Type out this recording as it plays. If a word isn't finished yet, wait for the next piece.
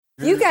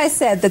You guys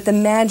said that the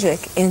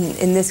magic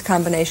in this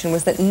combination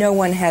was that no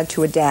one had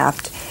to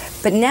adapt.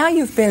 But now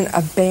you've been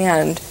a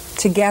band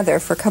together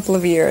for a couple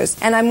of years.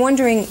 And I'm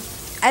wondering,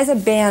 as a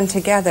band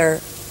together,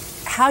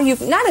 how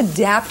you've not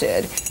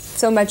adapted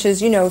so much as,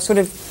 sort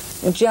of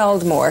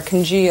gelled more,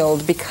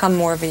 congealed, become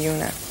more of a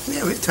unit.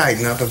 Yeah, we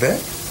tightened up a bit.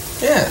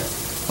 Yeah.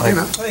 I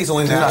think it's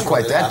only not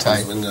quite that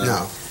tight.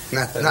 No.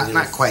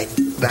 Not quite.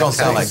 Don't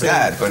sound like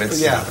that, but it's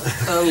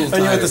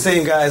when you're with the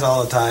same guys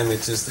all the time,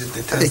 it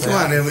tends come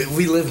on,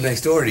 we live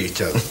next door to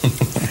each other.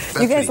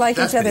 You guys like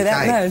each other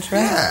that much,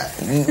 right?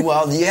 Yeah.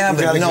 Well, yeah,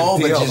 but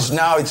just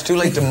now it's too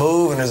late to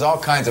move, and there's all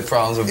kinds of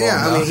problems with both.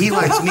 Yeah, he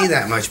likes me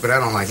that much, but I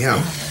don't like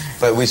him.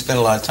 But we spend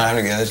a lot of time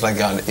together. It's like,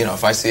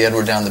 if I see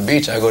Edward down the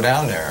beach, I go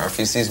down there. Or if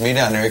he sees me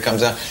down there, he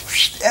comes down,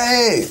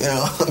 hey,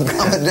 I'm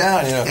coming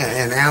down,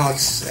 And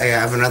Alex, I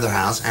have another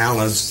house. Al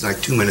lives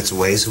like 2 minutes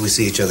away, so we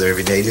see each other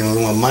every day. The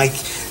only one, Mike,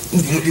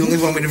 the only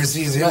one we never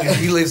see is him.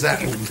 He lives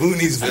out in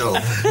Booniesville.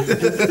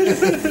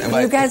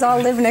 You guys all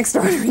live next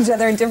door to each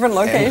other in different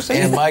locations.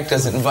 And Mike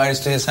doesn't invite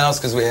us to his house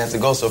because we have to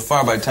go so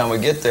far. By the time we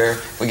get there,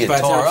 we get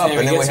tore up,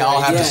 and then we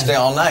all have to stay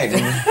all night.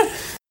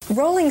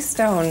 Rolling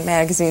Stone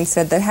magazine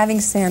said that having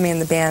Sammy in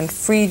the band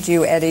freed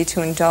you, Eddie,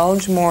 to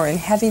indulge more in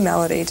heavy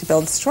melody to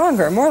build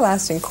stronger, more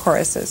lasting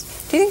choruses.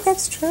 Do you think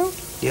that's true?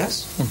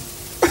 Yes.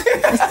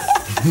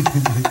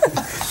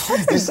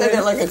 You said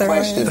it like a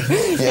question.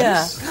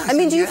 Yes. Yeah. I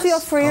mean, do you feel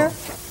freer?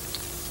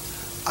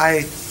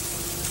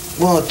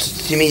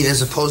 You mean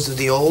as opposed to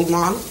the old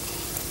model?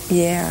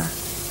 Yeah.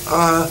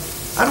 I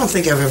don't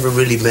think I've ever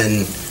really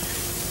been...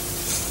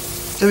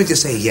 Let me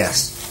just say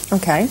yes.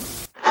 Okay.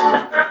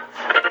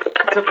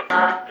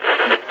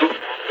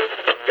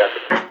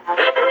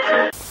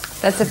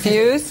 That's a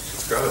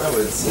fuse?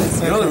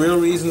 You know the real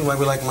reason why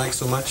we like Mike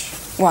so much?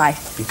 Why?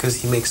 Because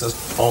he makes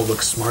us all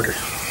look smarter.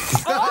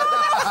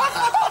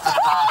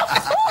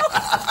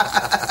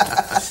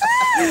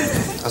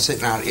 I was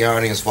sitting out in the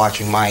audience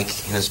watching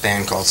Mike in his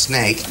band called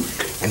Snake,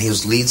 and he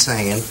was lead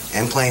singing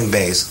and playing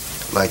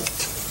bass like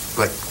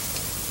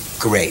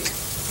great,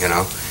 And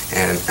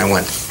I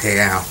went, hey,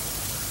 Al,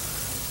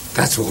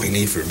 that's what we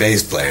need for a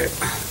bass player,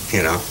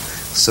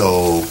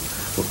 So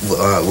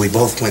we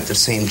both went to the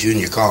same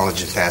junior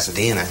college in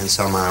Pasadena, and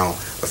somehow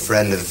a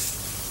friend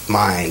of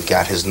mine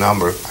got his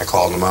number. I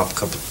called him up a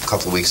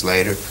couple of weeks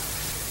later.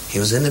 He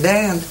was in the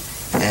band,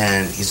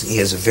 and he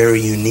has a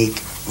very unique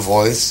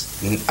voice.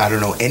 I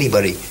don't know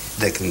anybody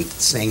that can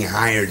sing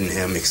higher than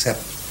him except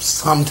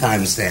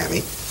sometimes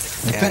Sammy.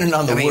 Depending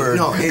on the word.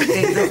 No,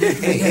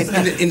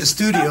 in the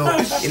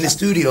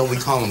studio we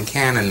call him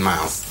cannon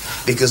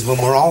mouth, because when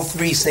we're all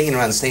three singing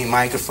around the same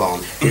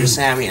microphone, here's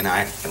Sammy and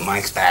I, and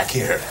Mike's back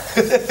here.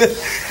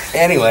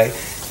 Anyway,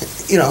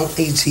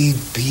 he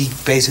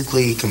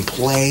basically can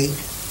play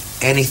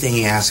anything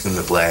you ask him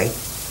to play,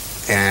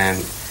 and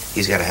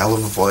he's got a hell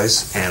of a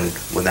voice, and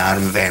without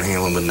him, Van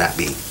Halen would not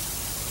be.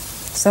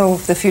 So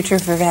the future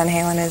for Van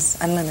Halen is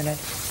unlimited.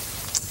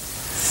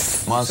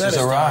 Monsters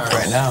of Rock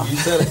right now. You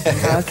said it.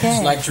 Okay.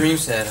 Just like Dream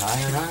said,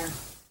 higher and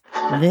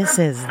higher. This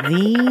is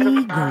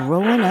the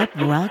Growing Up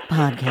Rock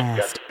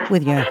Podcast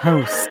with your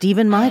hosts,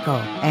 Stephen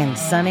Michael and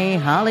Sonny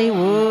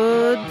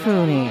Hollywood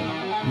Pooney.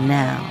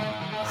 Now,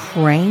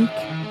 crank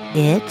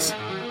it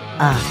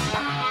up.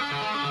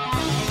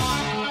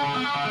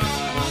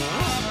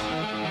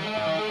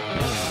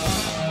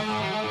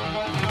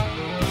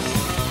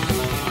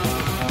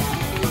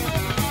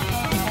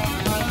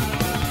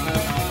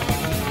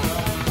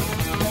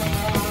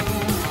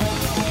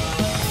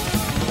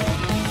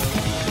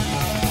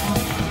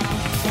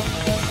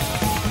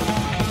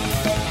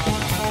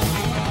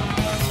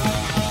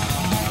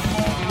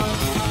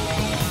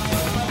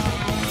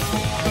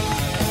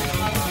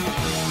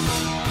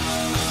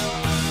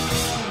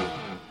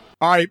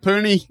 All right,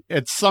 Pooney,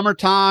 it's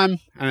summertime,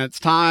 and it's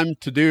time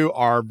to do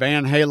our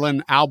Van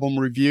Halen album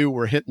review.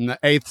 We're hitting the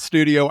 8th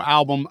studio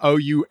album,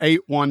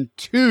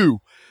 OU812,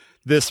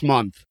 this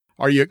month.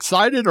 Are you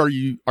excited? Are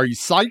you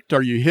psyched?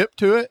 Are you hip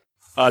to it?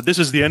 This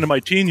is the end of my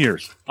teen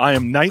years. I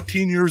am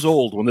 19 years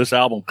old when this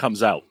album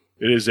comes out.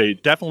 It is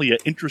definitely an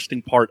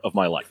interesting part of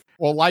my life.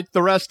 Well, like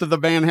the rest of the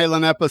Van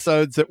Halen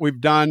episodes that we've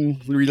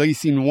done,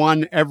 releasing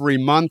one every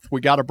month,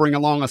 we got to bring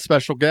along a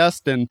special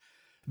guest, and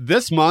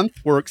this month,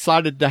 we're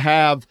excited to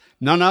have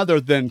none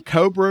other than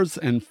Cobra's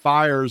and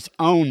Fire's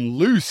own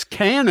Loose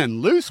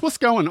Cannon. Loose, what's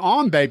going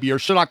on, baby? Or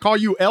should I call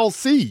you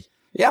LC?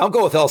 Yeah, I'll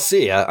go with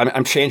LC.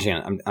 I'm changing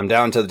it. I'm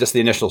down to just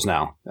the initials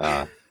now.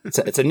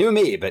 It's a new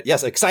me, but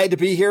yes, excited to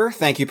be here.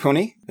 Thank you,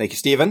 Pooney. Thank you,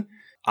 Stephen.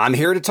 I'm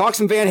here to talk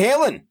some Van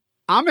Halen.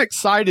 I'm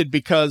excited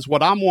because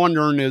what I'm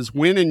wondering is,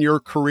 when in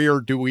your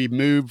career do we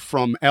move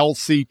from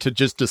LC to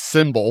just a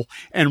symbol,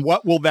 and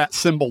what will that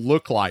symbol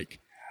look like?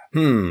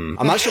 I'm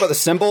not sure about the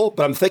symbol,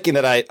 but I'm thinking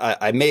that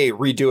I may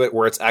redo it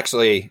where it's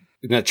actually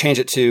going to change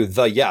it to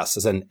the yes,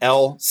 as in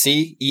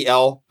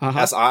LCELSI,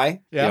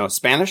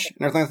 Spanish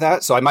and everything like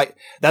that. So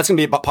that's going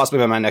to be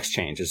possibly my next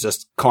change, is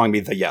just calling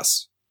me the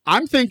yes.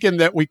 I'm thinking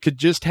that we could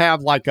just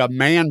have like a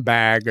man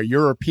bag, a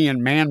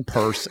European man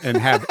purse, and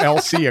have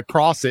LC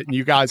across it, and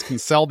you guys can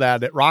sell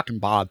that at Rockin'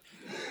 Bod.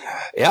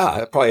 Yeah,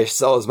 I probably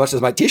sell as much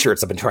as my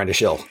T-shirts I've been trying to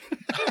shill.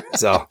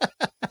 So,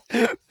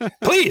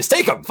 please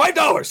take them.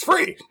 $5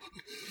 free.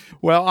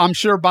 Well, I'm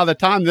sure by the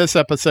time this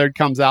episode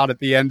comes out at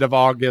the end of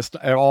August,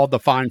 all the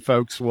fine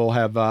folks will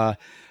have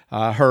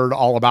heard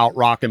all about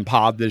Rockin'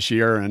 Pod this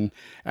year. And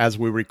as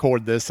we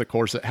record this, of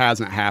course, it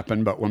hasn't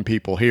happened, but when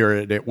people hear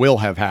it, it will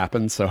have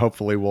happened. So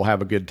hopefully we'll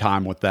have a good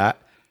time with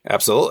that.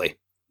 Absolutely.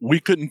 We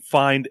couldn't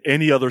find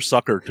any other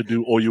sucker to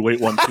do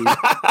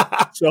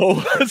OU812. So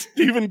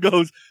Steven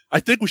goes, I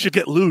think we should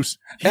get loose.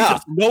 He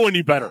doesn't know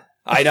any better.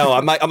 I know.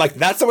 I'm like,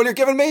 that's the one you're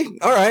giving me?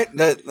 All right.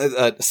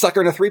 The sucker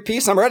in a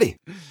 3-piece. I'm ready.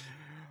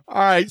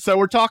 All right. So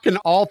we're talking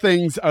all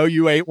things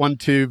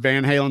OU812,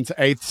 Van Halen's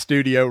 8th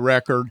studio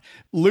record.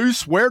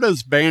 Luce, where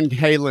does Van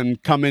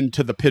Halen come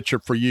into the picture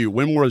for you?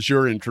 When was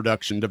your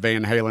introduction to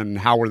Van Halen and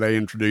how were they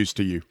introduced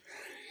to you?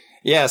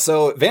 Yeah,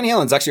 so Van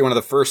Halen's actually one of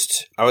the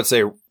first, I would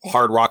say,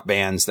 hard rock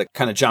bands that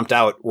kind of jumped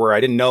out where I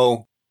didn't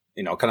know,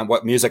 kind of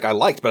what music I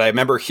liked. But I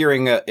remember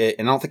hearing, and I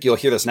don't think you'll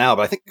hear this now,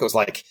 but I think it was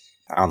like,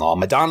 I don't know, a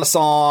Madonna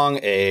song,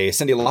 a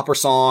Cyndi Lauper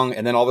song,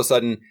 and then all of a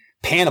sudden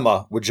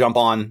Panama would jump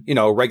on,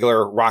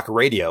 regular rock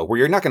radio where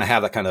you're not going to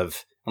have that kind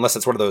of, unless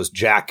it's one of those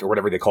jack or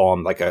whatever they call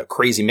them, like a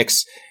crazy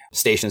mix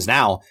stations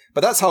now.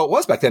 But that's how it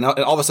was back then. And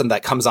all of a sudden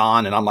that comes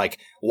on and I'm like,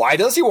 why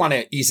does he want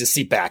to ease his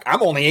seat back?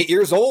 I'm only 8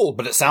 years old,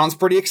 but it sounds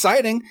pretty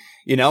exciting,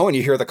 and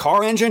you hear the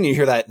car engine, you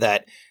hear that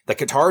the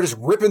guitar just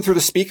ripping through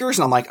the speakers.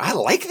 And I'm like, I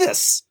like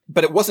this.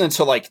 But it wasn't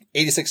until like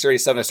 86 or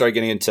 87, I started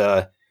getting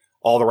into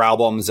all their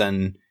albums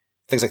and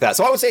things like that.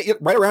 So I would say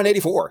right around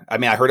 84. I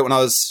mean, I heard it when I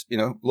was, a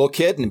little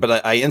kid,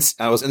 but I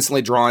was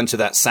instantly drawn to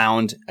that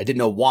sound. I didn't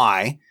know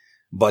why,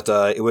 but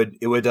it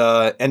would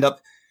end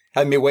up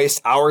having me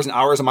waste hours and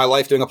hours of my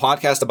life doing a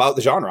podcast about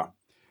the genre.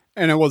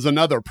 And it was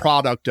another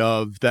product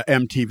of the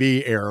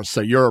MTV era.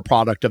 So you're a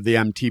product of the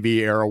MTV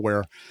era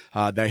where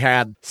they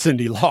had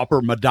Cyndi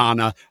Lauper,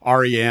 Madonna,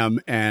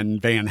 REM,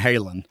 and Van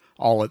Halen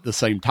all at the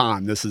same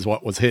time. This is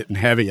what was hitting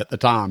heavy at the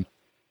time.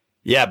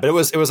 Yeah, but it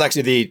was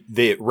actually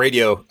the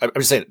radio. I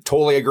was saying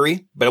totally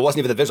agree, but it wasn't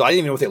even the visual. I didn't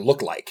even know what they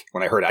looked like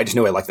when I heard it. I just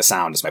knew I liked the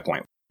sound is my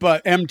point.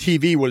 But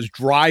MTV was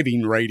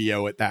driving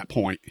radio at that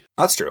point.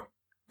 That's true.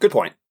 Good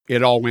point.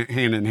 It all went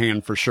hand in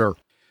hand for sure.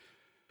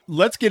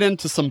 Let's get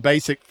into some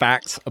basic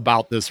facts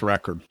about this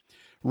record.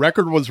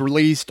 Record was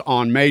released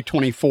on May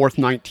 24th,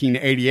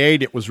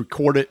 1988. It was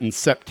recorded in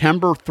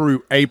September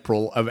through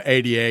April of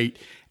 88.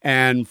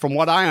 And from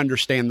what I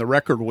understand, the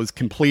record was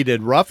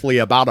completed roughly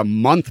about a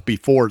month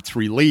before its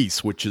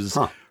release, which is,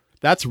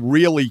 that's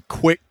really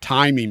quick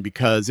timing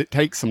because it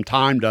takes some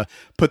time to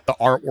put the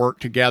artwork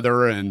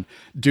together and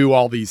do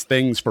all these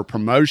things for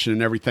promotion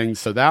and everything.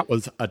 So that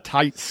was a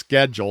tight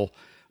schedule.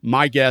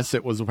 My guess,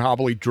 it was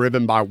probably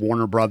driven by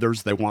Warner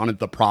Brothers. They wanted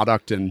the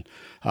product and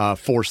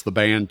forced the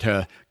band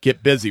to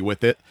get busy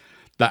with it.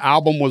 The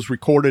album was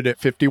recorded at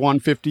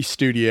 5150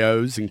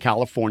 Studios in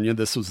California.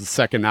 This was the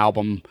second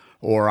album,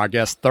 or I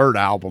guess third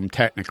album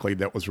technically,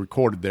 that was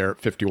recorded there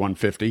at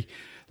 5150.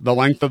 The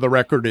length of the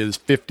record is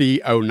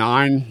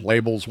 50:09,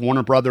 labels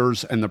Warner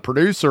Brothers, and the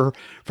producer,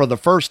 for the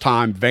first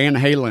time, Van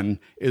Halen,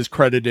 is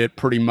credited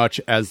pretty much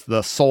as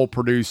the sole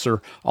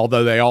producer,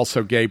 although they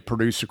also gave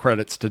producer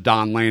credits to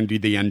Don Landy,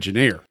 the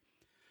engineer.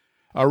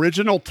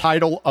 Original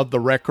title of the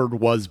record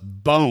was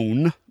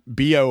Bone,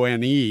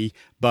 B-O-N-E,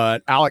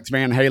 but Alex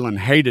Van Halen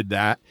hated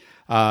that.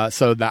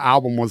 So the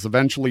album was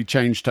eventually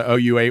changed to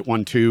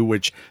OU812,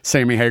 which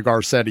Sammy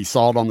Hagar said he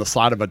saw it on the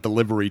side of a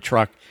delivery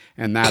truck.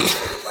 And that's,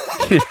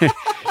 a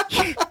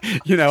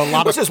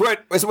lot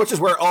which is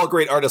where all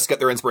great artists get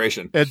their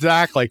inspiration.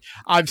 Exactly.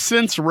 I've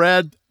since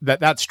read that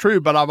that's true,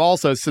 but I've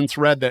also since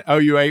read that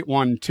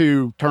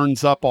OU812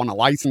 turns up on a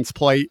license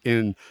plate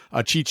in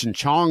a Cheech and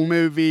Chong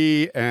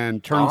movie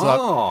and turns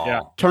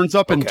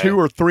up in 2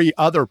 or 3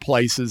 other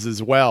places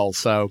as well.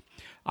 So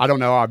I don't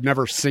know. I've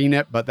never seen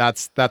it, but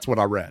that's what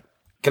I read.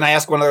 Can I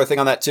ask one other thing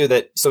on that too?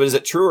 So is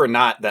it true or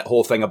not, that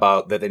whole thing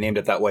about that they named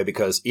it that way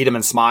because Eat 'em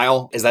and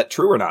Smile? Is that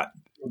true or not?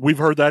 We've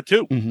heard that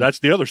too. Mm-hmm. That's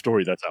the other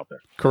story that's out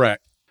there.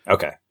 Correct.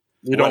 Okay.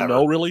 We don't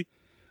know really.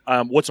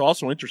 What's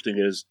also interesting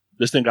is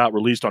this thing got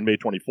released on May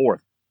 24th.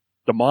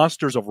 The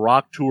Monsters of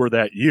Rock tour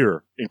that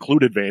year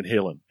included Van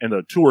Halen, and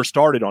the tour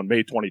started on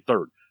May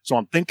 23rd. So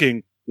I'm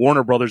thinking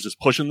Warner Brothers is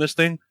pushing this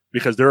thing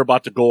because they're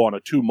about to go on a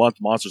 2-month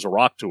Monsters of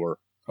Rock tour.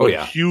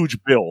 A huge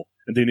bill,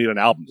 and they need an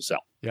album to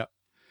sell. Yep.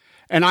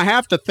 And I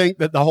have to think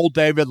that the whole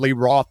David Lee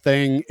Roth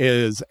thing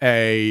is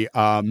a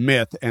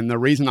myth. And the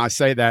reason I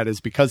say that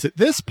is because at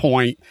this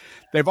point,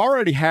 they've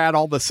already had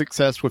all the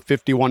success with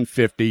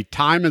 5150.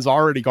 Time has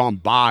already gone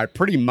by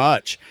pretty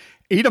much.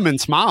 Eat 'em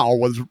and Smile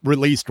was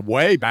released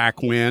way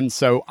back when.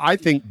 So I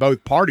think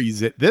both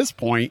parties at this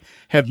point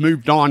have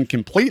moved on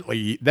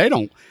completely. They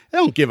don't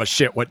give a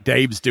shit what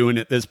Dave's doing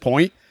at this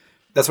point.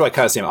 That's why I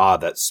kind of seem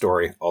odd, that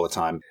story all the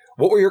time.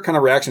 What were your kind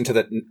of reaction to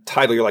the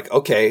title? You're like,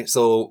 okay,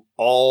 so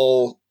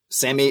all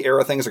Sammy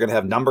era things are going to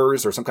have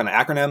numbers or some kind of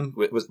acronym.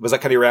 Was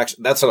that kind of your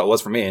reaction? That's what it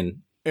was for me.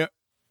 And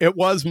it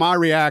was my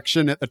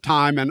reaction at the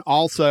time. And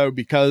also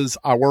because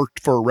I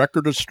worked for a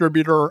record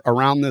distributor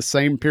around this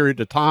same period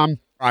of time,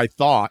 I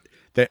thought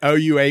The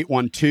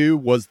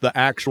OU812 was the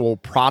actual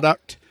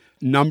product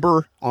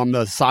number on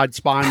the side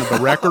spine of the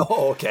record.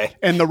 Oh, okay.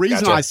 And the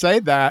reason Gotcha. I say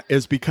that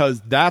is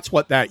because that's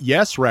what that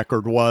Yes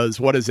record was.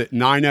 What is it?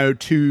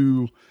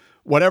 902,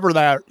 whatever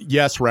that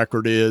Yes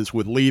record is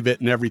with Leave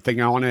It and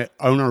everything on it.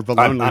 Owner of a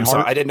Lonely I'm Heart.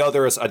 sorry. I didn't know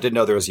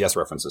there was Yes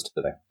references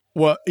today.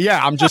 Well, yeah,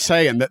 I'm just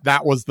saying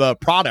that was the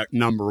product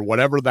number.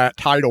 Whatever that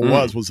title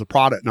was the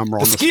product number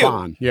on the SKU.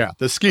 spine. Yeah,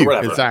 the SKU.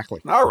 Whatever.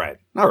 Exactly. All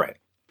right.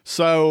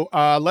 So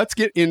let's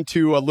get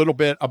into a little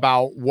bit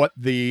about what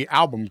the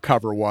album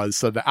cover was.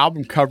 So the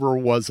album cover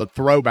was a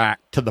throwback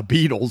to the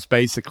Beatles,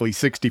 basically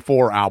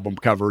 64 album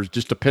covers,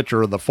 just a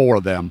picture of the four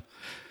of them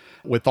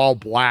with all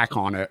black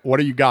on it. What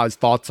are you guys'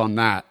 thoughts on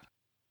that?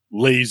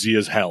 Lazy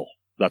as hell.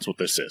 That's what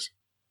this is.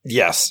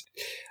 Yes.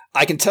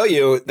 I can tell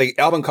you the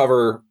album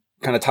cover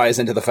kind of ties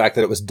into the fact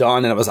that it was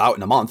done and it was out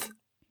in a month.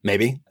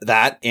 Maybe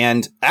that.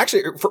 And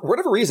actually, for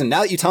whatever reason,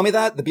 now that you tell me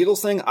that, the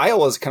Beatles thing, I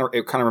always kind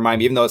of remind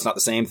me, even though it's not the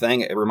same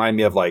thing, it reminded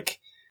me of like,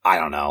 I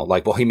don't know,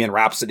 like Bohemian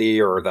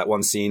Rhapsody or that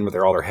one scene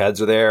where all their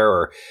heads are there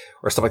or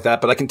stuff like that.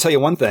 But I can tell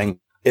you one thing.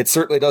 It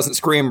certainly doesn't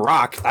scream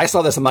rock. I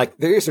saw this. I'm like,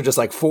 these are just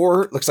like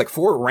looks like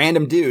four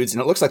random dudes. And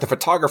it looks like the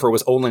photographer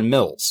was Olin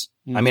Mills.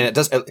 Mm-hmm. I mean, it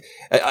does,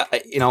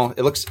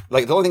 it looks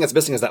like the only thing that's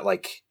missing is that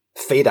like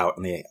fade out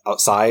on the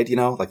outside,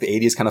 like the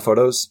 80s kind of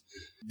photos.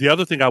 The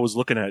other thing I was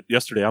looking at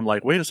yesterday, I'm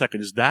like, wait a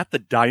second, is that the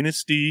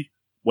Dynasty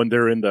when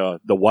they're in the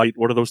white,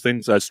 what are those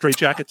things? Straight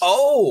jackets?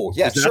 Oh,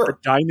 yeah, is sure. That the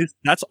Dynasty?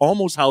 That's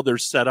almost how they're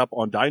set up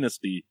on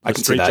Dynasty, the I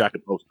can straight see that.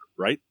 jacket poster,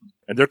 right?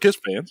 And they're Kiss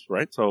fans,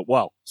 right? So,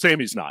 well,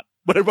 Sammy's not,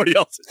 but everybody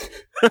else is.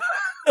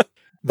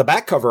 The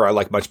back cover I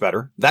like much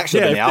better. That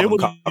should have been the album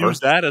cover. If they would have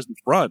used that as the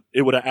front,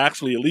 it would have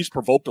actually at least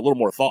provoked a little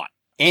more thought.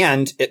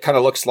 And it kind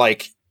of looks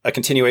like a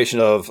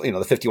continuation of, the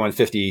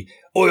 5150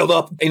 oiled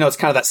up. It's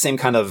kind of that same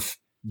kind of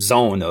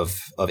zone of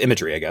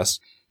imagery, I guess.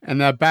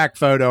 And that back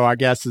photo, I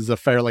guess, is a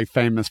fairly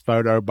famous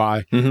photo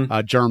by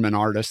a German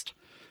artist,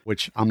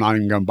 which I'm not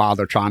even going to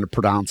bother trying to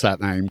pronounce that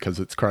name because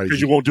it's crazy.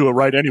 Because you won't do it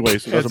right anyway.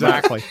 So it doesn't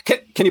exactly.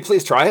 Can you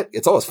please try it?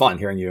 It's always fun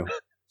hearing you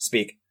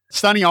speak.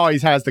 Sonny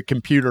always has the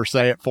computer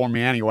say it for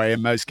me anyway,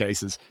 in most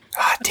cases.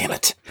 Ah, damn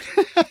it.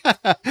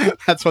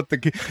 That's what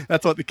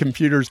the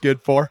computer's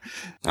good for.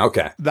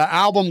 Okay. The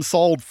album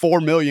sold 4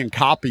 million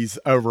copies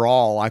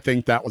overall. I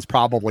think that was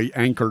probably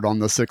anchored on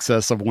the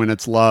success of When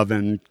It's Love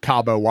and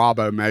Cabo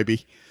Wabo,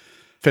 maybe.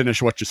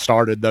 Finish What You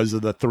Started. Those are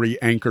the three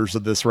anchors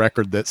of this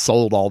record that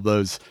sold all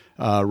those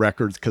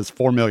records, because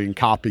 4 million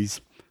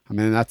copies. I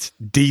mean, that's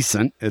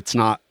decent. It's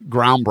not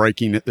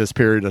groundbreaking at this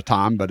period of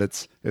time, but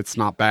it's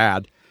not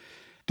bad.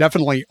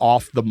 Definitely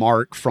off the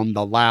mark from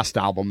the last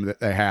album that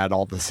they had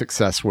all the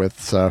success with.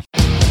 So,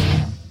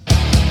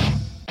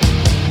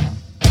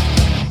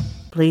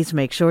 please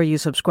make sure you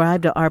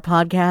subscribe to our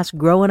podcast,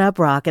 Growing Up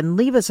Rock, and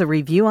leave us a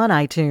review on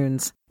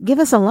iTunes. Give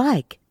us a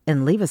like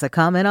and leave us a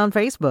comment on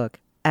Facebook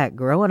at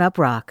Growing Up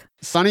Rock.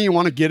 Sonny, you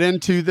want to get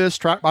into this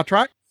track by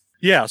track?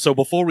 Yeah, so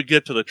before we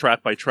get to the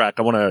track by track,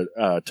 I want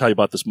to tell you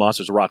about this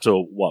Monsters of Rock.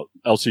 So, well,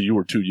 Elsie, you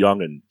were too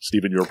young, and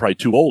Stephen, you were probably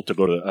too old to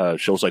go to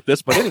shows like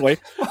this. But anyway,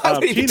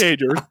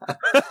 teenagers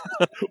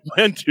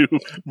went to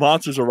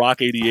Monsters of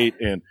Rock 88,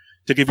 and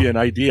to give you an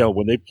idea,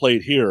 when they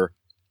played here,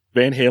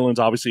 Van Halen's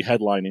obviously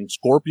headlining.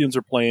 Scorpions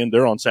are playing.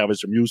 They're on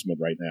Savage Amusement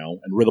right now,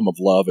 and Rhythm of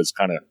Love is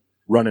kind of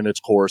running its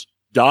course.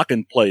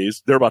 Dokken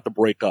plays. They're about to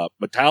break up.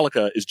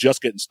 Metallica is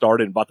just getting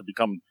started and about to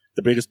become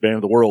the biggest band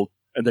in the world.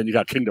 And then you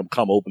got Kingdom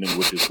Come opening,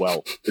 which is,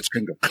 well, it's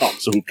Kingdom Come,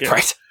 so who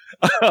cares?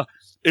 Right.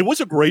 It was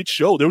a great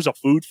show. There was a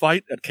food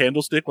fight at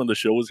Candlestick when the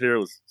show was here. It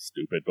was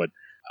stupid, but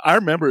I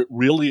remember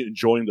really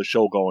enjoying the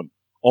show going,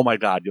 oh my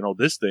God,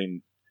 this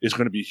thing is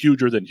going to be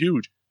huger than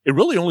huge. It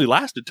really only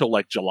lasted till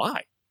like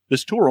July.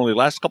 This tour only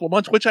lasts a couple of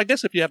months, which I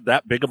guess if you have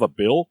that big of a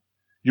bill,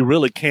 you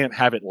really can't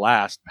have it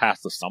last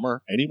past the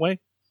summer anyway.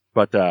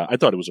 But I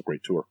thought it was a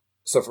great tour.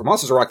 So for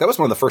Monsters of Rock, that was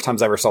one of the first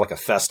times I ever saw like a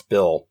fest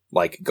bill,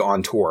 like go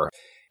on tour.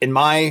 In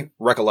my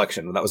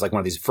recollection, that was like one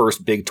of these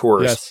first big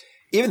tours. Yes.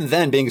 Even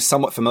then, being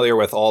somewhat familiar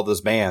with all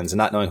those bands and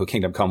not knowing who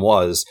Kingdom Come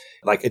was,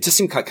 like it just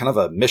seemed kind of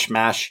a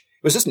mishmash.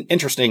 It was just an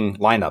interesting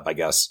lineup, I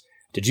guess.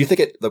 Did you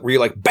think were you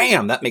like,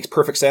 bam, that makes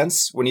perfect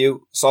sense when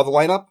you saw the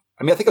lineup?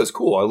 I mean, I think it was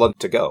cool. I loved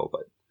to go,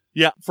 but.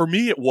 Yeah, for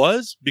me it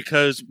was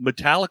because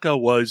Metallica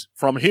was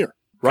from here,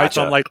 right? Gotcha.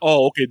 So I'm like,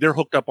 oh, okay, they're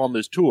hooked up on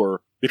this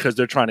tour because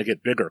they're trying to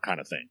get bigger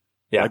kind of thing.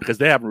 Yeah. Right? Because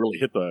they haven't really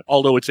hit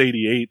although it's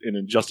 88 and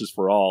Injustice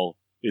for All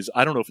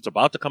I don't know if it's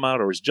about to come out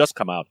or it's just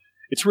come out.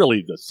 It's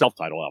really the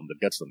self-titled album that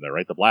gets them there,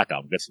 right? The Black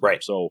Album gets them there.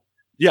 So,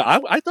 yeah,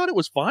 I thought it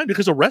was fine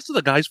because the rest of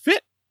the guys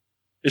fit.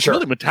 It's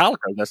really Metallica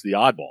that's the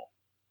oddball.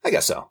 I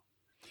guess so.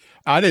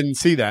 I didn't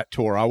see that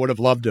tour. I would have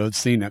loved to have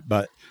seen it,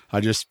 but I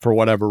just, for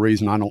whatever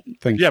reason, I don't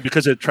think. Yeah,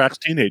 because it attracts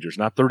teenagers,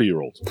 not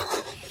 30-year-olds.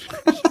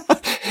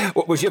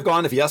 Would you have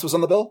gone if Yes was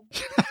on the bill?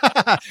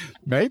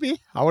 Maybe.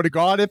 I would have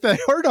gone if they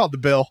heard on the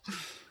bill.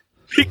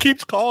 He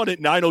keeps calling it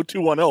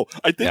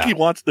 90210. I think he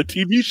wants the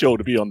TV show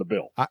to be on the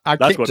bill.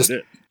 That's what it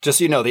is. Just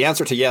so you know, the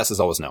answer to Yes is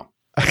always no.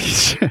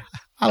 I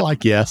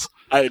like Yes.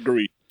 I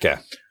agree.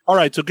 Okay. All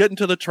right, so getting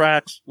to the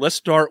tracks, let's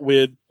start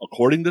with,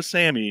 according to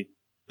Sammy,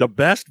 the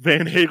best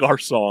Van Hagar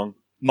song,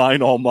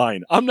 Mine All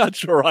Mine. I'm not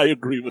sure I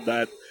agree with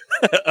that.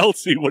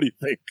 LC, what do you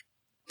think?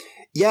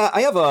 Yeah,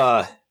 I have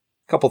a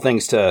couple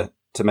things to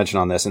mention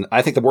on this. And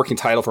I think the working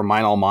title for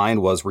Mine All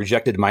Mine was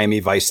Rejected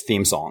Miami Vice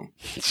Theme Song.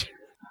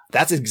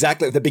 That's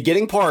exactly the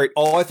beginning part.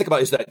 All I think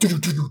about is that,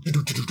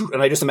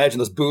 and I just imagine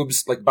those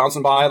boobs like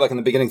bouncing by, like in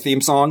the beginning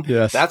theme song.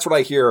 Yes. That's what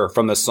I hear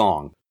from this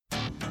song.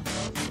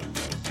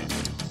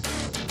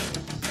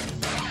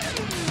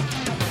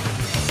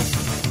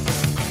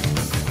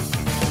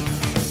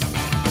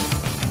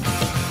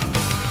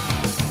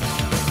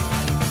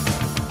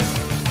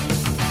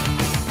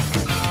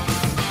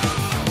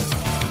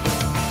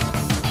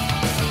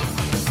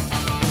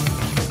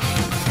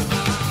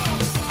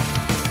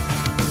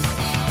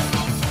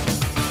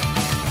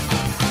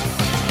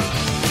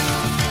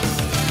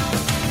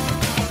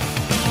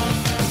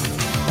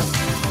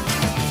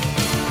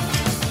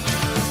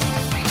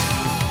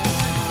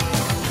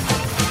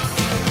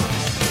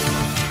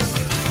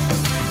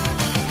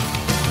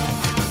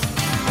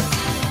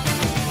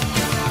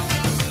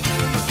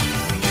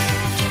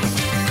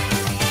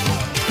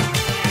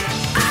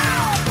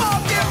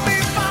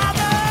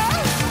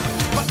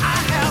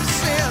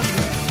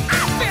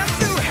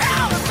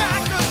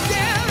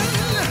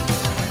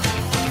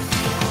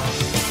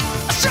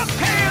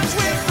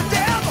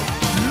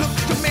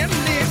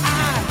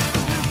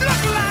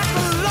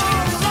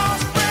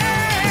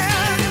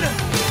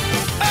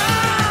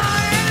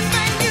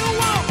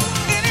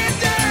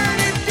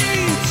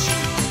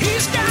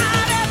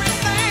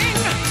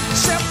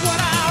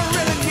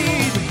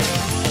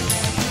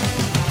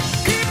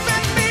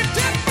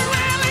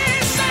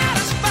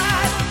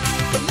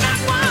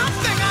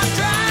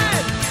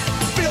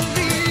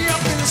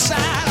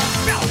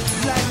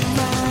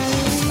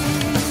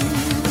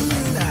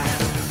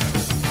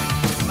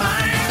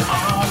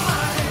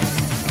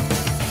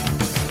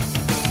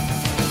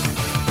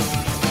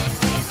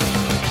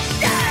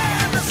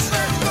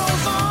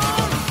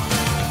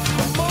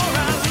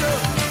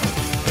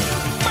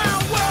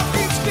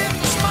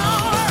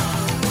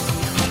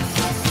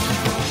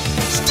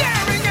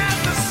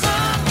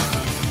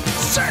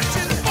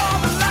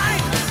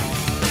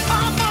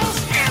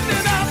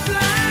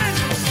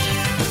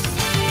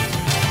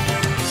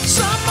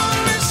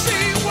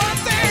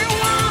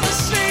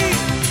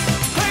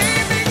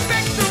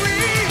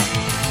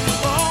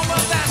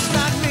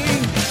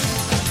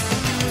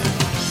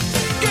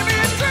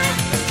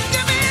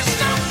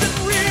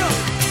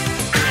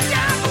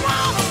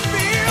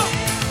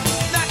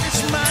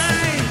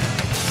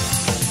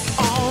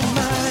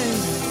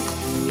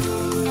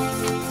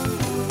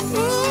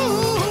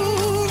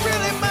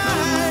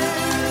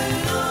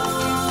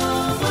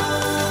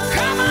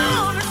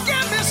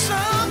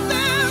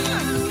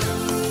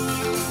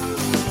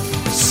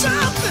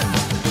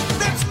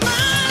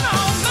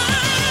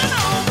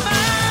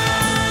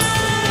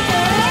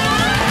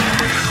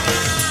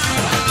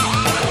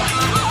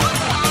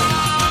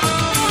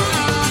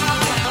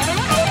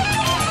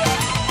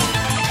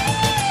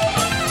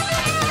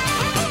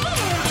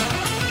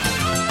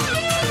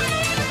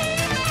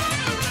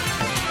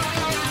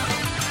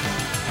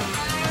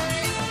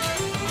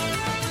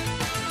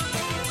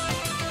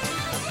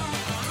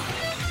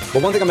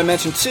 But one thing I'm going to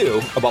mention,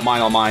 too, about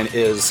Mine All Mine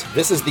is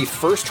this is the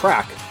first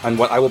track on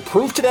what I will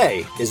prove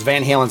today is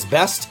Van Halen's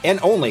best and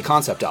only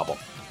concept album.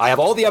 I have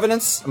all the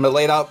evidence. I'm going to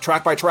lay it out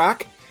track by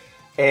track.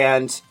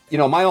 And, you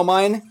know, Mine All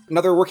Mine,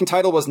 another working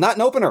title, was not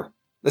an opener.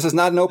 This is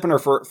not an opener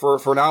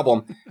for an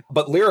album.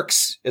 But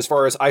lyrics, as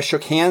far as I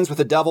shook hands with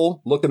the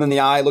devil, looked him in the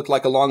eye, looked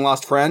like a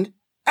long-lost friend.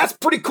 That's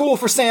pretty cool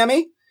for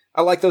Sammy.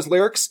 I like those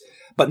lyrics.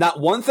 But not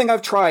one thing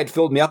I've tried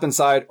filled me up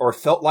inside or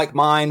felt like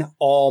mine,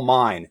 all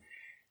mine.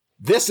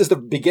 This is the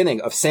beginning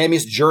of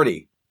Sammy's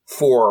journey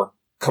for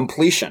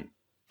completion,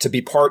 to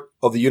be part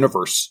of the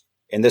universe.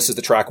 And this is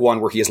the track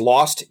one where he is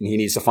lost and he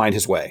needs to find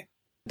his way.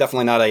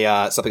 Definitely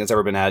not something that's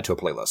ever been added to a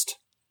playlist.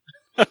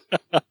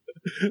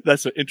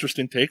 That's an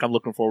interesting take. I'm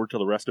looking forward to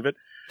the rest of it.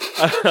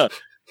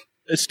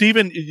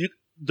 Steven,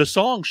 the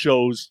song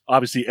shows,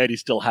 obviously Eddie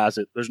still has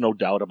it. There's no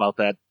doubt about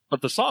that.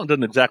 But the song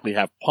doesn't exactly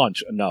have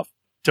punch enough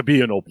to be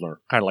an opener,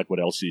 kind of like what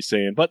LC's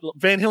saying. But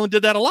Van Halen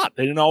did that a lot.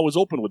 They didn't always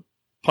open with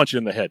punch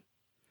in the head.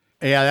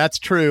 Yeah, that's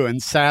true.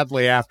 And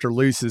sadly, after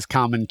Luce's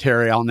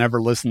commentary, I'll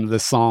never listen to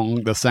this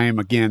song the same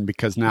again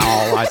because now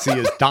all I see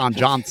is Don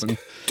Johnson.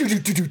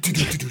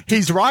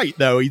 He's right,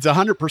 though. He's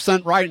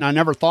 100% right, and I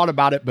never thought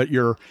about it, but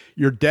you're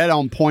dead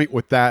on point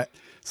with that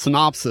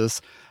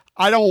synopsis.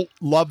 I don't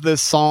love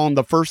this song.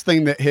 The first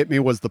thing that hit me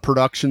was the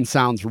production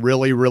sounds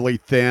really, really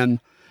thin.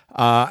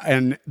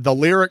 And the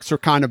lyrics are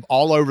kind of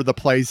all over the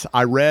place.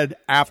 I read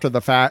after the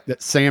fact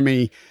that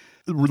Sammy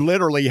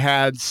literally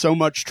had so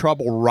much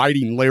trouble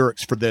writing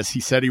lyrics for this.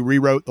 He said he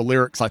rewrote the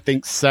lyrics, I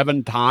think,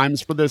 7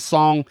 times for this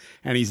song,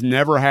 and he's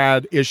never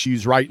had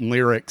issues writing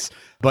lyrics,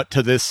 but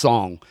to this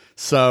song.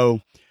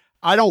 So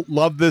I don't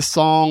love this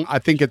song. I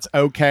think it's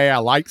okay. I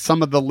like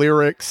some of the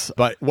lyrics,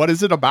 but what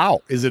is it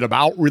about? Is it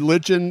about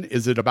religion?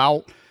 Is it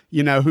about,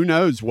 who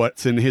knows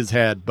what's in his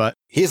head? But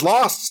he's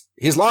lost.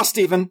 He's lost,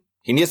 Stephen.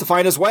 He needs to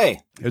find his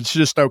way. It's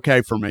just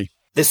okay for me.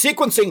 The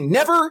sequencing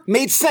never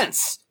made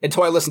sense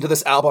until I listened to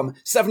this album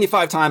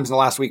 75 times in the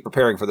last week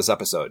preparing for this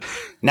episode.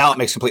 Now it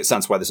makes complete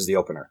sense why this is the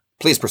opener.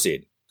 Please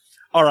proceed.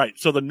 All right,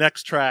 so the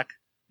next track,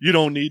 you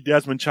don't need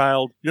Desmond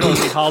Child, you don't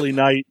need Holly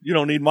Knight, you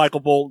don't need Michael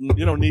Bolton,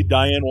 you don't need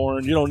Diane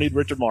Warren, you don't need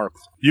Richard Marx.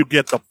 You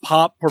get the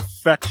pop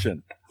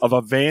perfection of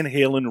a Van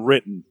Halen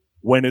written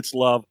When It's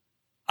Love.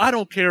 I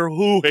don't care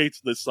who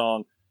hates this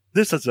song.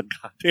 This is a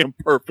goddamn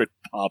perfect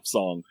pop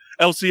song.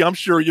 LC, I'm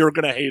sure you're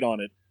going to hate on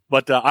it,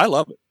 but I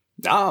love it.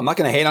 No, I'm not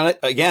going to hate on it.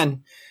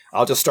 Again,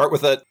 I'll just start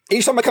with it.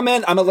 Each time I come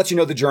in, I'm going to let you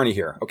know the journey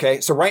here. Okay.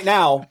 So right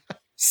now,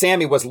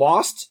 Sammy was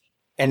lost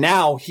and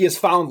now he has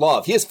found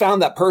love. He has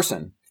found that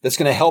person that's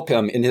going to help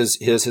him in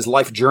his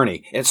life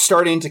journey. And it's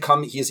starting to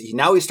come.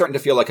 Now he's starting to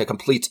feel like a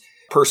complete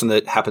person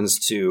that happens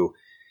to,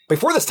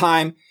 before this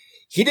time,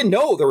 he didn't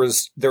know there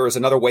was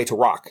another way to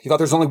rock. He thought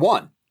there's only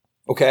one.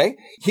 Okay.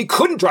 He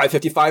couldn't drive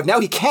 55. Now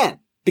he can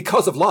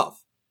because of love.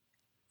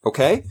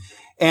 Okay.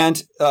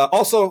 And,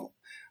 also,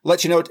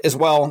 let you know as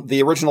well,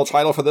 the original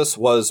title for this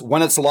was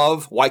When It's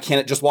Love, Why Can't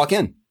It Just Walk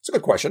In? It's a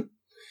good question.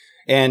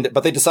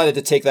 But they decided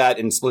to take that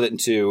and split it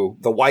into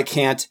the Why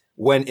Can't,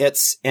 When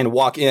It's, and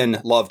Walk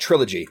In Love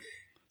trilogy.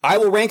 I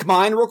will rank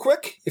mine real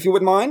quick, if you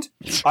wouldn't mind.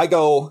 I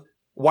go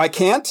Why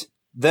Can't,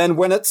 then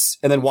When It's,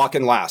 and then Walk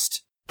In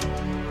last.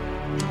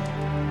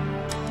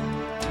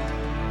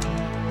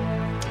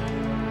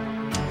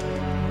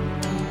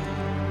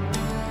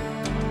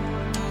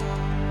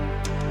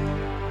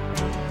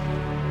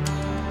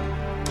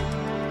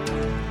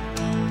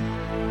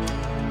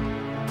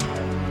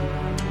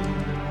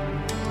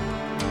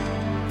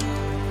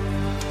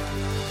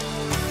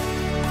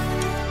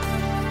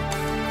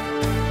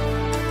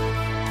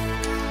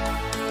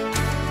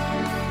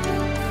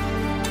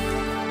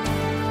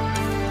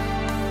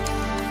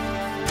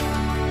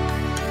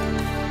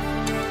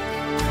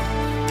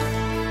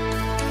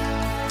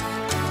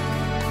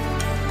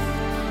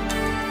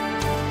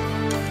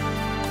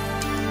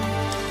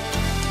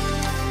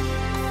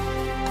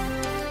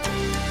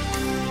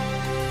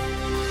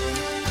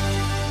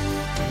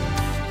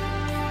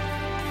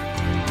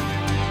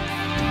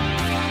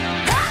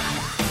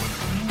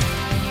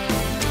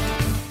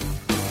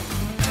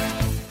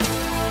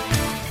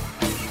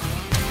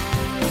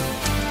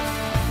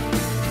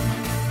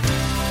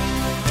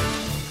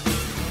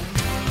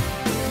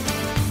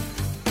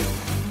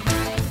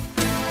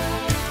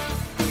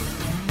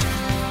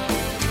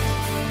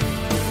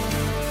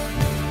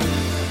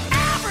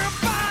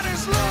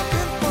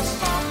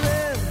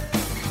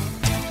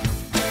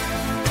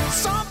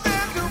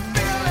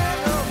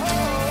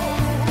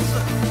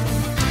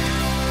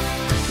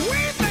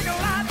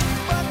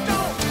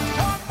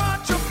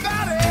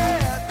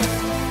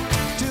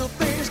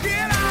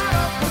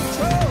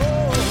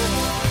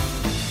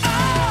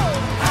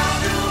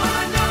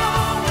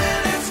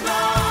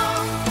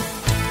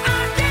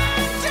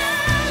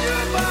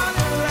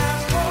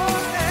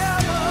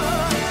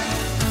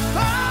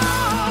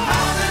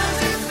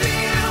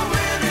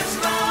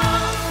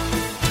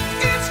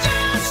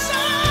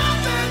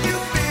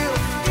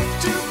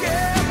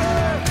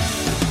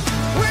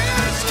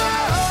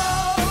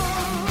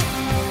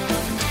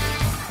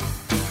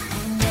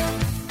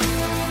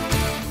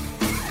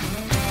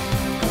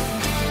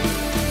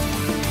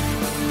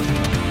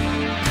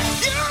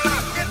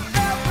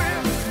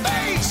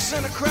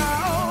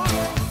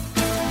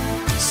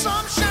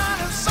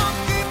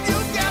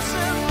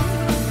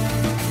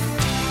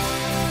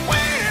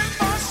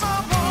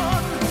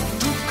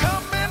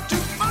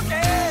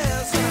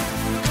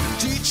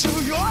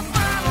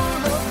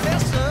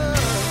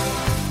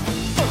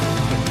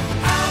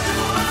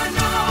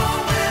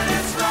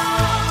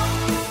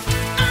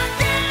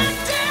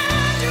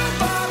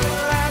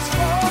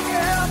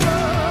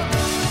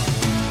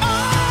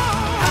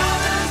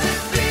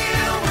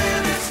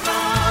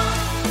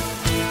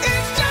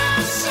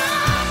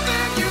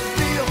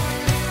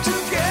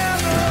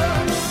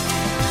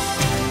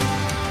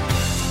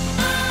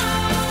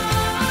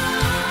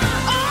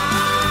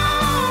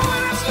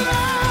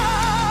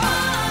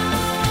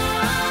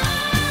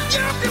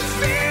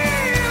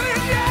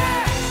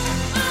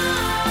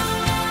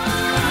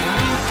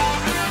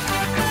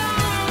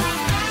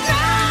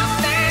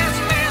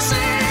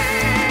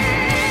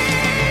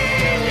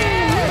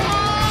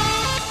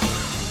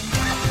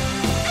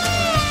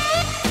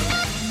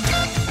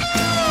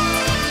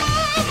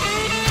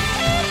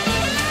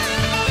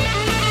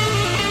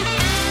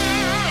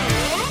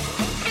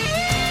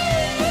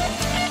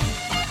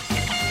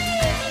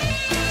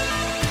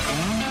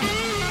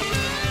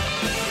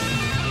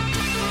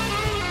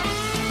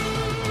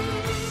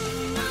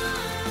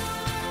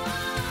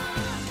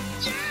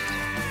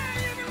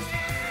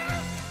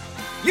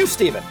 You,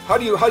 Steven, how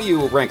do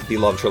you rank the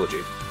Love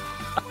trilogy?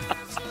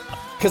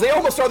 Because they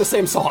almost are the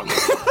same song.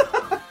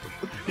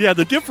 Yeah,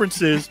 the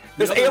difference is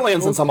there's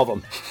aliens in some of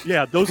them.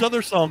 Yeah, those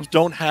other songs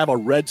don't have a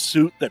red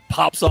suit that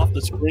pops off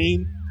the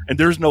screen, and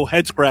there's no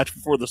head scratch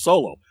before the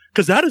solo.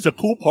 Because that is a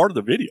cool part of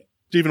the video.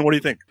 Steven, what do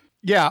you think?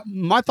 Yeah,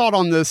 my thought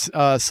on this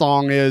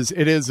song is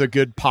it is a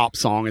good pop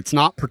song. It's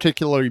not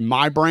particularly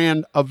my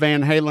brand of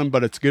Van Halen,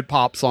 but it's a good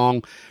pop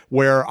song.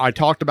 Where I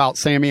talked about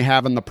Sammy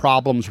having the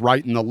problems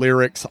writing the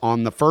lyrics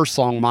on the first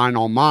song, Mine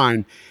on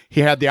Mine,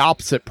 he had the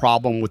opposite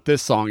problem with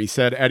this song. He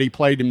said Eddie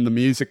played him the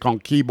music on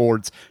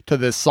keyboards to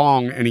this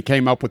song, and he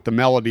came up with the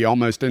melody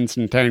almost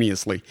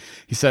instantaneously.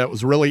 He said it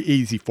was really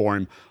easy for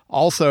him.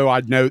 Also,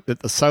 I'd note that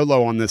the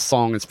solo on this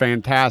song is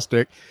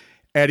fantastic.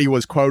 Eddie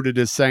was quoted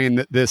as saying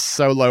that this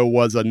solo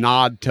was a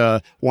nod to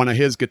one of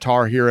his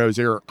guitar heroes,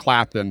 Eric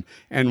Clapton.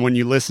 And when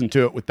you listen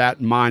to it with that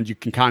in mind, you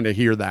can kind of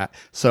hear that.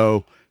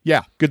 So,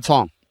 yeah, good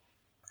song.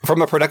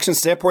 From a production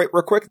standpoint,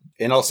 real quick,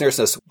 in all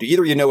seriousness, do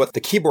either of you know what the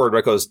keyboard where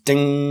it goes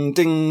ding,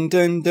 ding,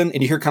 ding, ding,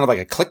 and you hear kind of like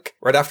a click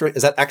right after it?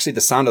 Is that actually the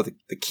sound of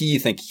the key you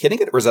think hitting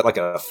it? Or is that like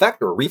an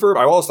effect or a reverb?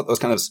 I always thought that was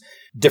kind of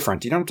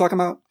different. Do you know what I'm talking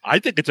about? I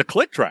think it's a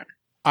click track.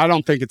 I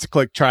don't think it's a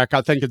click track.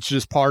 I think it's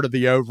just part of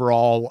the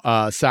overall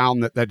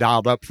sound that they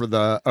dialed up for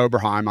the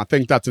Oberheim. I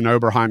think that's an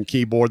Oberheim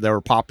keyboard. They were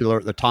popular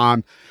at the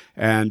time.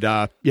 And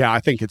I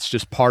think it's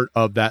just part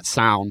of that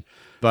sound.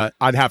 But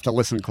I'd have to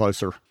listen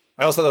closer.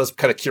 I also thought it was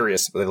kind of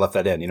curious that they left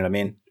that in. You know what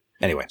I mean?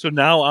 Anyway. So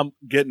now I'm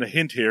getting a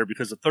hint here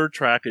because the third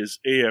track is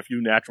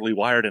AFU Naturally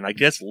Wired. And I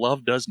guess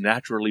Love Does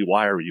Naturally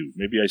Wire You.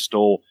 Maybe I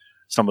stole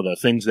some of the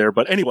things there.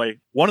 But anyway,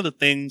 one of the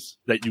things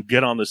that you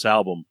get on this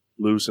album,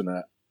 Luce, and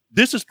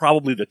this is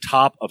probably the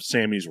top of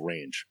Sammy's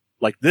range.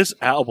 Like this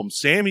album,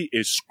 Sammy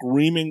is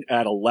screaming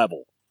at a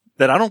level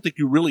that I don't think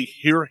you really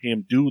hear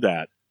him do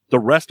that the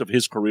rest of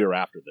his career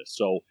after this.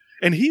 So,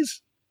 and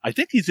I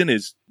think he's in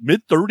his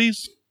mid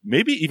 30s,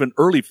 maybe even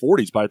early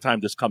 40s by the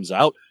time this comes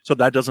out. So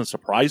that doesn't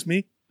surprise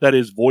me that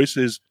his voice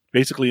is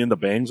basically in the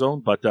bang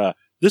zone. But,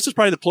 this is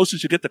probably the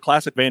closest you get to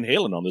classic Van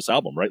Halen on this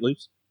album, right,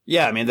 Leaves?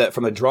 Yeah, I mean, that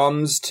from the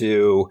drums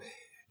to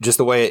just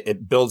the way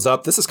it builds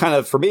up. This is kind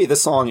of, for me,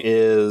 this song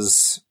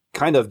is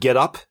kind of Get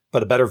Up,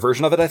 but a better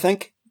version of it, I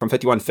think, from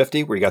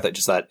 5150, where you got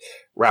that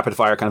rapid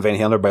fire kind of Van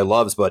Halen everybody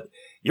loves. But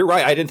you're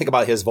right. I didn't think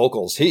about his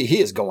vocals. He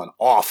is going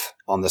off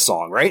on this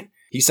song, right?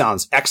 He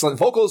sounds excellent.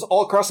 Vocals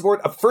all across the board.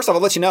 First off,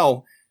 I'll let you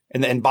know,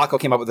 and Baco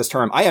came up with this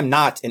term, I am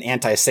not an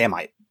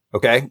anti-Samite,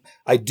 okay?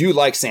 I do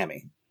like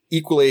Sammy,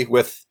 equally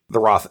with the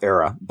Roth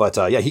era. But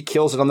he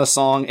kills it on this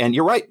song. And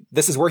you're right.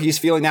 This is where he's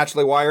feeling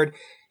naturally wired.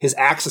 His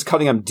axe is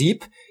cutting him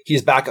deep.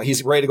 He's back.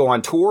 He's ready to go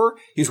on tour.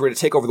 He's ready to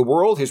take over the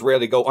world. He's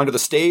ready to go under the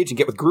stage and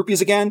get with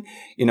groupies again.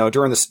 You know,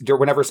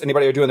 whenever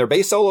anybody are doing their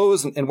bass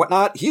solos and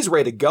whatnot, he's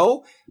ready to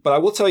go. But I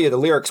will tell you the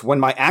lyrics, when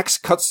my axe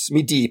cuts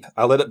me deep,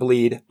 I let it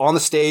bleed on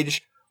the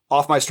stage,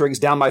 off my strings,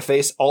 down my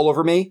face, all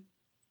over me.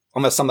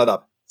 I'm going to sum that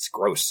up. It's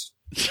gross.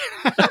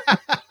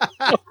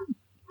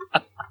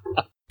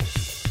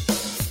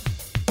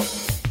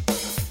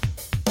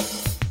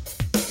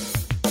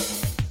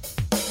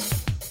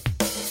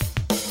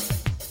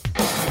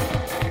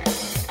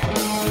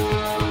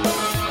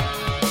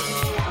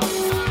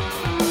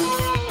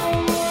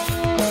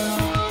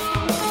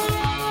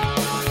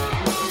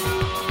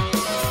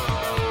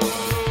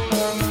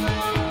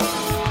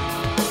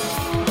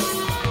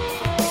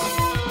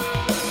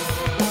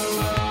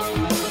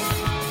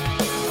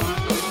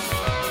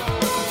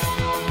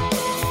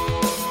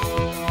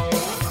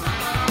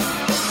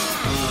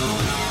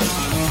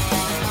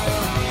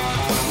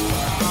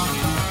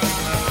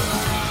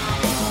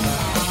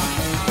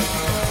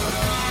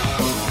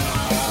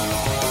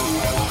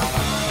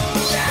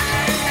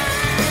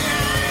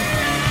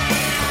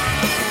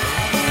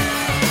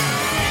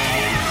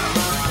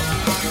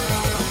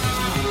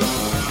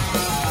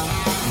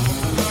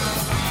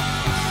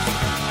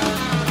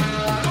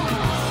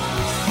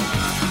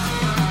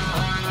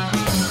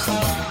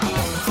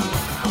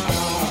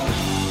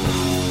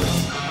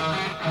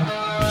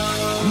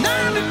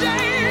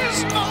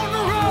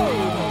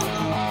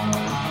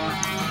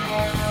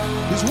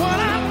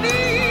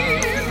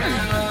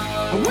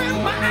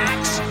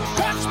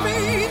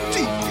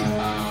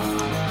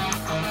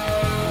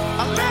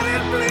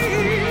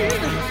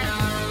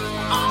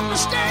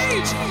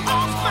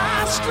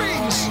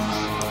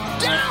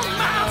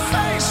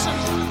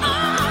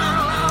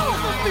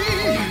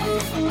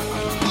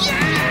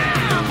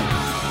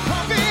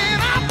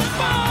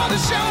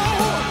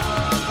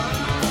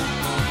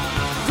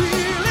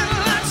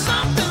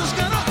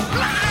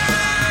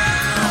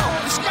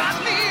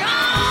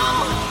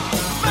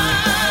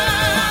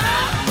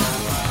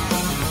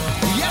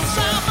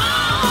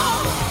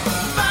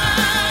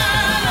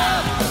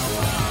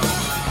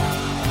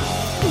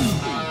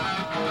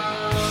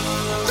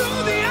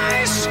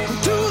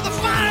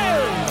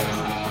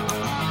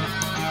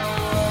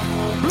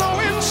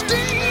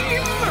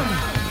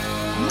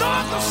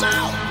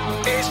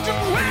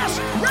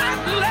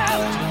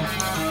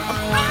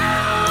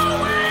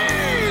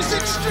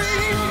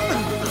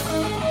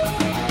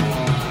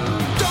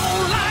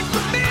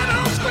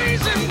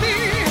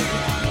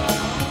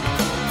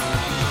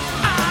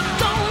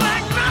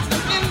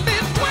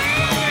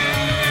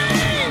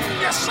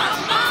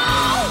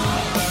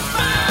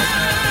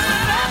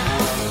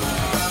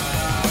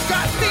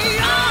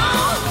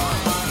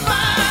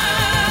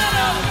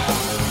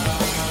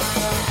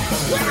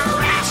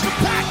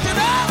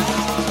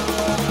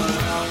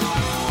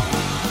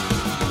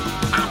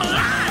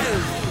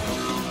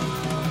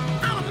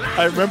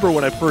 I remember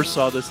when I first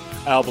saw this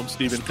album,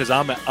 Stephen, because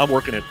I'm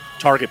working at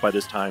Target by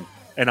this time,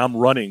 and I'm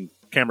running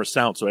Camera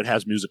Sound, so it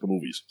has music and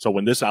movies. So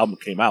when this album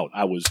came out,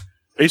 I was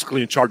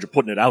basically in charge of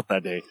putting it out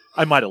that day.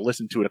 I might have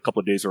listened to it a couple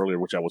of days earlier,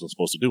 which I wasn't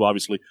supposed to do,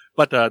 obviously,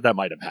 but that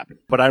might have happened.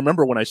 But I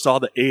remember when I saw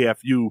the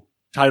AFU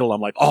title,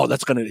 I'm like, oh,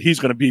 he's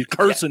gonna be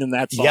cursing in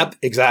that song. Yep,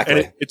 exactly.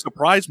 And it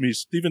surprised me.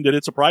 Stephen, did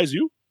it surprise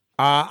you?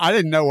 I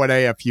didn't know what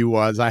AFU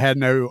was. I had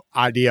no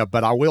idea,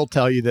 but I will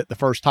tell you that the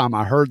first time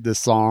I heard this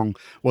song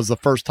was the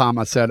first time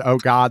I said, oh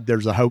God,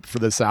 there's a hope for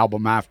this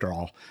album after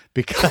all.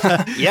 Because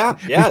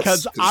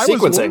because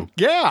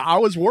I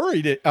was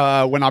worried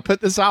when I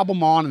put this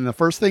album on and the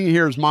first thing you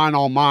hear is Mine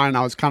All Mine.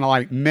 I was kind of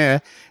like, meh.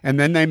 And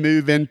then they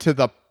move into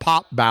the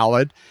pop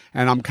ballad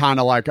and I'm kind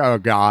of like, oh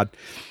God.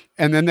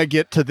 And then they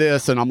get to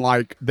this and I'm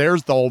like,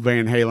 there's the old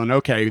Van Halen.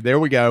 Okay, there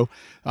we go.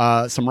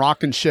 Some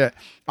rockin' shit.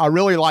 I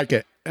really like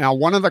it. Now,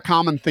 one of the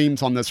common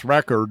themes on this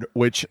record,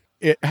 which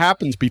it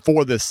happens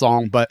before this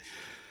song, but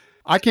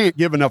I can't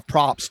give enough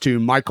props to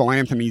Michael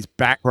Anthony's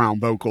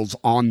background vocals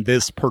on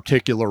this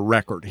particular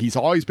record. He's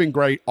always been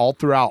great all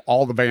throughout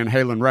all the Van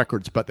Halen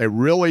records, but they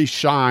really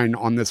shine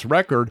on this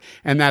record,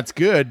 and that's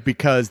good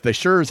because they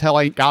sure as hell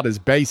ain't got his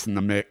bass in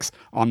the mix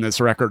on this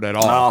record at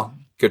all. Oh,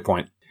 good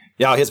point.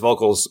 Yeah, his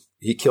vocals,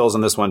 he kills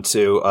in this one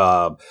too.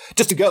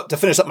 Just to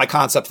finish up my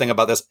concept thing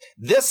about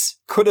this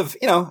could have,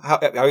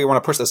 how you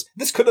want to push this.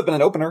 This could have been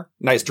an opener.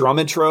 Nice drum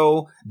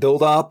intro,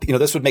 build up.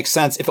 This would make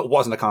sense if it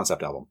wasn't a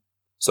concept album.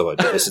 So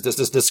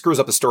this screws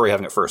up the story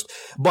having it first.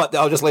 But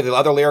I'll just lay the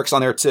other lyrics on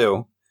there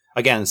too.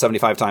 Again,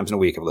 75 times in a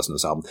week I've listened to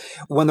this album.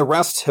 When the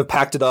rest have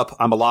packed it up,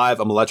 I'm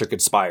alive, I'm electric,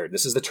 inspired.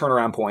 This is the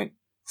turnaround point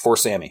for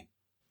Sammy.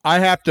 I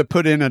have to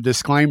put in a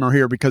disclaimer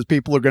here because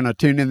people are going to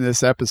tune in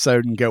this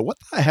episode and go, what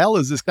the hell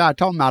is this guy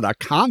talking about? A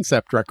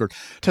concept record.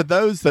 To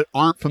those that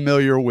aren't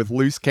familiar with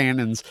Loose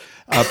Cannon's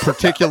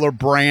particular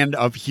brand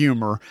of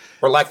humor.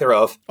 Or lack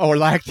thereof,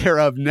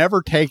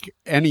 never take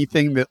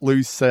anything that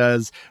Loose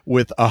says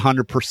with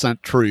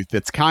 100% truth.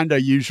 It's kind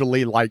of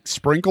usually like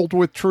sprinkled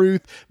with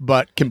truth,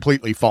 but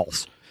completely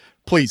false.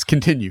 Please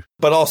continue.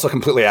 But also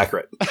completely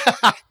accurate.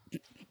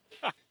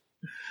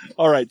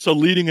 All right. So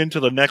leading into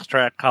the next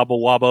track, Cabo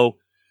Wabo,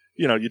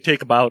 you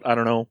take about,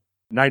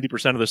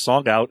 90% of the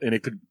song out and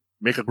it could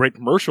make a great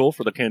commercial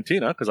for the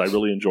Cantina because I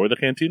really enjoy the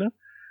Cantina.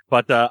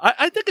 But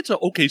I think it's an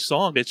okay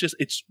song.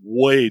 It's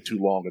way too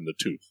long in the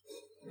tooth.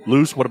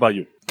 Loose, what about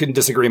you? Couldn't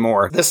disagree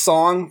more. This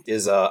song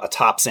is a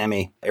top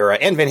Sammy era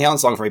and Van Halen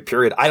song for me,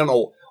 period. I don't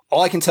know.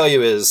 All I can tell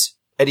you is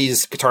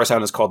Eddie's guitar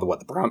sound is called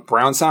the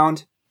brown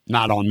sound?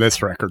 Not on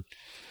this record.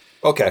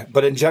 Okay,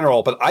 but in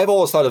general, I've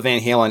always thought of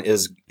Van Halen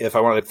is, if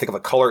I want to think of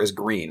a color, is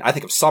green. I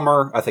think of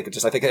summer. I think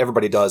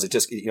everybody does. It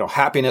just,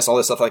 happiness, all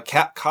this stuff. Like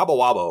Cabo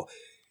Wabo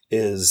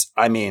is,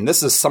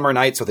 this is summer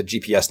nights with a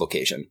GPS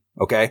location.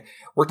 Okay.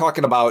 We're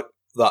talking about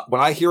when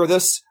I hear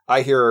this,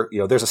 I hear,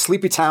 there's a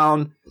sleepy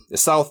town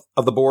south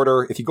of the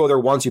border. If you go there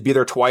once, you be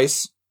there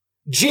twice.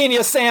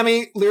 Genius,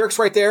 Sammy. Lyrics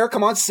right there.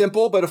 Come on.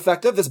 Simple, but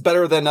effective. It's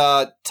better than,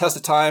 Test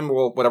of Time.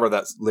 Well, whatever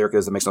that lyric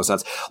is, that makes no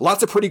sense.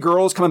 Lots of pretty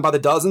girls coming by the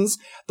dozens.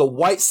 The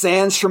white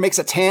sand sure makes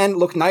a tan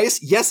look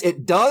nice. Yes,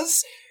 it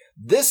does.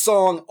 This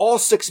song, all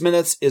 6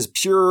 minutes, is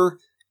pure,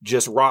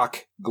 just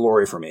rock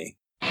glory for me.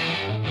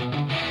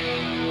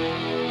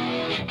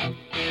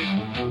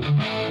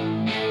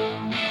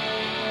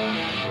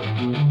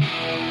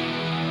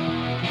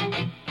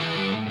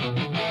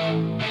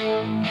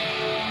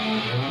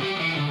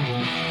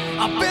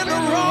 I've been to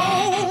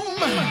Rome,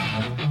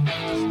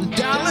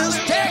 Dallas,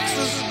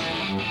 Texas.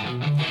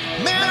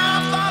 Man,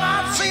 I thought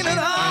I'd seen it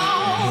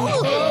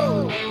all.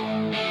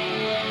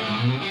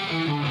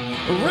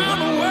 Around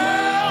the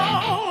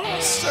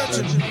world,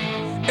 searching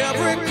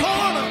every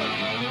corner.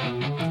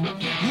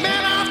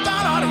 Man, I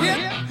thought I'd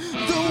hit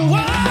the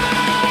wall.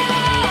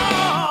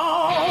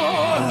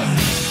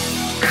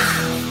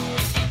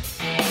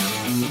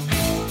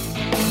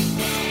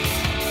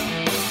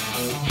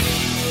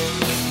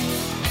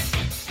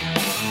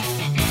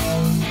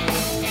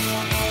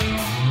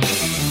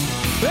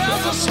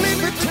 There's a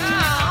sleepy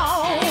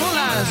town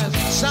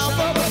south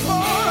of the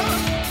border.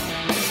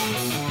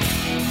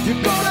 You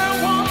go there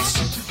once,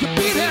 you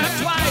be there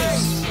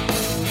twice.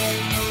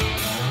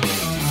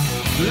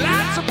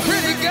 Lots of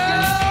pretty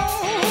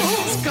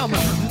girls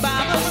coming by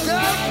the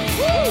dozen.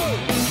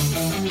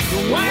 The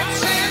white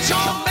sand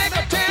sure make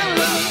a tan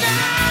look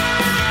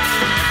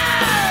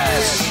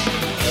nice.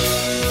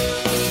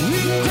 We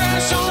can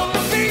crash on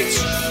the beach.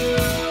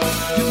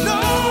 You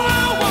know I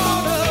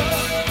wanna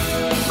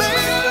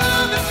make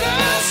love in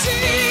the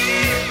sea.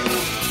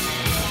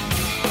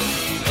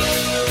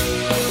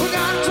 We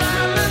got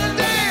time to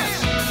dance.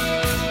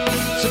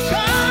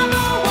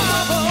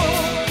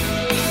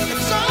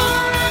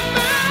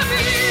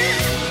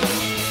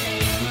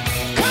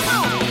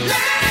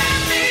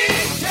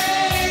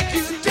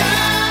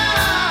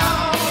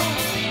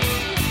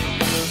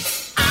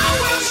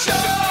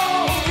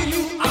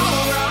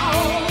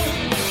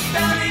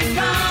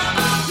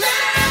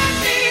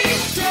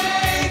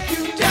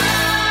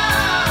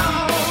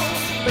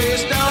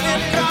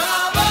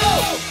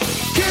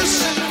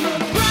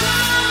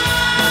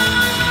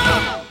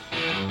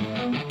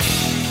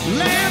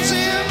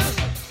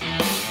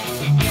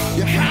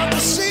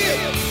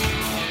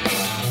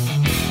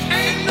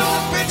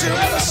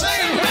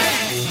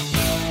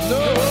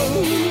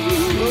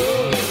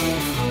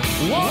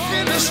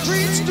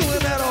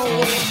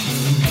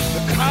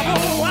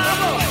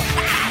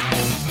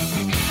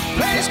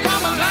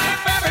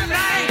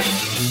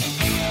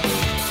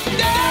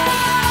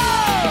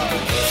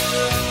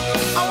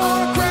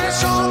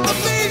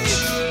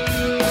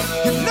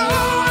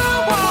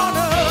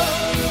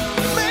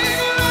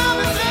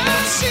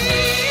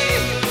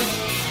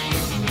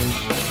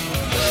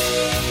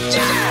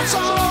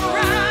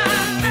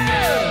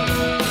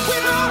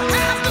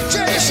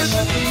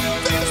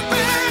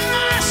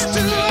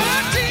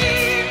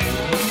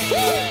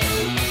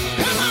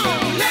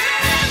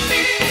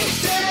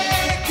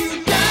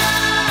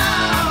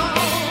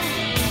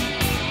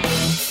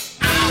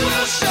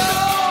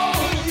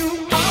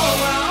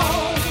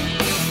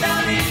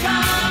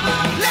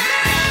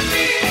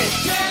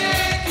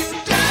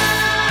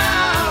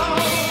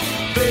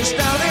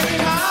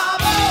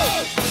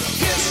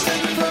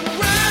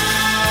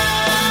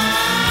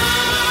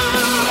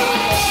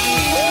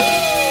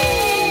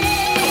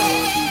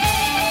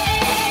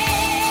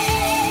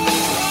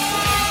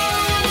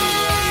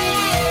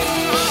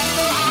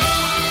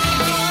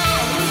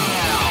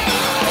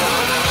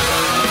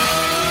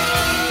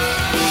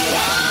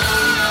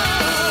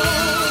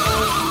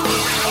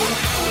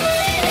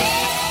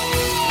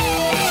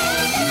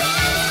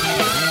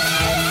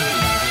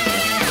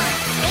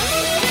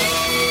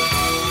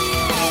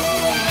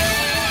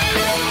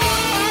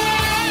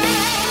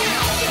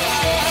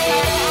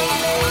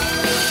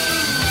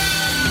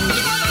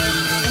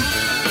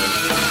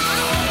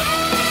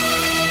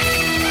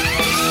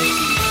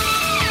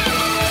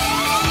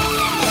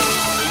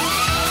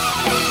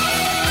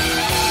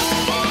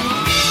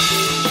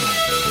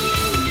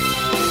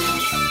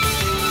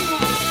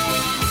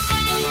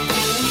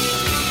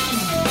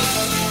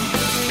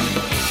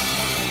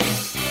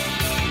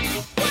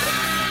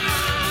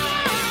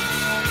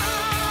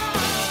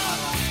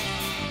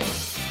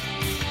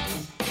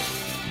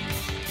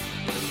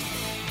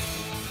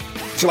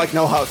 Would you like to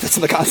know how it fits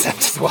in the concept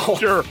as well?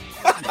 Sure.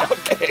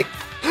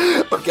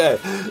 Okay.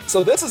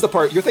 So this is the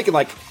part you're thinking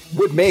like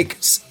would make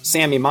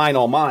Sammy mine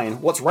all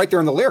mine. What's right there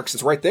in the lyrics?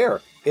 It's right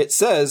there. It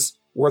says,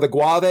 "Where the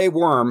guave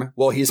worm,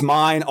 well, he's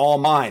mine, all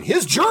mine."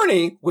 His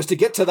journey was to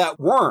get to that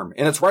worm,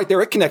 and it's right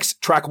there. It connects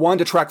track 1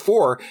 to track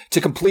 4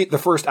 to complete the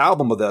first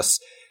album of this.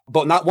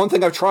 But not one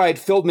thing I've tried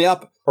filled me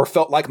up or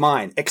felt like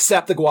mine,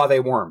 except the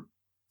guave worm.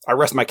 I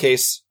rest my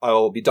case.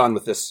 I'll be done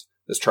with this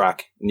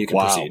track, and you can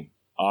proceed.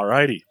 All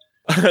righty.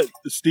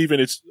 Stephen,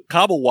 it's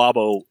Cabo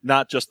Wabo,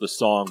 not just the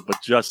song, but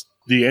just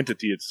the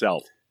entity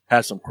itself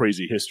has some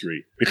crazy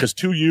history. Because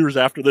 2 years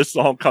after this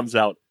song comes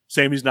out,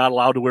 Sammy's not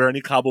allowed to wear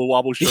any Cabo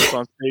Wabo shirts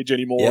on stage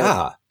anymore.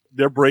 Yeah.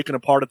 They're breaking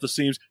apart at the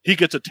seams. He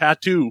gets a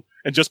tattoo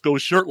and just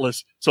goes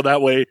shirtless, so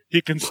that way he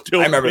can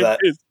still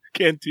his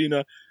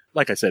cantina.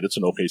 Like I said, it's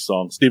an okay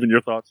song. Stephen,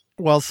 your thoughts?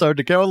 Well, so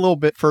to go a little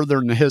bit further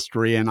in the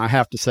history, and I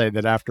have to say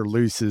that after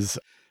Luce's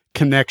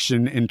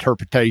connection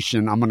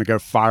interpretation, I'm going to go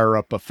fire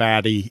up a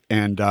fatty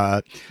and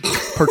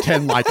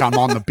pretend like I'm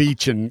on the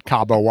beach in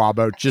Cabo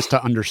Wabo just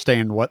to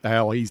understand what the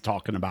hell he's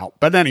talking about.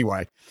 But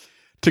anyway,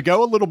 to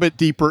go a little bit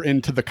deeper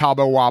into the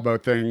Cabo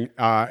Wabo thing,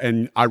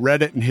 and I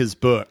read it in his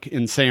book,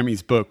 in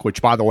Sammy's book,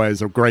 which, by the way,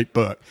 is a great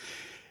book.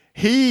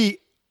 He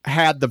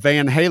had the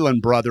Van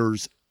Halen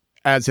brothers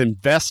as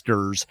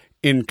investors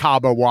in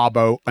Cabo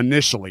Wabo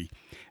initially.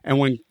 And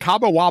when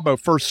Cabo Wabo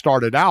first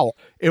started out,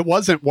 it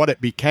wasn't what it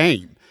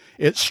became.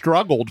 It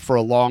struggled for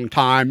a long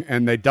time,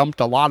 and they dumped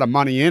a lot of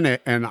money in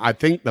it. And I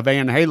think the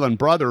Van Halen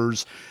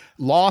brothers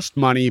lost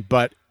money,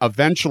 but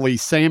eventually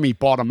Sammy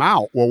bought them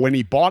out. Well, when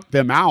he bought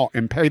them out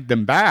and paid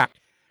them back,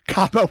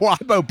 Cabo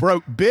Wabo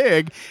broke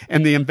big,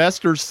 and the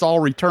investors saw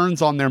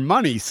returns on their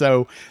money.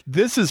 So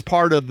this is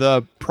part of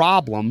the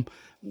problem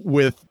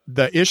with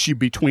the issue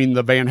between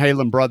the Van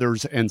Halen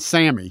brothers and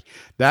Sammy.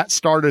 That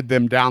started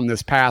them down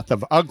this path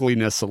of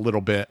ugliness a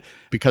little bit,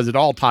 because it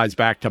all ties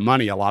back to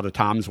money a lot of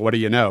times. What do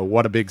you know?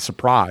 What a big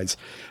surprise.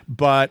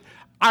 But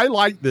I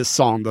like this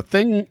song. The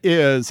thing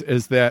is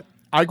that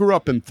I grew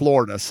up in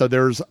Florida, so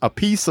there's a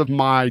piece of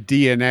my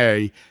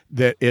DNA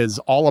that is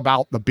all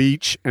about the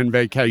beach and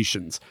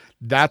vacations.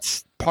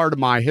 That's part of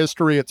my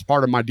history. It's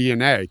part of my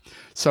DNA.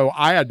 So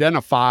I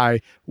identify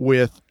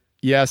with,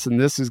 yes, and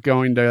this is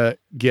going to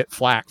get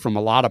flack from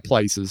a lot of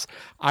places,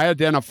 I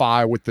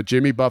identify with the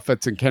Jimmy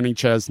Buffetts and Kenny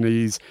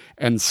Chesneys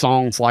and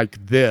songs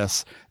like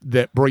this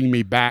that bring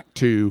me back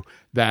to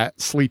that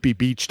sleepy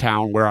beach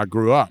town where I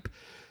grew up.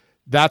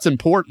 That's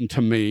important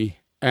to me,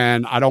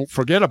 and I don't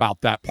forget about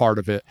that part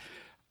of it.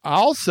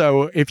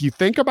 Also, if you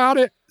think about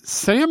it,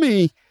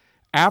 Sammy,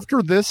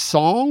 after this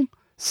song,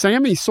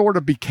 Sammy sort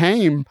of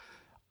became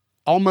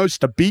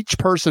almost a beach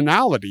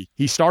personality.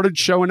 He started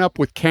showing up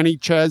with Kenny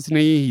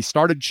Chesney. He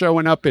started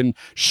showing up in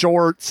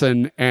shorts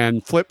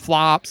and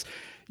flip-flops.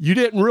 You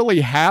didn't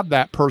really have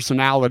that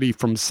personality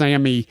from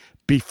Sammy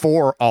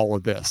before all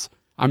of this.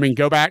 I mean,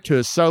 go back to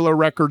his solo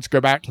records, go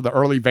back to the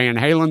early Van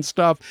Halen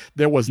stuff.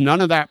 There was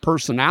none of that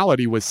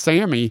personality with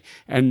Sammy,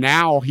 and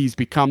now he's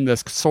become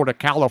this sort of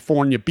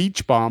California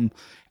beach bum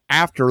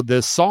after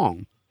this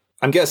song.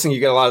 I'm guessing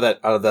you get a lot of that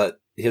out of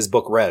his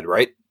book Red,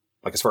 right?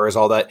 Like, as far as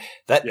all that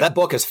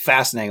book is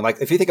fascinating. Like,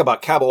 if you think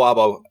about Cabo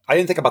Wabo, I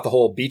didn't think about the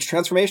whole beach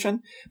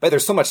transformation, but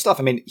there's so much stuff.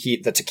 I mean,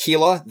 the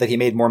tequila that he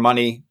made more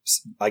money,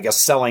 I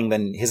guess, selling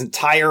than his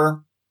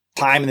entire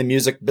time in the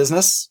music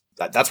business.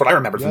 That's what I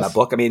remembered from that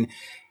book. I mean,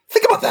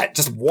 think about that.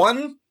 Just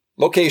one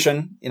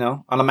location,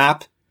 on a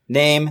map,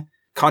 name,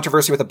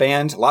 controversy with a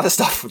band, a lot of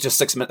stuff with just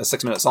a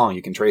 6-minute song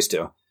you can trace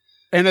to.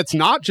 And it's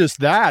not just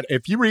that.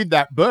 If you read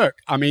that book,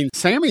 I mean,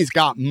 Sammy's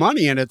got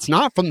money, and it's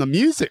not from the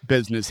music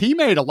business. He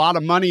made a lot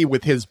of money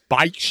with his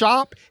bike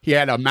shop. He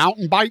had a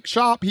mountain bike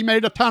shop he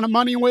made a ton of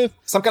money with.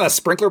 Some kind of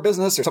sprinkler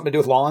business or something to do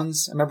with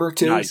lawns, I remember,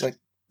 too. Nice. It's like,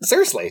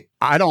 seriously.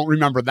 I don't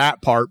remember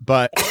that part,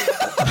 but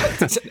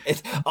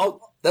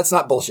that's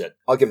not bullshit.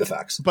 I'll give the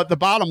facts. But the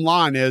bottom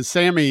line is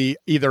Sammy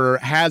either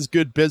has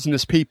good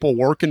business people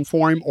working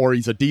for him, or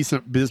he's a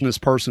decent business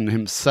person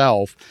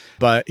himself,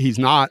 but he's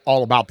not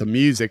all about the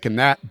music. And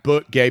that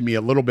book gave me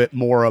a little bit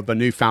more of a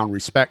newfound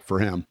respect for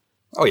him.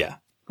 Oh, yeah.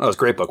 That was a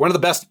great book. One of the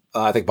best,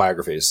 I think,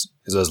 biographies,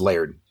 because it was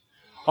layered.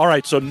 All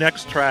right, so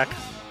next track.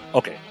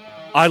 Okay,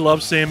 I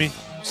love Sammy.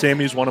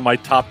 Sammy's one of my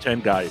top 10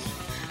 guys.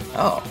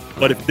 Oh.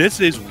 But if this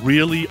is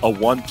really a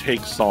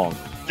one-take song,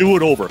 do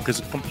it over, because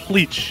it's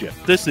complete shit.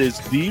 This is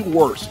the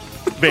worst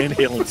Van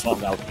Halen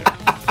song out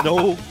there.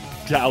 No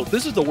doubt.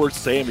 This is the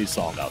worst Sammy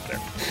song out there.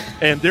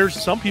 And there's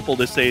some people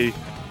that say,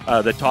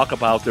 that talk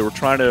about they were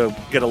trying to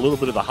get a little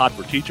bit of the Hot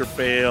for Teacher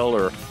fail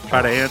or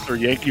try to answer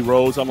Yankee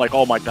Rose. I'm like,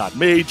 oh my God,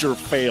 major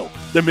fail.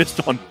 They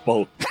missed on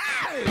both.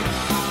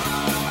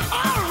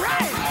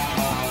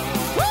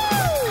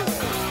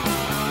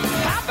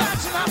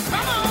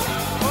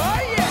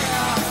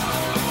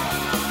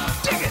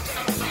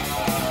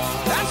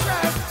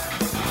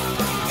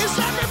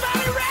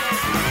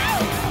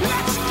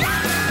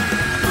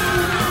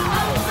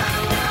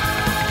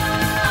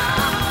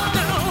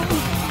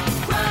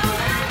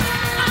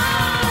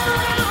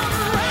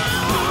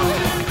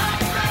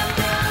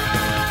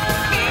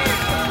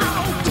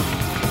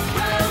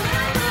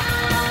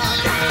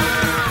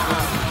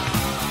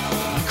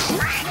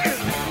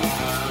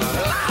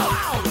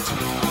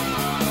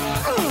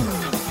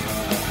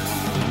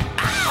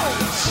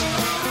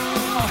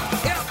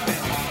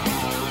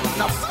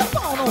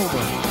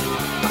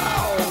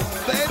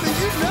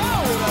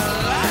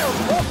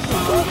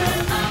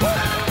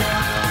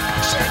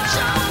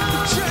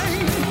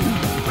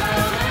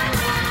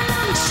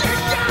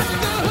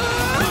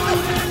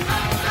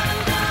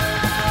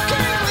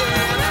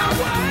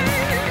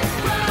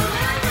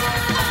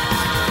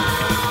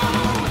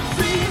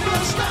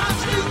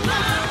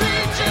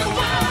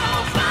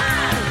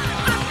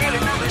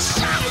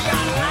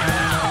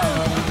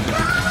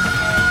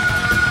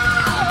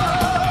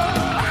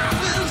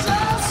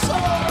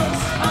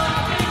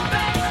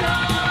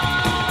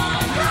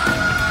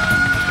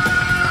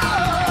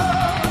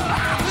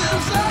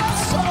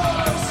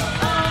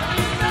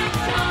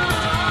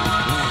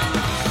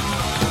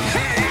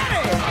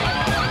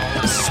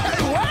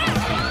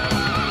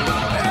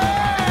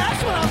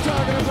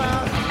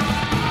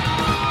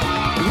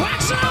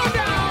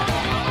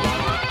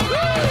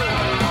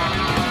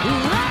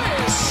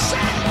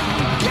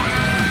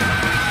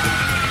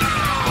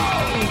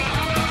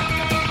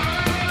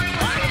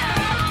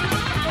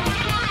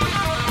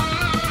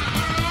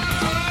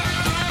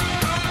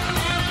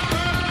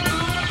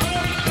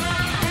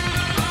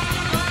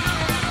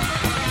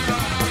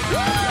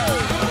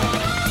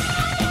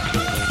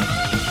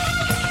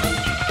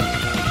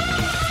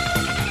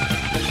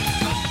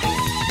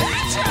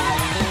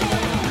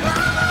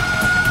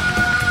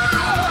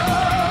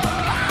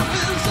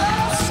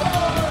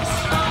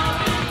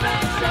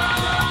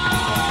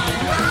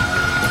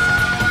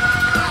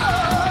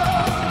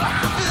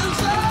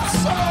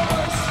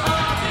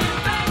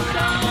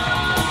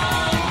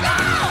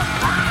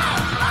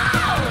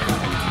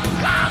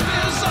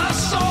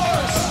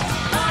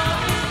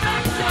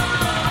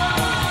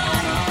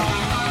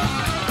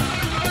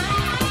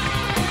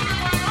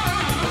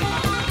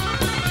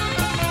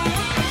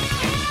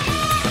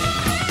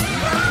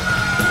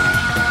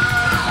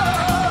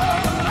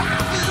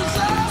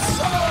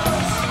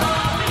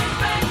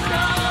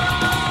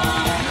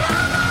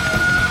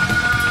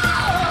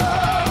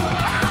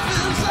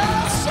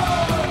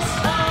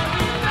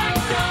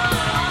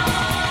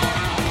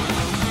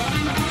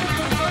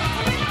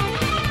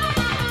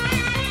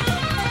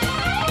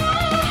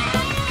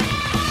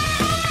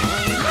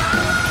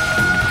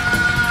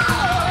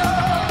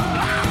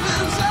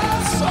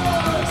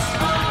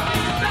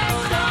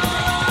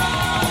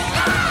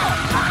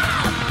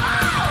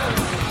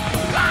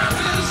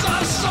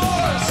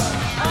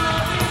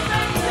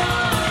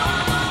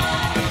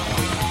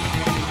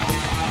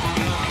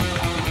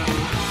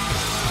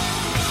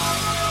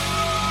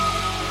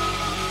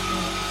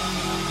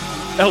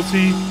 LT,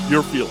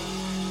 your feeling?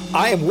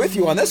 I am with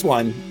you on this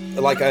one.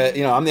 Like,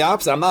 I'm the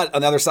opposite. I'm not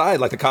on the other side,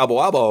 like the Cabo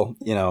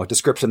Wabo,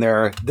 description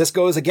there. This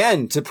goes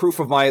again to proof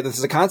of this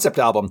is a concept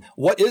album.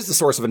 What is the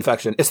source of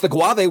infection? It's the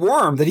guave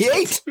worm that he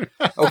ate.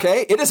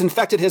 Okay. It has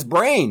infected his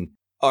brain.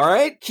 All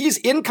right. He's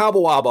in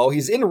Cabo Wabo.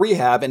 He's in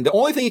rehab. And the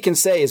only thing he can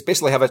say is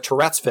basically have a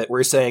Tourette's fit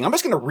where he's saying, I'm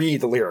just going to read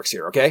the lyrics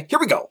here. Okay. Here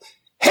we go.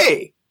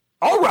 Hey.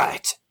 All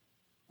right.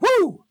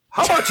 Woo.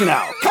 How about you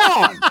now? Come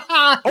on.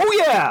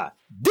 Oh yeah.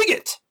 Dig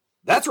it.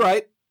 That's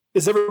right.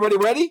 Is everybody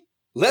ready?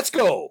 Let's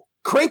go.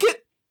 Crank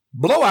it.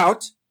 Blow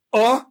out.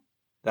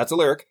 That's a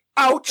lyric.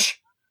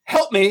 Ouch.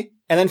 Help me.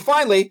 And then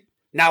finally,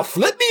 now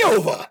flip me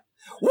over.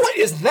 What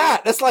is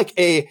that? That's like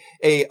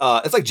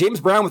it's like James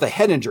Brown with a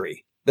head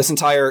injury. This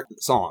entire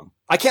song.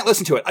 I can't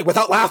listen to it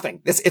without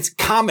laughing. It's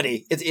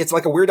comedy. It's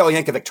like a Weird Al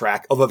Yankovic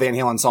track of a Van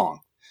Halen song.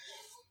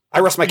 I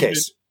rest my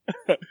case.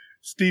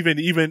 Stephen,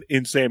 even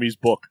in Sammy's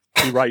book,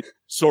 he writes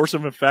source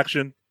of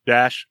infection -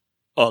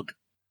 ugh.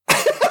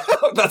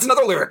 That's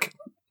another lyric.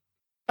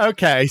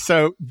 Okay,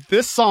 so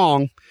this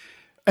song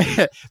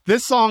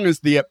is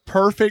the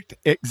perfect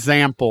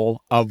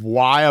example of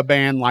why a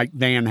band like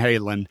Van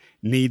Halen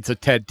needs a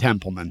Ted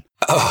Templeman.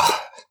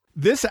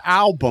 This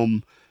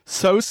album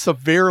so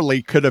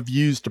severely could have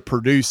used a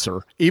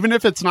producer. Even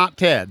if it's not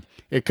Ted,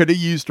 it could have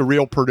used a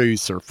real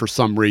producer for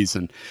some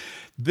reason.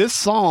 This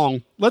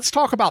song, let's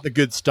talk about the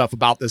good stuff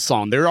about this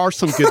song. There are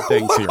some good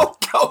things here.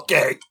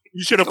 Okay.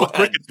 You should have put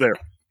crickets there.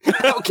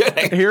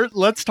 Okay. Here,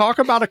 let's talk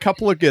about a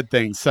couple of good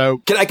things. So,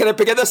 can I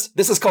begin this?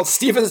 This is called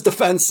Steven's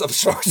defense of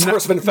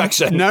source of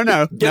infection. No.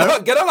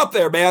 Get on up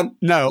there, man.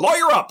 No.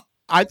 Lawyer up.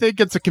 I think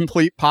it's a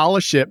complete pile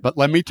of shit, but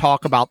let me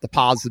talk about the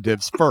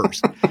positives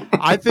first.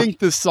 I think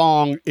this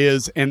song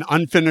is an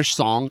unfinished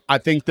song. I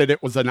think that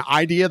it was an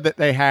idea that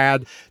they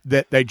had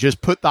that they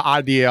just put the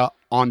idea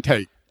on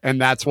tape,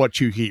 and that's what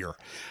you hear.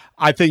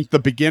 I think the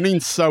beginning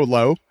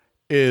solo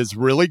is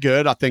really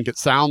good. I think it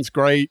sounds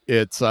great.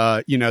 It's,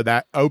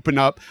 that open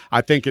up.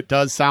 I think it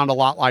does sound a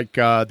lot like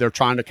they're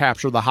trying to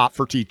capture the Hot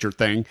for Teacher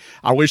thing.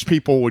 I wish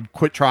people would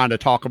quit trying to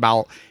talk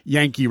about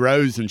Yankee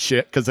Rose and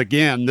shit, because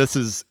again, this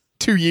is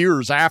 2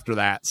 years after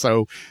that.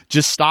 So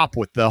just stop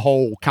with the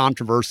whole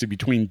controversy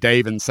between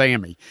Dave and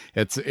Sammy.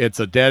 It's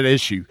a dead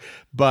issue.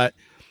 But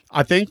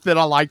I think that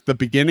I like the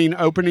beginning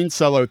opening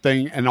solo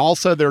thing. And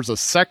also there's a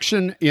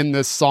section in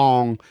this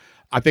song,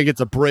 I think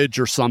it's a bridge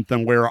or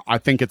something, where I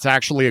think it's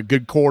actually a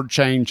good chord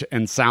change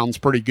and sounds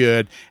pretty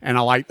good. And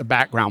I like the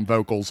background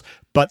vocals,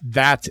 but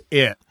that's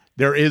it.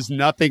 There is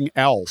nothing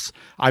else.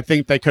 I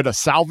think they could have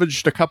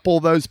salvaged a couple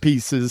of those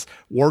pieces,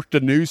 worked a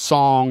new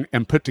song,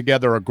 and put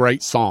together a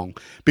great song.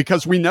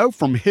 Because we know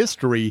from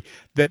history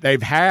that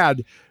they've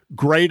had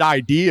great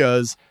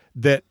ideas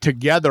that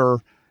together,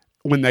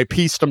 when they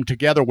pieced them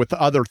together with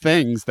other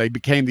things, they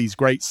became these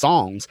great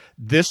songs.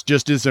 This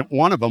just isn't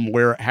one of them,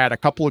 where it had a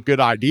couple of good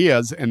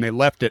ideas and they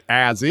left it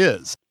as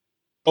is.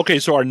 Okay,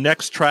 so our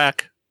next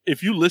track,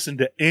 if you listen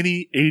to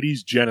any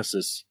 80s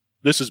Genesis,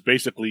 this is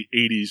basically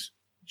 80s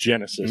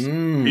Genesis.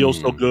 Feels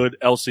so good.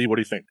 LC, what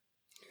do you think?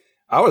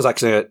 I was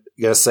actually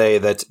going to say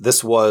that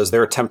this was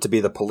their attempt to be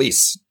the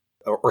Police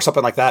or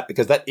something like that,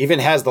 because that even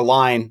has the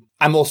line.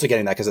 I'm mostly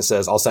getting that because it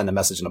says, I'll send a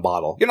message in a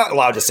bottle. You're not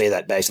allowed to say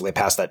that basically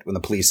past that when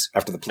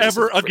after the police.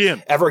 Ever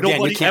again.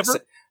 You can't say,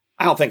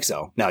 I don't think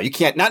so. No, you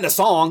can't. Not in a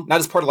song,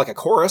 not as part of like a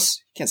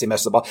chorus. You can't say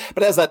message in a bottle.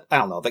 But as that, I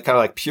don't know, that kind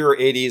of like pure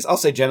 80s, I'll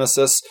say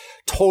Genesis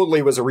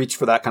totally was a reach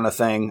for that kind of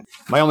thing.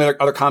 My only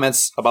other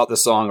comments about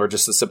this song are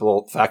just the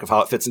simple fact of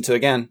how it fits into,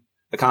 again,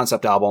 the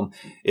concept album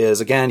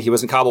is, again, he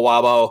was in Cabo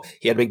Wabo.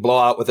 He had a big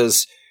blowout with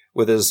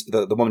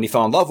the woman he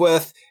fell in love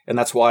with. And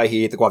that's why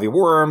he ate the guava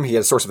worm. He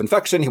had a source of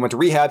infection. He went to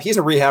rehab. He's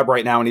in rehab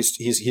right now, and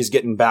he's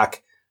getting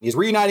back. He's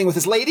reuniting with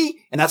his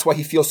lady. And that's why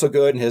he feels so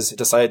good and has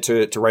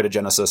decided to write a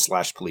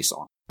Genesis/Police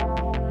song.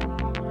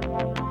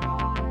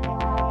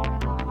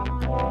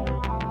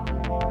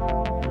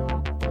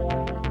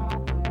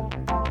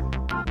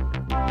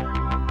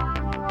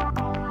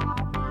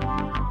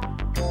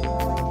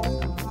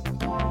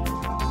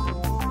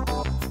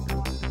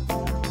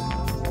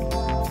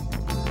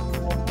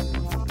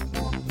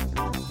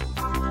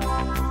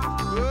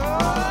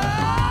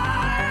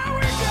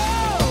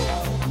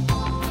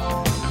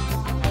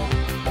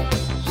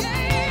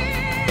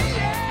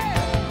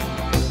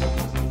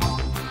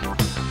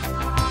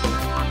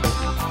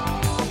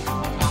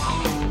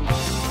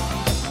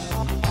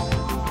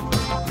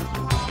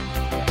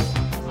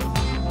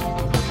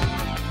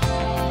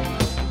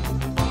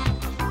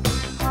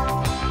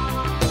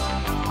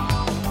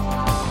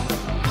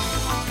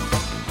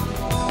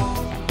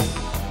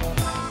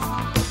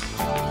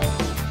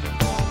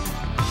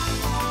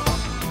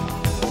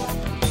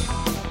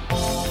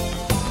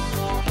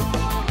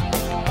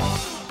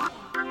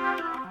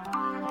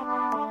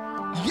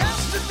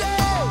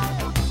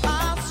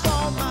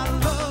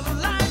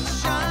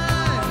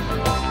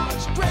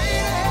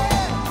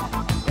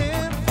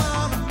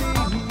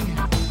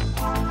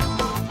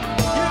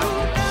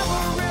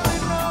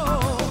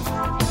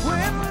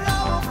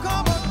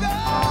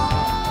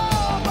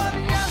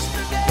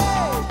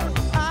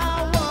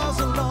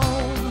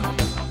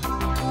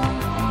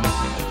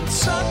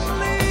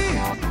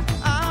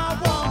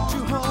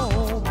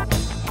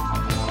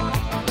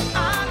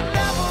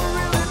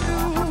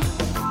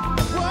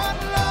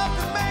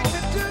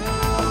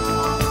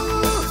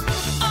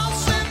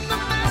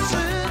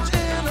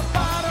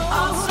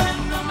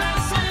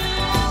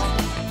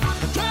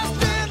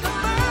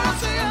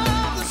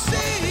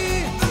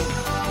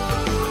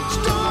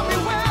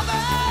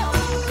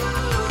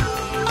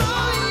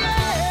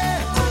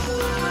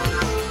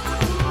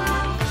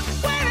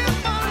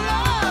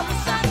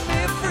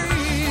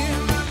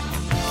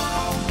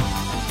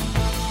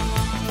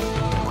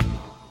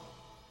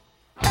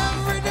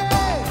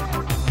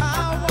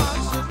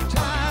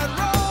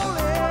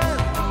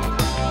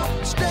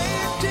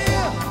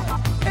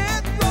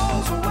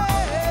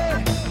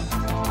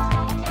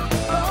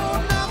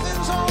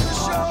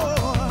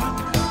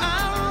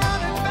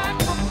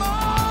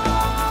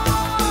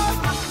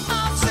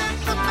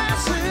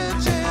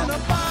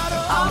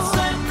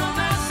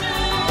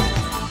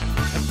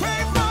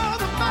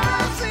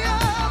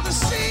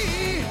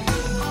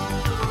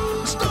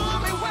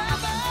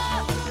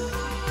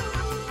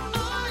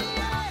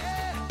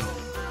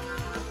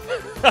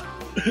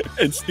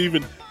 And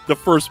Steven, the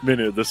first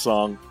minute of the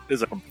song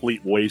is a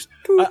complete waste.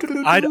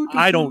 I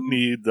don't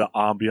need the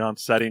ambiance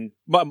setting.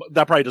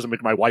 That probably doesn't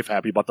make my wife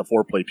happy about the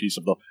foreplay piece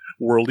of the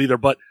world either,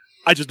 but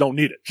I just don't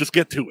need it. Just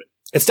get to it.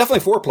 It's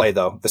definitely foreplay,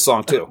 though, the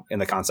song, too, in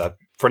the concept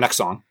for next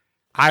song.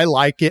 I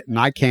like it, and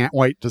I can't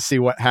wait to see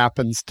what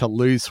happens to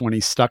Luce when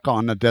he's stuck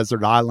on a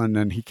desert island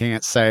and he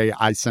can't say,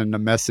 I send a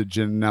message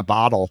in a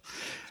bottle.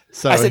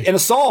 So I said in a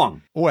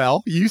song.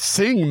 Well, you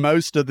sing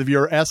most of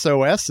your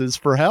SOSs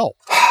for help.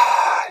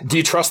 Do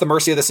you trust the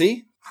mercy of the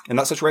sea in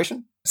that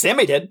situation?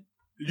 Sammy did.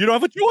 You don't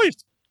have a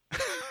choice.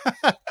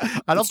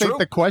 I don't think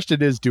the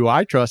question is, do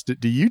I trust it?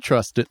 Do you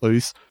trust it,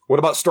 Luce? What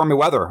about stormy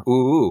weather?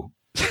 Ooh.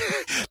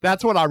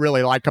 That's what I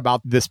really like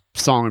about this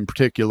song in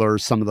particular.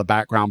 Some of the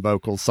background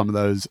vocals, some of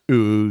those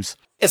oohs.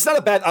 It's not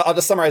a bad, I'll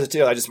just summarize it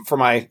too. I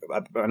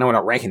know we're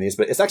not ranking these,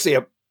 but it's actually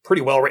a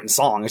pretty well-written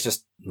song. It's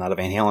just not a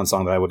Van Halen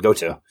song that I would go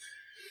to.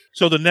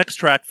 So the next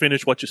track,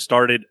 Finish What You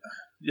Started,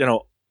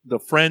 the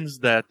friends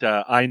that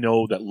I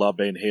know that love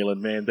Van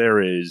Halen, man,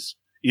 there is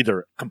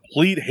either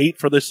complete hate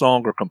for this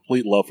song or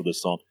complete love for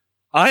this song.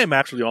 I am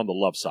actually on the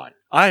love side.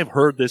 I have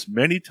heard this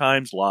many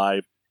times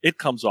live. It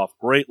comes off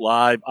great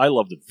live. I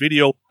love the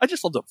video. I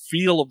just love the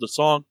feel of the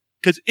song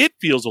because it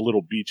feels a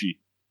little beachy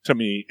to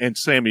me. And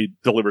Sammy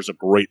delivers a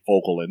great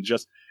vocal, and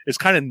just, it's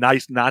kind of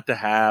nice not to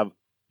have,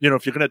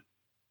 if you're going to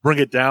bring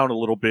it down a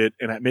little bit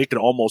and make it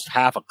almost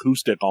half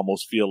acoustic,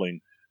 almost feeling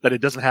that it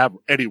doesn't have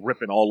Eddie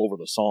ripping all over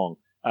the song.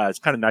 It's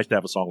kind of nice to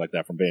have a song like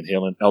that from Van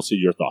Halen. Elsie,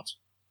 your thoughts?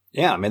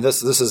 Yeah, I mean,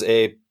 this is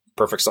a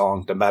perfect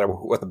song, no matter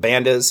what the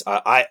band is.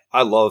 I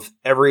love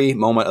every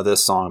moment of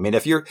this song. I mean,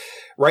 if you're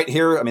right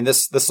here, I mean,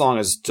 this song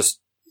is just,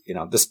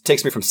 this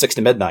takes me from 6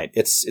 to midnight.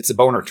 It's a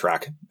boner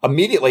track.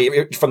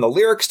 Immediately, from the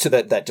lyrics to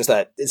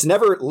that, it's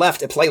never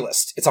left a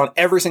playlist. It's on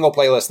every single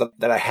playlist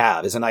that I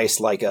have. Is a nice,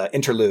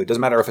 interlude.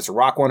 Doesn't matter if it's a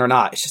rock one or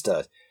not. It's just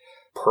a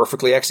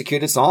perfectly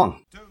executed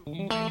song.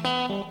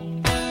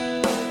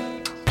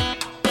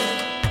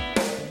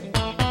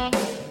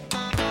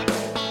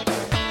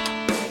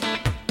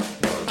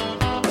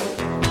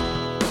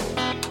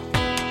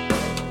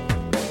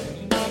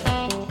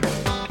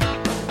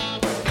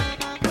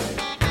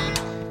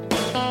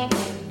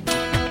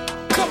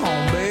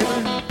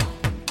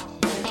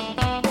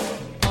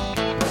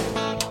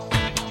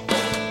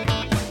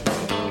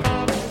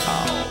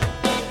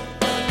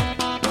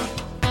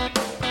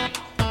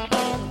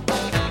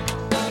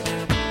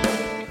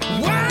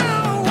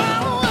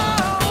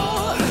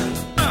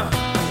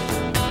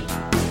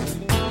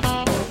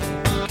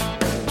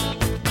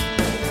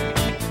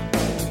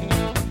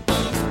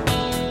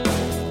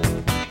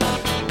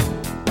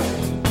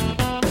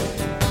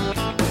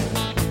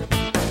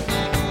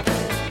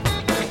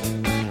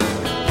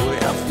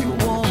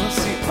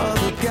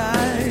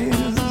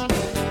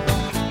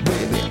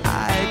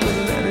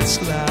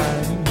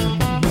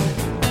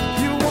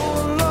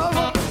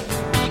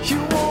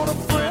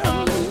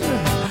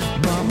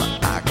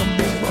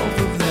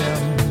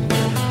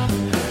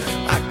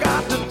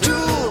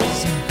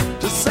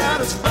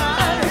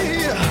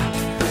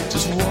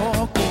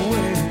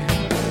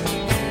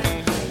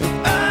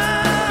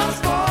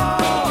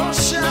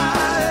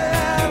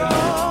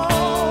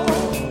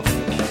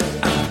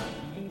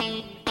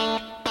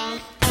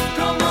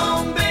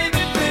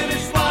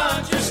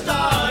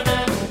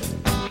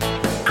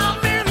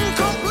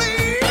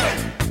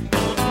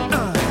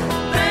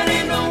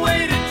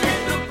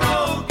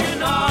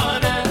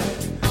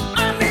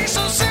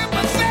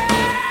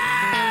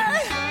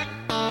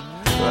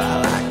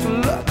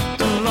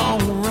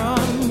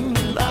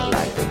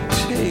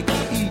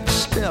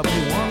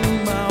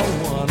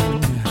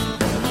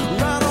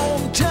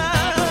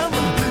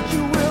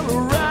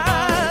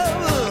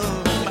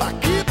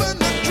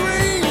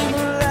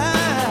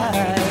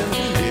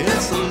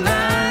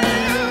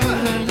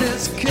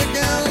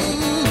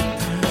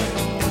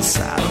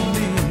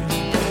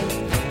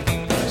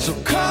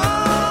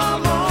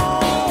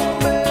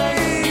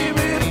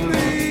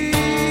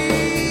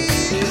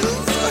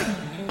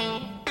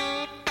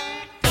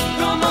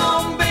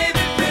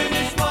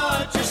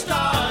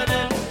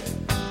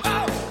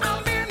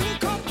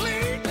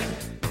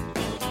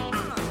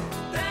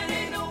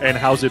 And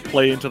how's it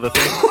play into the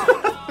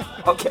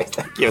thing? Okay,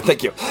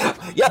 thank you.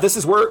 Yeah, this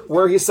is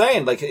where he's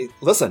saying, hey,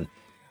 listen,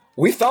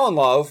 we fell in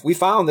love. We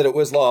found that it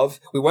was love.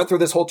 We went through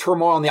this whole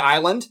turmoil on the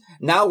island.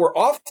 Now we're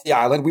off the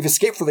island. We've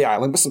escaped from the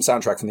island with some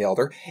soundtrack from The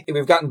Elder. And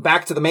we've gotten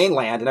back to the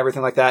mainland and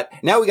everything like that.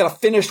 Now we got to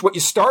finish what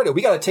you started.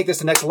 We got to take this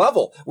to the next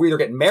level. We're either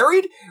getting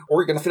married or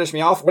you're going to finish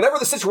me off. Whatever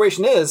the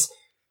situation is,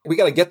 we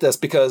got to get this,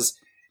 because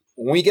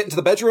when we get into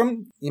the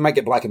bedroom, you might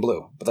get black and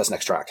blue, but that's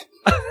next track.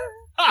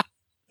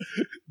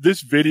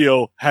 This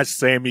video has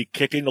Sammy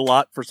kicking a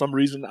lot for some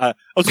reason. I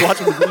was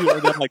watching the video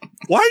and I'm like,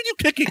 why are you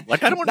kicking? I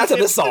don't understand. That's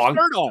this song. Put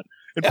a shirt on.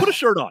 And put a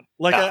shirt on.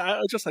 I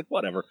was just like,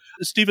 whatever.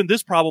 Steven,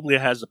 this probably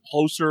has a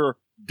closer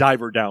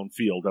diver down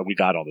feel that we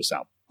got on this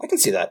album. I can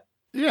see that.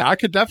 Yeah, I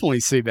could definitely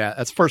see that.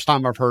 That's the first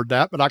time I've heard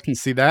that, but I can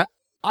see that.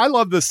 I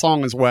love this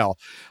song as well.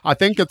 I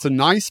think it's a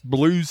nice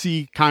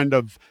bluesy kind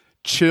of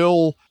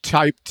chill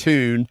type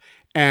tune.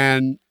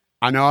 And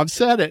I know I've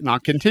said it, and I'll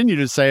continue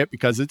to say it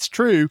because it's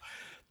true.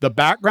 The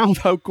background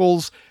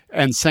vocals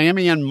and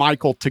Sammy and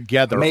Michael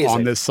together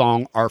on this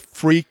song are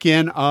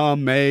freaking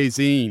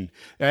amazing.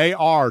 They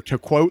are, to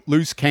quote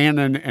Loose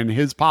Cannon and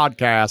his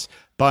podcast,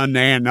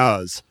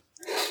 bananas.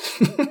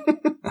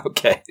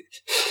 Okay.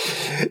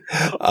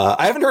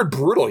 I haven't heard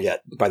Brutal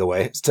yet, by the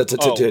way,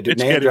 to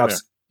name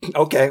drops.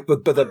 Okay,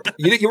 but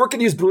you weren't going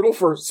to use Brutal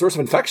for source of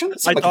infection?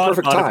 It's like a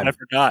perfect time. I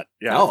forgot.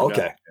 Yeah. Oh,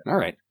 okay. All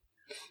right.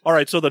 All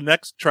right, so the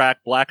next track,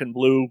 Black and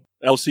Blue,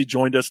 LC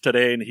joined us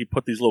today, and he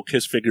put these little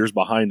Kiss figures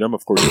behind him.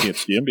 Of course, you can't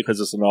see him because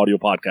it's an audio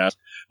podcast.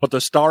 But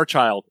the Star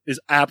Child is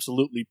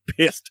absolutely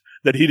pissed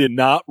that he did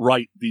not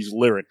write these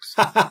lyrics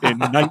in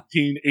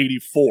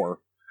 1984.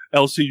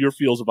 LC, your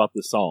feels about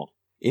this song?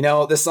 You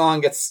know, this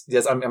song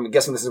I'm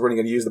guessing this is where you're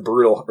going to use the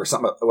Brutal or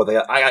something.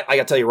 I got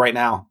to tell you right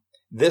now,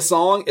 this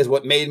song is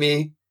what made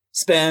me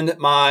spend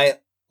my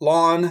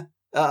lawn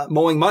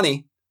mowing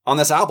money on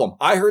this album.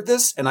 I heard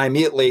this and I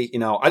immediately,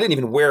 I didn't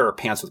even wear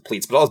pants with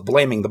pleats, but I was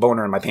blaming the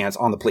boner in my pants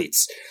on the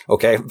pleats.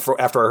 Okay.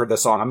 After I heard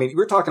this song, I mean,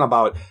 we're talking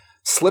about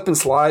slip and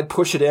slide,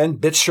 push it in.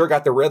 Bitch sure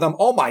got the rhythm.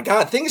 Oh my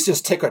God. Things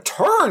just take a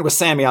turn with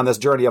Sammy on this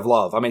journey of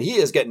love. I mean,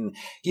 he's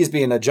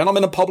being a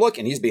gentleman in public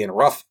and he's being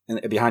rough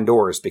behind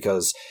doors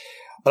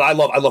but I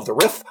love the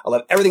riff. I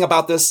love everything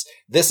about this.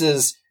 This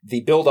is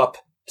the build up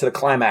to the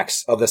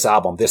climax of this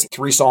album. This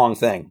 3-song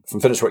thing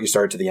from finish what you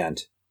started to the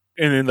end.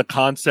 And then the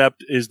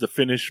concept is to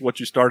finish what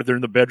you started there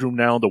in the bedroom.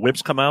 Now the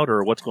whips come out,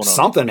 or what's going on?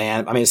 Something,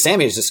 man. I mean,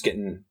 Sammy is just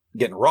getting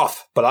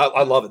rough, but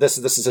I love it. This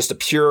is just a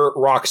pure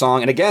rock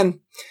song. And again,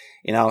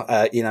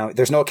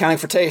 there's no accounting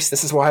for taste.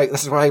 This is why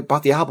I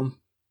bought the album.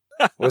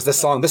 Was this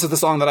song? This is the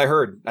song that I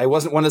heard. I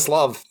wasn't When It's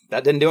Love.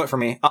 That didn't do it for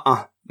me.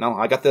 No,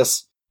 I got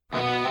this.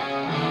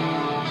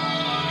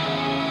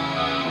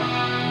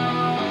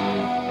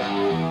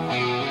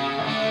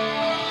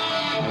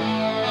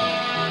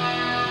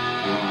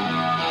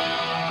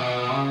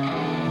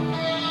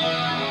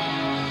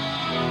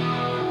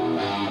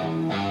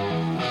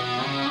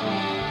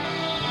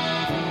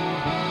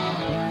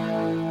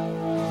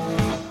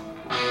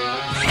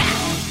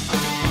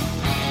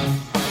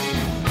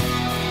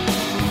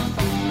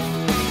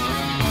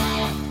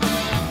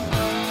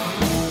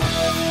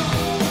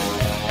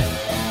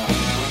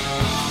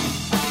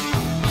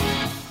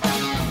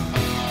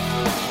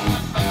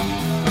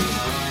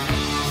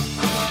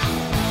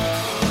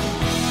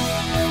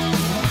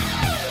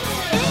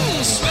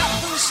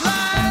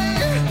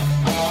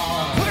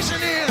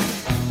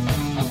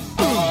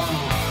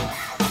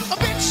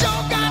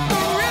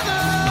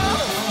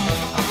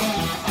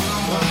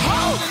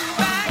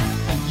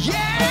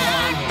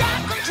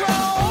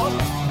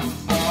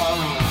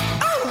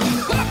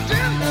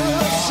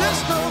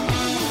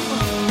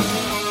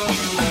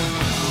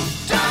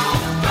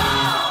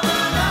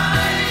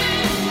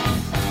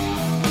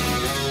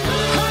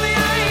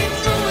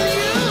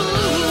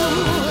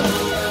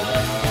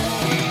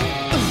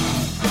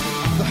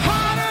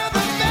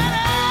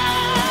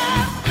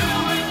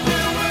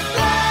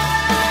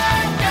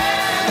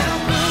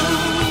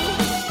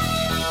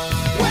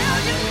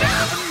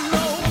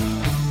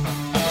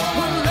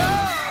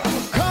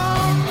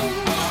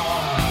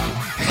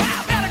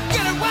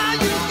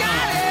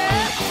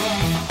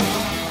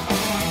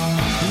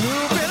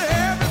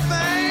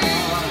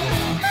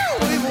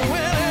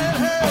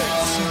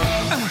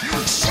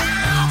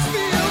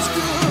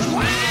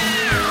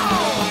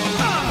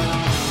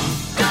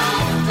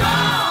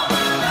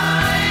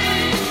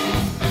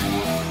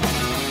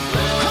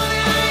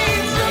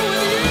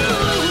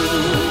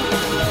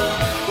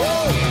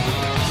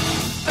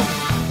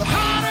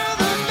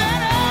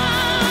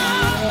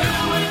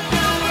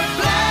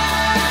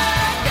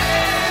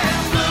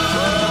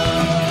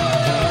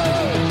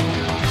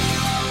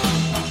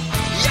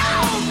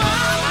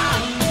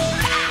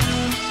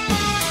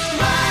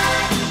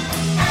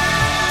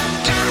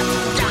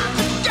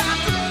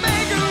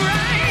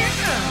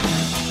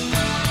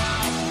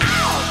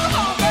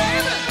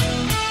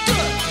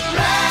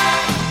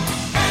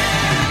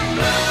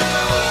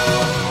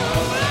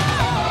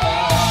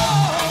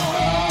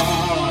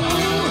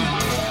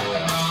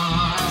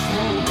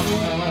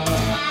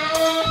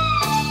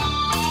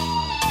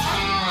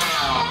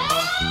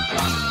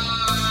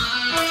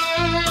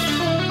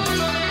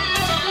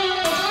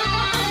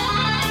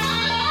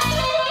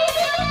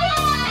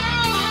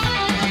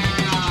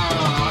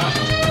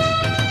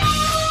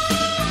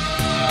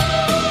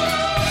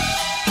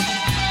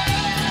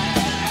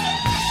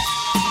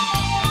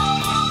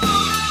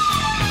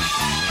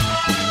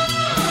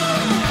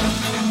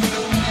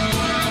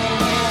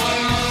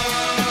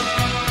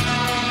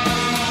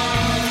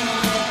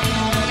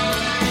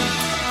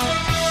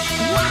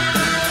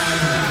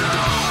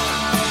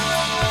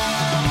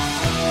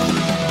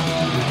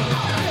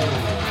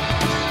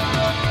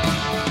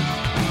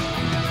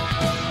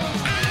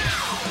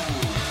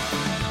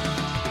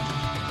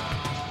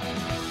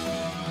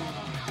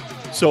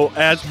 So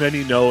as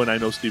many know, and I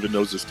know Steven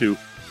knows this too,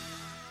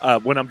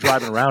 when I'm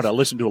driving around, I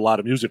listen to a lot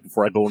of music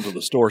before I go into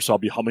the store, so I'll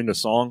be humming a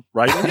song,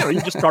 right? And,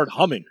 you just start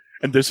humming.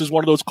 And this is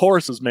one of those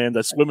choruses, man,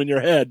 that swim in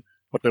your head.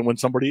 But then when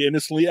somebody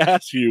innocently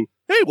asks you,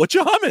 hey, what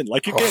you humming?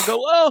 Like, you can't go,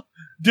 oh,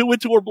 do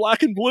it to her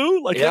black and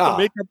blue. Like, you have to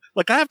make up,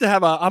 like, I have to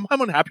have I'm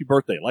having a happy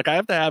birthday. Like, I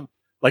have to have,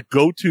 like,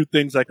 go-to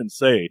things I can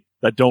say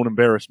that don't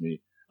embarrass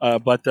me.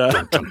 But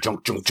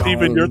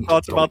Stephen, your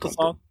thoughts about the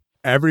song?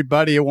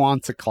 Everybody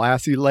wants a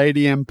classy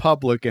lady in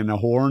public and a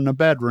whore in the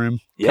bedroom.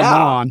 Yeah.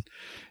 Come on.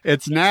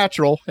 It's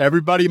natural.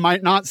 Everybody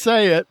might not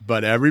say it,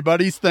 but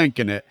everybody's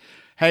thinking it.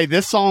 Hey,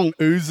 this song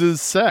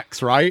oozes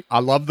sex, right? I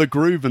love the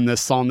groove in this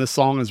song. This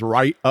song is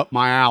right up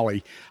my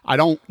alley. I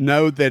don't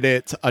know that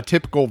it's a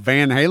typical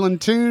Van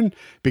Halen tune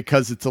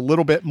because it's a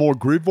little bit more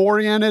groove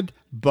oriented,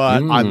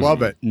 but I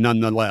love it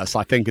nonetheless.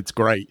 I think it's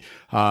great.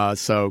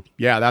 So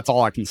yeah, that's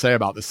all I can say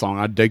about this song.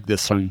 I dig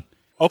this song.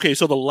 Okay,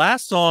 so the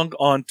last song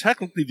on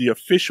technically the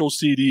official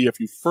CD, if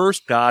you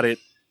first got it,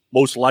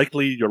 most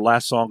likely your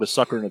last song is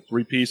Sucker in a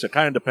Three-Piece. It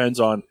kind of depends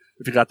on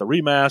if you got the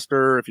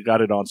remaster, if you got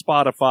it on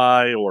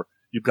Spotify, or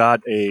you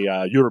got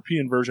a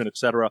European version,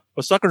 etc.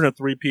 But Sucker in a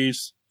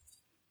Three-Piece,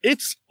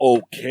 it's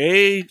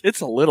okay. It's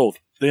a little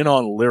thin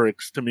on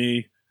lyrics to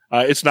me.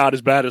 It's not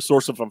as bad as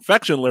Source of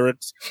Infection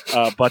lyrics,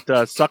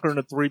 but Sucker in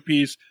a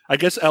Three-Piece, I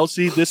guess,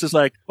 LC, this is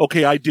like,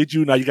 okay, I did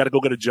you, now you got to go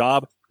get a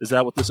job. Is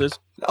that what this is?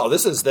 No,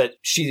 this is that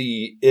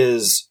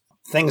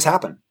things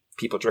happen.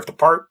 People drift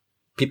apart.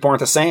 People aren't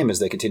the same as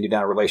they continue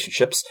down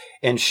relationships.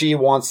 And she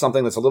wants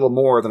something that's a little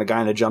more than a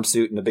guy in a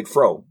jumpsuit and a big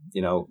fro,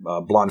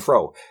 blonde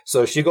fro.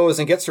 So she goes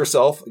and gets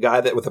herself a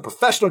guy that with a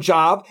professional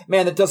job,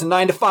 man that does a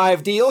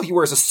 9-to-5 deal. He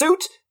wears a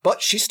suit,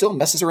 but she still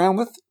messes around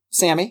with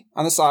Sammy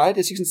on the side.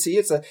 As you can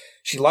see,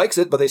 she likes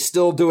it, but they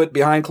still do it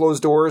behind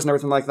closed doors and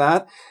everything like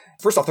that.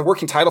 First off, the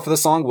working title for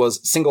this song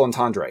was Single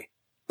Entendre.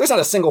 There's not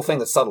a single thing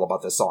that's subtle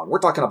about this song. We're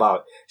talking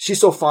about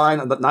she's so fine,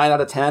 9 out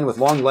of 10 with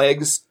long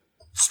legs,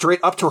 straight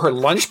up to her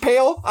lunch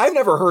pail. I've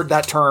never heard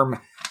that term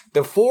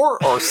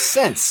before or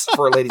since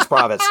for a lady's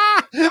privates.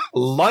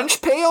 Lunch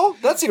pail?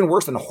 That's even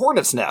worse than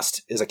Hornet's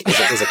Nest is a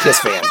Kiss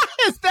fan.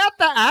 Is that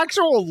the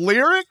actual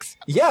lyrics?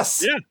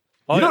 Yes. Yeah.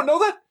 You don't know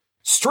that?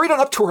 Straight on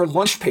up to her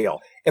lunch pail.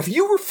 If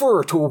you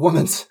refer to a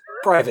woman's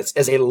privates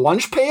as a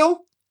lunch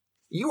pail,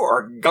 you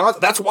are gone.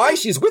 That's why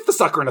she's with the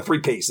sucker in a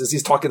three-piece as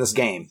he's talking this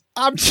game.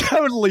 I'm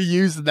totally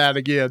using that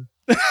again.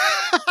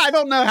 I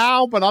don't know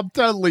how, but I'm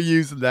totally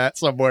using that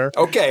somewhere.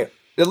 Okay.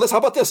 How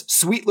about this?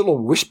 Sweet little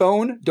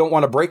wishbone. Don't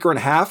want to break her in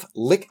half.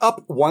 Lick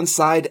up one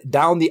side,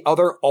 down the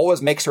other.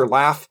 Always makes her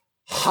laugh.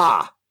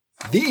 Ha.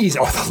 These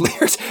are the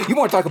lyrics. You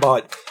want to talk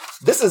about,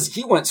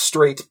 he went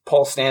straight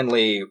Paul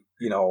Stanley,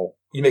 you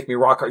make me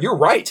rock hard. You're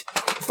right.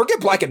 Forget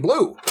Black and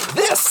Blue.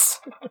 This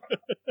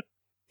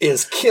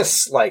is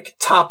Kiss, like,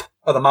 top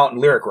of the mountain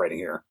lyric writing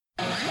here.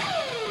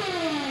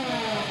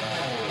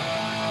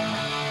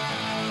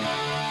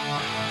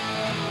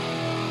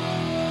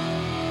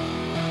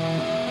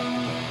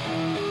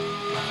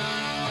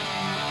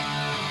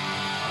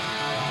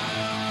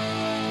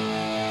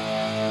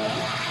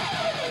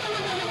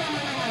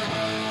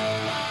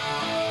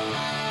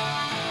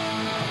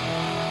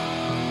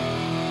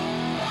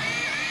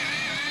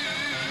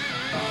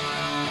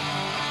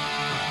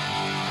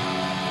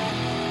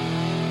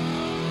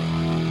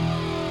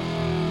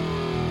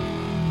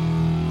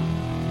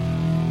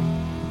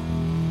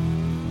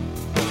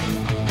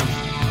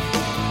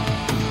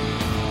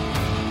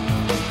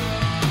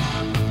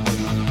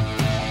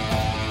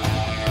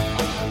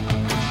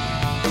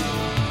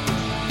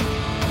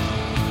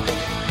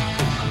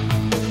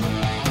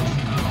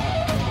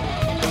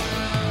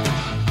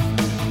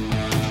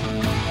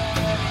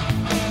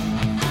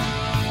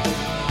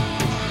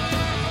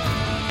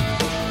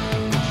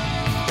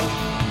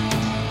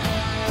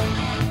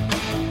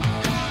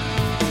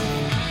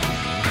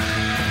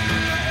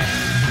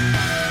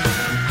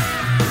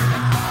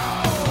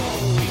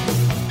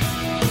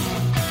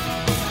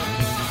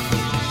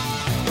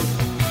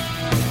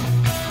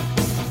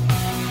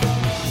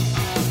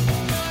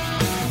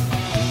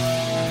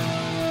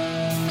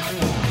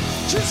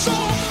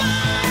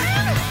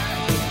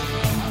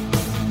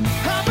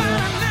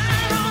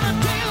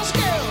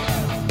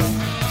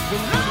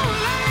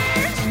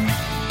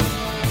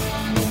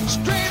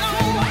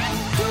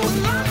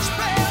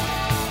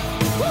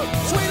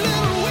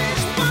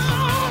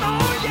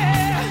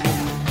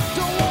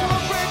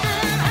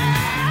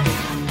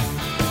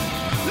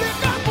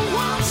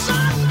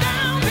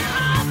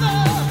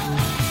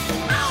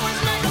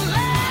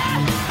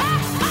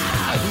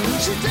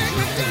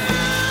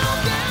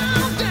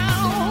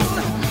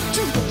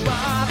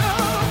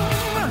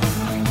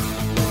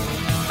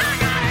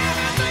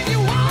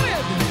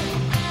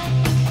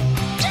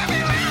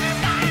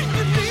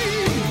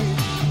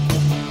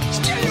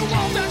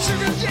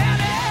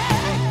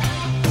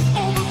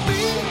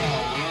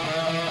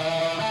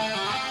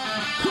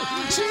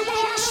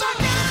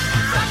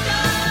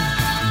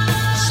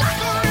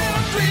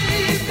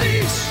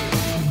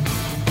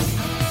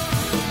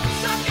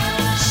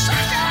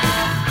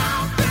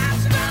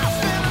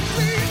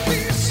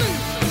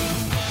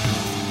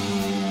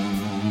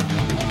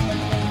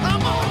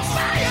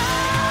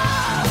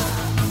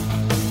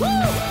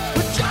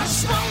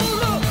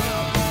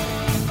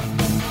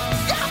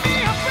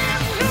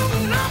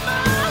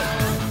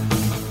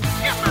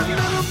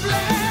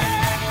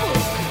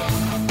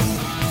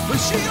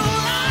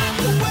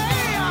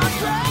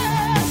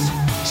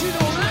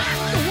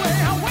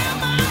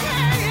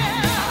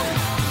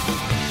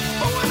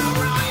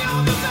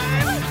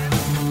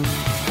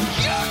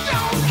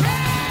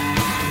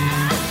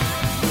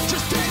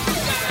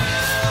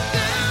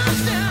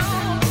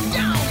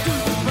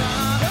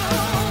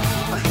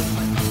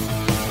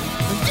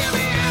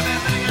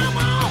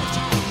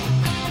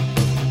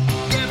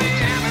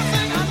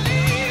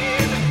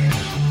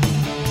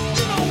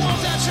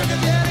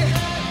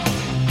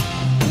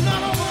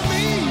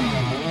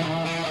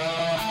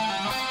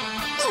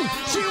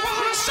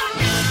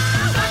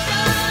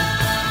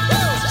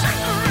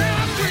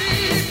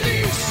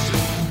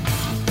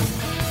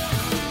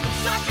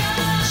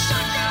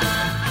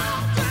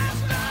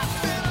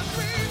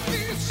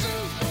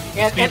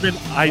 Stephen,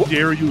 I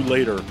dare you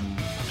later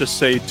to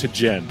say to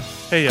Jen,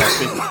 hey,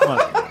 come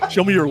on,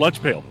 show me your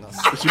lunch pail.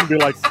 She's going to be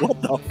like,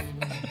 what the?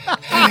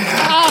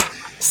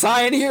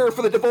 Sign here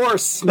for the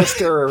divorce,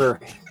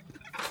 Mr.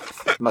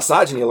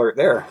 Misogyny alert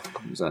there.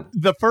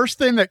 The first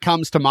thing that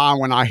comes to mind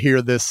when I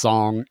hear this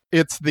song,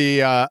 it's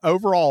the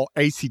overall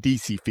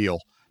AC/DC feel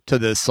to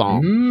this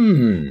song.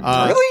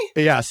 Really?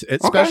 Yes,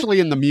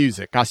 especially in the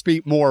music. I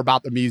speak more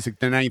about the music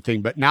than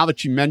anything, but now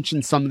that you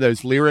mentioned some of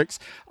those lyrics,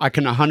 I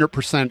can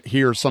 100%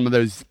 hear some of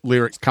those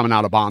lyrics coming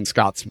out of Bon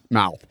Scott's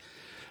mouth.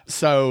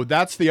 So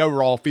that's the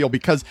overall feel,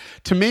 because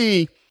to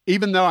me,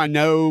 even though I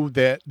know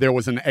that there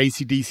was an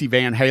AC/DC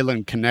Van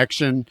Halen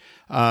connection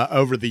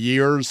over the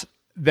years,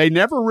 they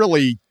never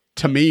really,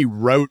 to me,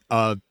 wrote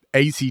a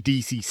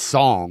AC/DC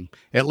song.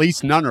 At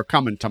least none are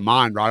coming to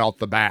mind right off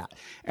the bat.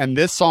 And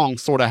this song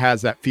sort of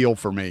has that feel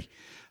for me.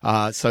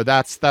 So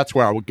that's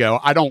where I would go.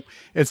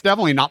 It's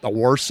definitely not the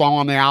worst song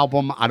on the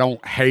album. I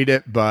don't hate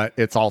it, but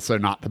it's also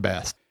not the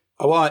best.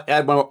 I want to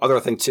add one other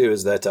thing too,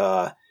 is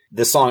that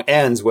this song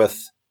ends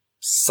with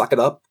suck it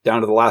up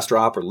down to the last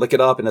drop, or lick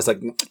it up. And it's like,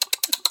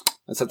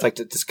 it's like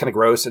just kind of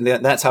gross. And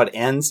then that's how it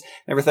ends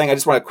and everything. I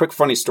just want a quick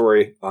funny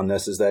story on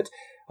this, is that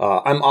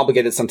I'm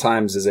obligated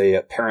sometimes as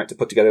a parent to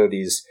put together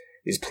these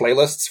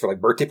playlists for like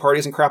birthday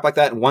parties and crap like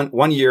that. And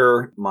one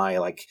year, my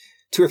like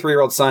 2 or 3 year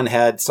old son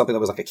had something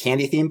that was like a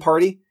candy theme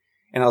party.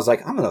 And I was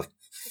like, I'm going to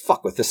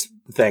fuck with this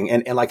thing.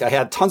 And like I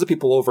had tons of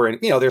people over, and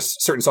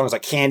there's certain songs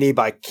like Candy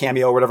by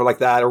Cameo or whatever like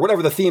that, or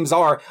whatever the themes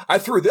are. I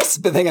threw this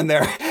thing in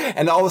there,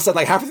 and all of a sudden,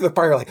 like halfway through the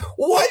party, you're like,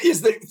 what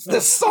is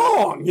this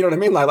song? You know what I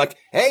mean? Like,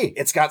 hey,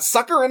 it's got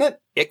sucker in it.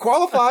 It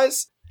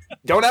qualifies.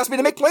 Don't ask me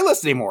to make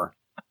playlists anymore.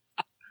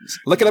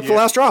 Look it up for the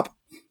last drop.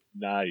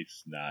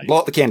 Nice. Blow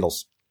out the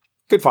candles.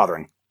 Good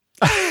fathering.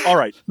 All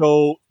right.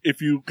 So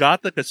if you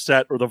got the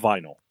cassette or the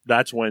vinyl,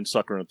 that's when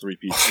Sucker and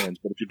 3-Piece ends.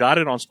 But if you got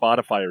it on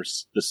Spotify or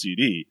the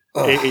CD,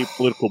 AA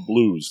Political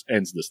Blues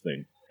ends this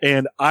thing.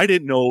 And I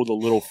didn't know the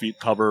Little Feat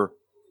cover.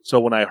 So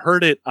when I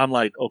heard it, I'm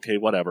like, okay,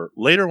 whatever.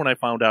 Later, when I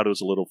found out it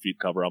was a Little Feat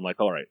cover, I'm like,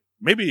 all right,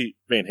 maybe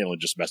Van Halen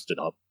just messed it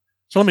up.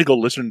 So let me go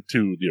listen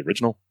to the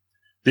original.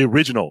 The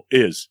original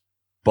is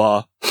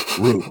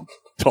brutal.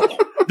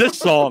 This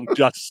song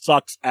just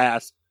sucks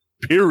ass,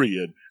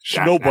 period.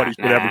 Nobody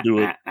could ever do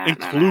it,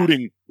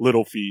 including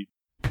Little Feat.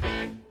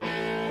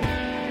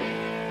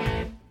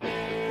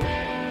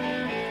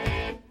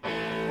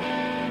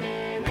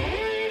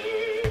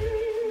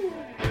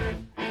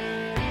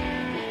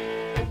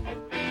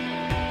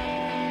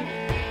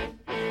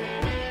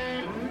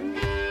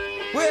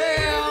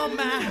 Well,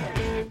 my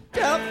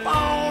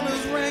telephone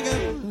is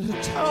ringing.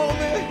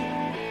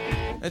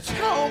 It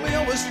told me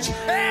it was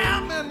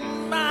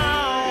jamming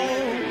now.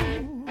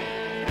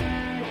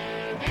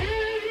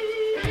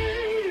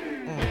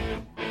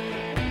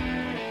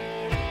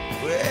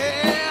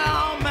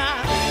 Well, my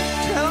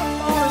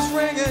telephone is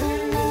ringing.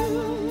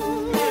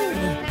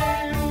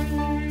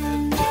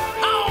 It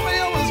told me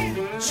it was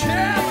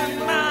jamming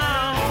now.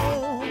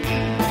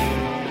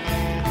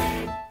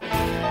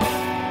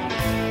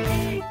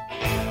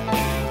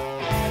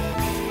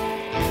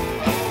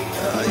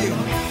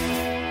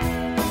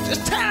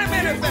 Just tell him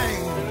anything.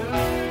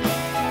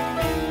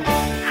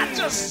 I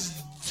just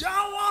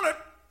don't want to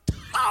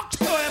talk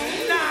to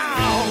him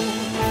now.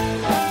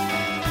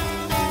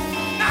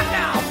 Not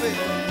now,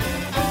 baby.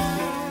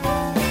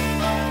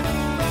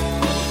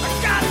 I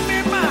got me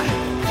my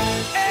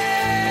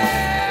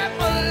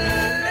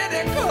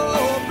political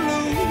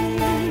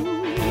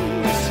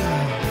blues.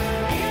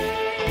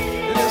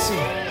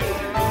 Listen,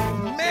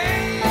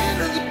 man,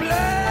 his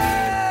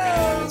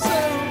blood's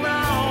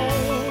around.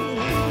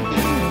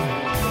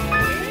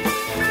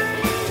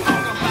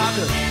 Talk about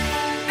the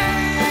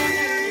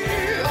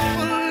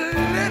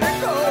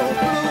political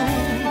blues.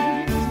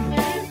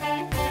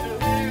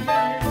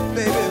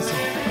 Baby, it's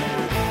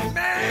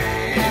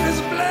man, his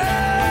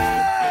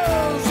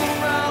blood's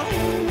around.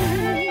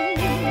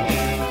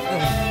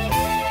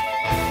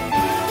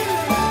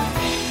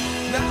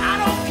 Now I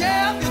don't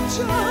care if you're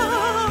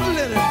John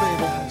Lennon,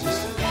 baby.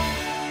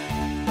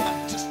 I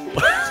just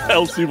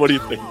Elsie, what do you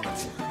think?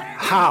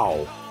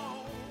 How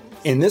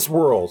in this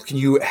world can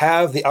you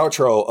have the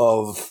outro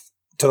of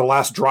To the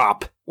Last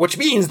Drop, which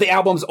means the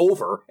album's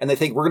over, and they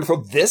think we're going to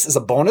throw this as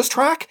a bonus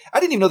track? I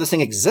didn't even know this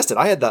thing existed.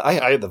 I had the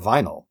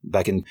vinyl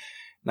back in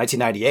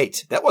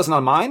 1998. That wasn't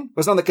on mine.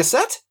 Was it on the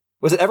cassette?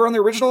 Was it ever on the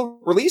original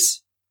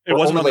release? It Or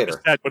wasn't only on the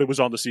cassette, but it was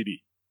on the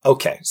CD.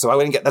 Okay, so I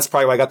wouldn't get. That's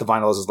probably why I got the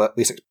vinyl. Is at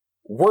least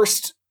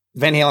worst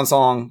Van Halen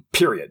song.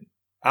 Period.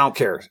 I don't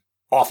care.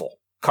 Awful.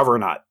 Cover or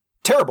not.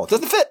 Terrible. It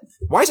doesn't fit.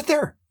 Why is it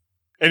there?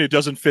 And it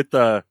doesn't fit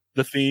the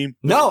theme.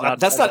 No,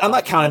 that's not. I'm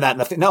not counting that.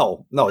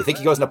 No. I think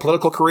he goes into a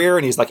political career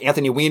and he's like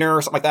Anthony Weiner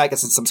or something like that.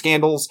 Gets in some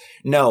scandals.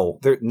 No,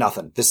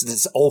 nothing. This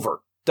is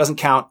over. Doesn't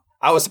count.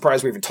 I was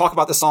surprised we even talk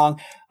about this song.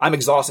 I'm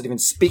exhausted even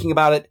speaking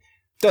about it.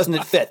 Doesn't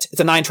it fit?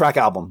 It's a 9-track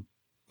album.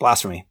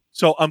 Blasphemy.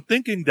 So I'm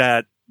thinking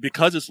that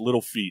because it's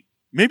Little Feat,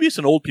 maybe it's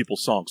an old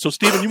people's song. So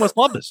Steven, you must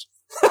love this.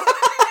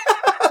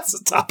 That's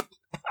the top.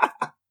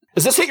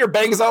 Does this hit your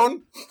bang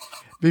zone?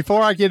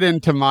 Before I get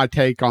into my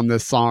take on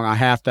this song, I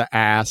have to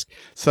ask,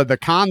 so the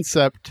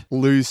concept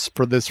loose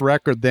for this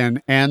record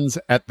then ends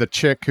at the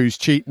chick who's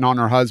cheating on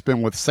her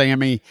husband with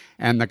Sammy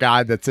and the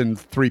guy that's in the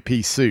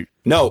three-piece suit.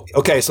 No.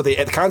 Okay. So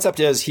the concept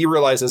is he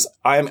realizes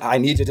I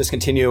need to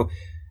discontinue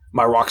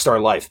my rock star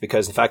life,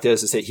 because the fact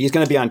is that he's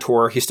going to be on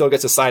tour. He still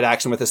gets a side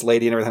action with this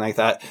lady and everything like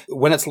that.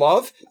 When it's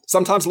love,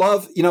 sometimes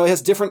love,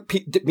 has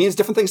means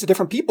different things to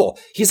different people.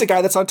 He's a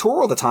guy that's on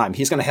tour all the time.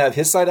 He's going to have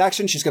his side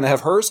action. She's going to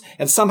have hers,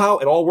 and somehow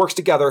it all works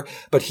together.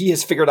 But he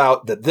has figured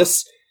out that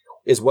this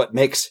is what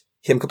makes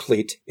him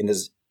complete in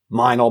his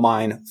mine, all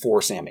mine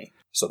for Sammy.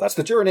 So that's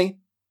the journey.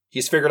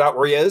 He's figured out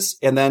where he is,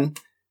 and then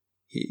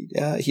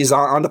he's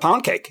on the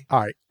pound cake.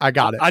 All right, I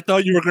got it. I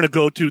thought you were going to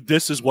go to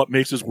 "This is what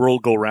makes his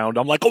world go round."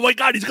 I'm like, oh my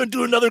God, he's going to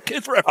do another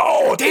Kiss record.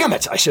 Oh, damn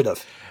it. I should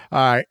have. All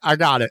right, I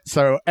got it.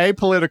 So,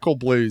 Apolitical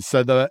Blues.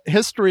 So, the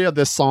history of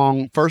this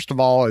song, first of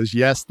all, is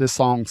yes, this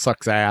song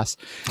sucks ass.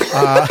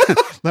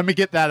 Let me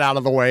get that out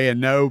of the way.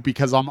 And no,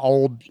 because I'm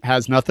old,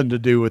 has nothing to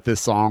do with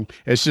this song.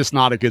 It's just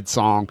not a good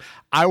song.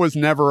 I was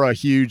never a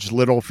huge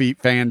Little Feat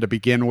fan to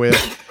begin with.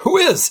 Who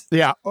is?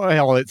 Yeah,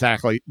 well,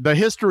 exactly. The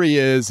history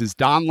is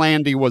Don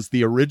Landy was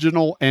the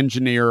original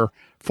engineer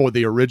for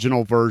the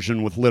original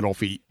version with Little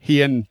Feat.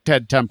 He and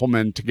Ted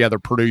Templeman together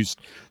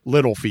produced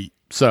Little Feat.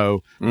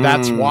 So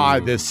that's why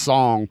this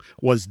song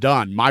was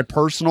done. My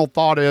personal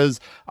thought is,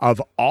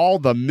 of all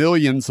the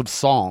millions of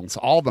songs,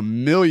 all the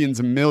millions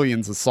and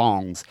millions of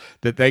songs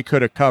that they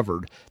could have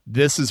covered,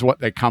 this is what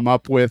they come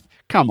up with.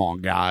 Come on,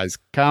 guys.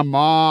 Come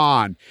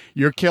on.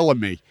 You're killing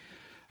me.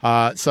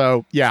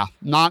 So yeah,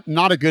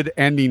 not a good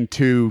ending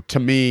to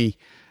me,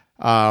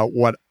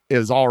 what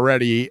is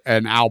already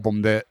an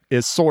album that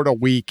is sort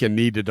of weak and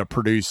needed a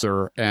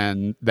producer,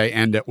 and they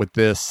end it with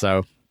this.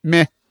 So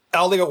meh.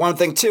 I'll leave it one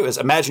thing too, is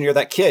imagine you're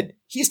that kid.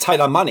 He's tight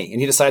on money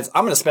and he decides,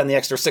 I'm going to spend the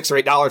extra $6 or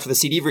 $8 for the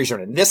CD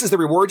version. And this is the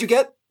reward you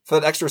get for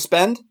that extra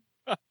spend.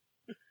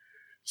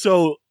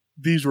 So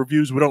these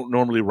reviews, we don't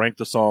normally rank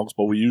the songs,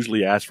 but we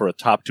usually ask for a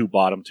top 2,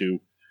 bottom 2.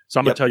 So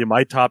I'm going to tell you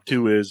my top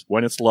 2 is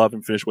When It's Love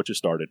and Finish What You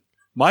Started.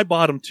 My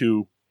bottom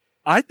 2,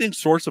 I think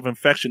Source of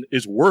Infection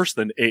is worse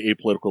than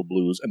Apolitical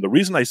Blues. And the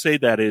reason I say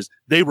that is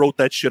they wrote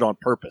that shit on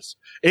purpose.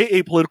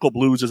 Apolitical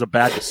Blues is a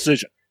bad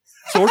decision.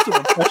 Source of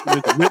Infection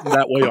is written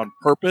that way on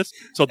purpose,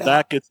 so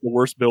that gets the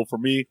worst bill for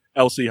me.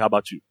 LC, how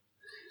about you?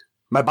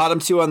 My bottom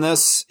 2 on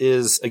this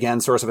is,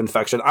 again, Source of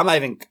Infection. I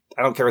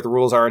don't care what the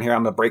rules are in here.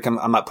 I'm going to break them.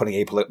 I'm not putting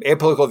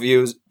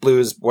Apolitical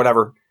Blues,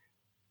 whatever.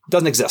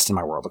 Doesn't exist in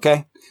my world,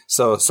 okay?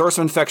 So Source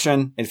of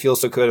Infection and Feel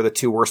So Good are the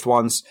 2 worst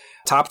ones.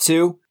 Top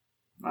 2,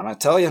 I'm going to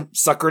tell you,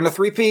 Sucker in a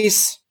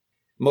 3-piece.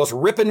 Most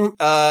ripping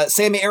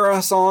Sammy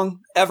era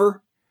song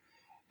ever.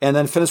 And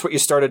then Finish What You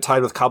Started,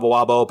 tied with Cabo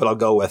Wabo, but I'll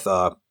go with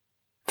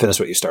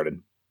Finish What You Started.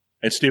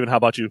 And Steven, how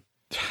about you?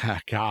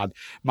 God,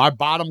 my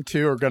bottom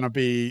 2 are going to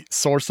be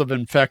Source of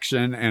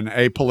Infection and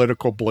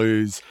Apolitical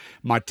Blues.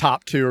 My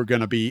top 2 are going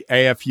to be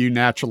AFU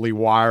Naturally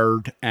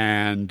Wired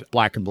and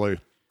Black and Blue.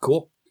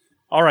 Cool.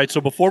 All right,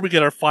 so before we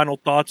get our final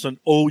thoughts on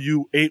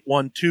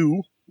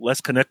OU812, let's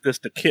connect this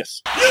to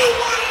Kiss. You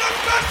wanted the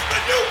best,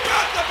 but you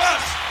got the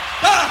best.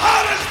 The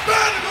hottest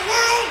band in the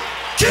world,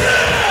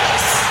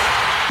 Kiss!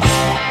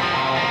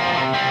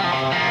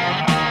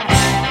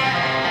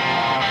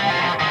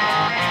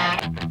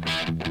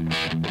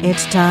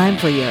 It's time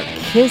for your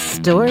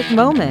historic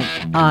moment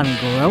on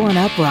Growing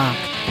Up Rock.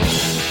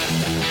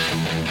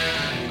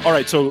 All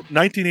right, so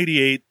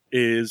 1988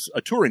 is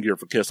a touring year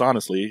for Kiss,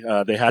 honestly.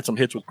 They had some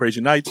hits with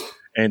Crazy Nights,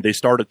 and they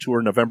start a tour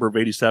in November of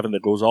 87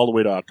 that goes all the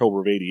way to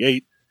October of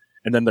 88.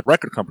 And then the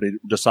record company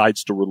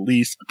decides to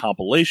release a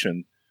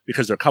compilation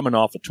because they're coming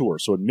off a tour.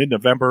 So in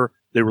mid-November,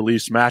 they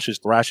release Smashes,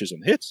 Thrashes,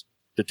 and Hits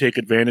to take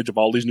advantage of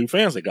all these new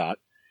fans they got.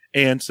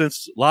 And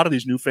since a lot of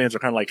these new fans are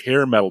kind of like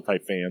hair metal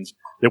type fans,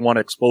 they want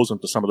to expose them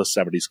to some of the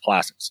 70s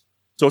classics.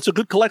 So it's a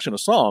good collection of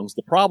songs.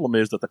 The problem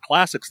is that the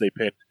classics they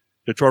picked,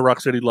 Detroit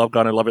Rock City, Love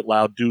Gun, and Love It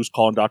Loud, Deuce,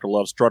 Callin' Dr.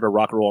 Love, Strutter,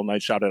 Rock and Roll All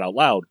Night, Shout It Out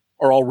Loud,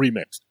 are all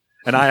remixed.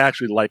 And I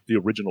actually like the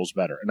originals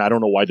better. And I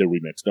don't know why they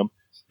remixed them.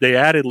 They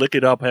added Lick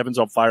It Up, Heaven's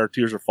on Fire,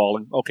 Tears Are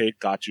Falling. Okay,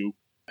 got you.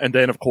 And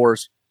then, of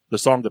course, the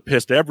song that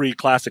pissed every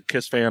classic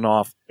Kiss fan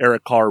off,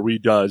 Eric Carr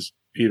redoes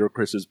Peter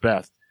Chris's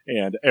Beth.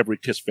 And every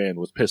Kiss fan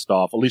was pissed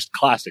off, at least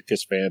classic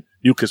Kiss fan.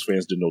 New Kiss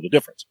fans didn't know the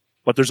difference.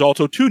 But there's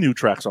also 2 new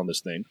tracks on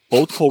this thing,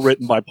 both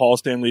co-written by Paul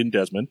Stanley and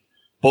Desmond.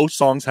 Both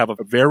songs have a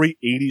very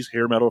 80s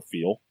hair metal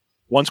feel.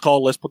 One's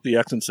called Let's Put the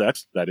X in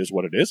Sex. That is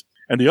what it is.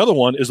 And the other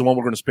one is the one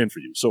we're going to spin for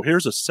you. So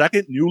here's a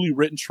second newly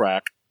written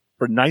track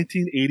for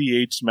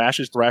 1988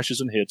 Smashes, Thrashes,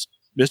 and Hits.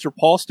 Mr.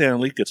 Paul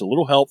Stanley gets a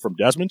little help from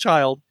Desmond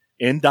Child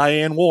and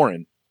Diane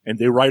Warren, and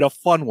they write a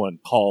fun one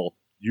called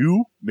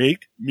You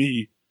Make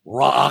Me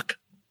Rock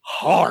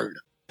Hard.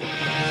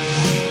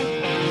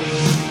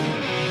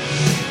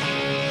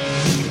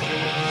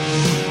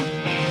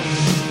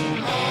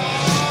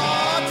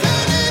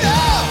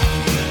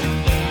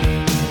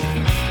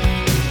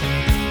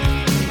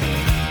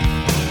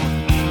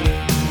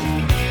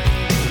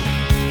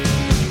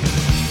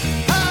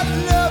 I've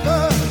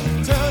never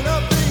turned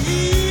up the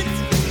heat.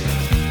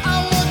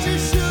 I want you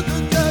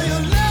sugar.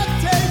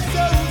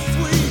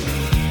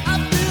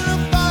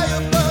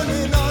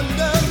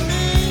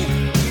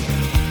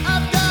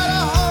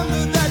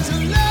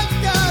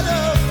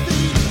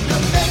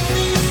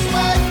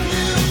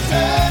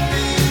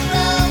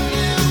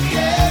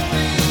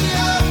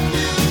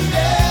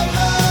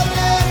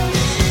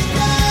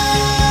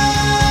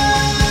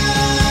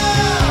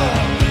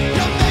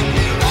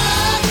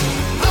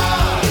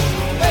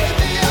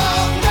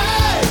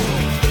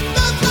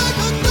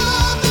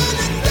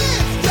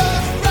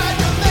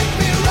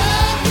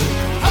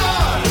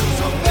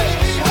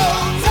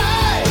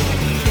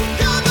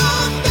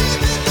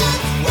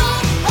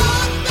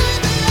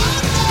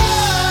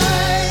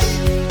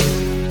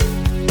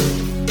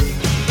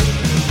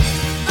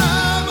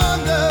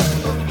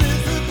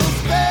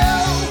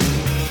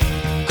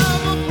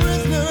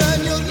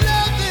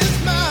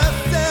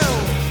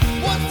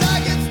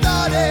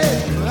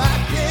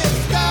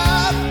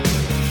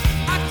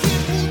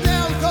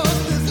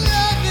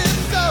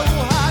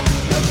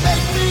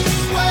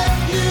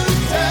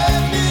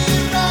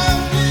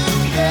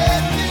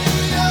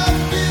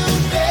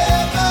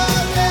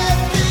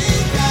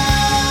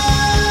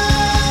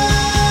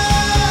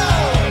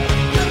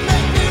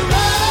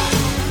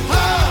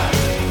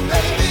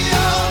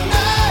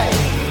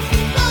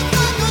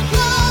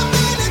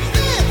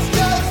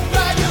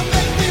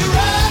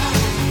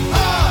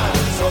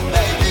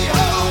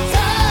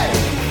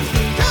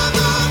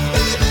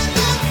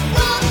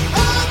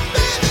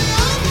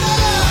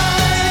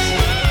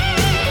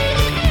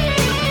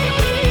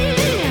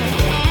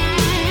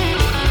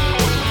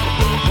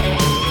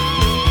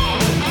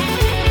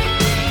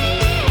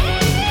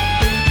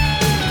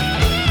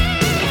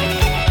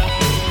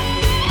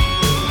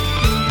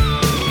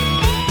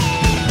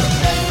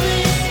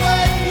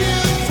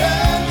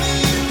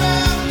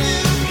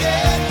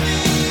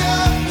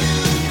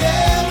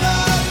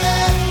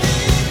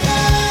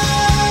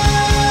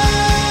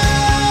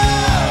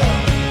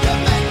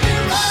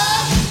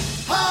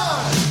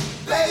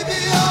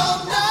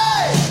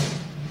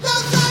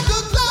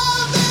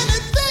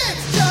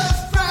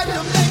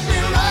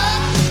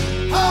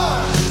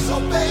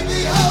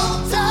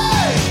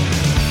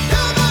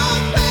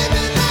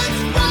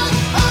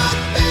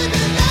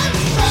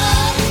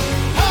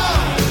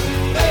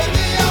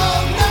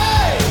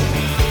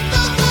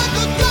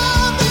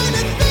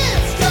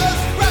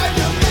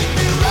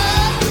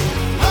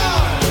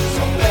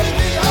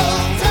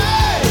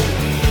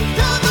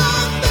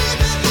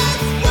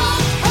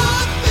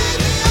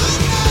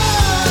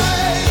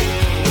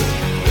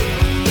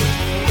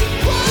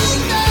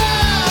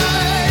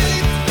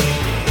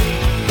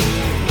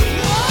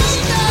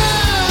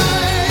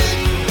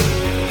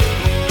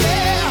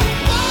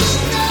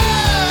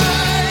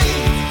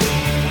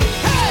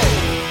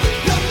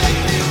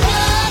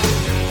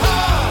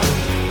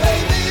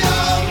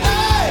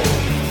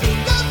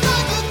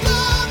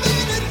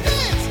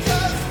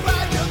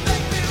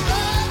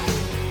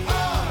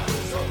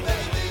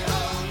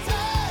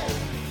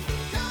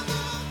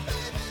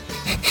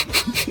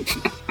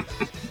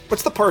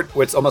 part,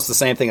 it's almost the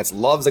same thing. It's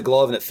love's a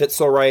glove and it fits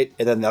so right.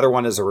 And then the other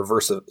one is a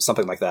reverse of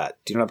something like that.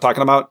 Do you know what I'm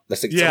talking about?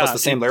 It's almost the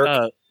same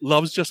lyric.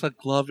 Love's just a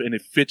glove and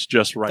it fits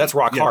just right. That's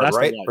rock hard,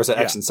 right? Or is it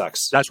X and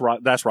Sex? That's rock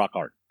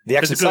hard. The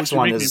X and Sex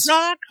one is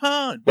rock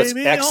hard,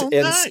 baby, X and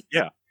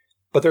yeah.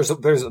 But there's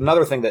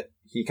another thing that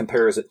he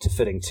compares it to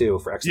fitting too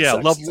for X and Sex.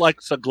 Yeah, love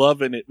likes a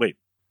glove and it. Wait,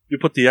 you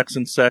put the X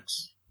in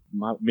sex,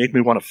 make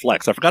me want to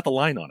flex. I forgot the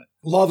line on it.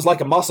 Love's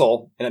like a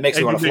muscle and it makes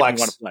me want to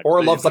flex.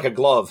 Or love's like a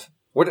glove.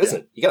 What is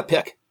it? You got to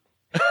pick.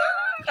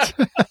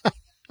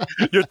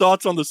 Your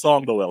thoughts on the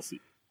song, though, Elsie?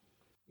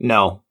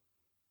 No.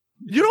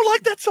 You don't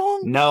like that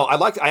song? No,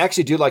 I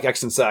actually do like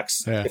X and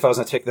Sex. Yeah. If I was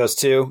going to pick those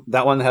two,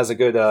 that one has a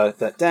good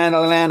that you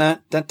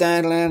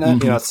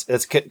know,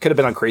 it could have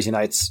been on Crazy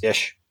Nights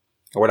ish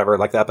or whatever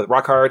like that. But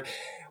rock hard.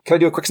 Can I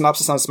do a quick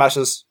synopsis on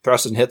smashes,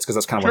 thrushes, and hits? Because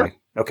that's kind of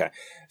okay.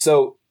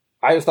 So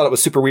I just thought it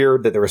was super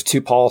weird that there was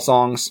 2 Paul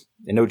songs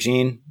and no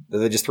Gene that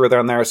they just threw there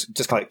on there. It's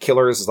just kind of like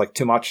Killers is like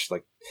too much.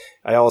 Like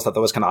I always thought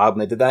that was kind of odd when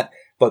they did that.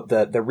 But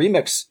the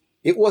remix,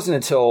 it wasn't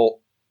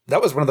until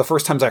that was one of the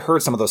first times I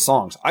heard some of those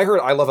songs. I heard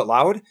I Love It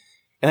Loud,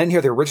 and I didn't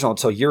hear the original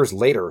until years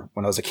later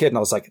when I was a kid, and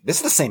I was like, "This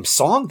is the same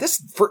song."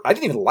 I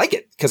didn't even like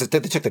it because they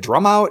took the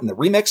drum out, and the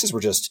remixes were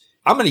just.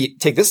 I'm going to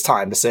take this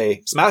time to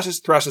say smashes,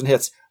 thrashes, and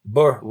hits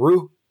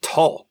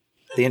brutal.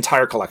 The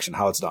entire collection,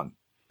 how it's done.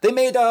 They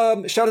made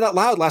Shout It Out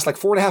Loud last like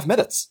 4.5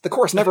 minutes. The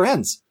chorus never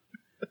ends.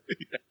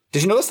 Yeah.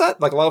 Did you notice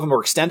that? Like a lot of them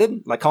were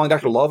extended. Like Calling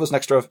Dr. Love was an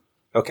extra.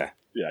 Okay.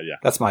 Yeah.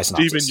 That's my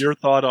synopsis. Steven, your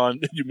thought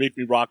on You Make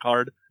Me Rock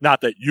Hard?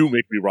 Not that you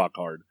make me rock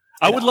hard.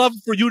 I would love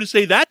for you to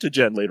say that to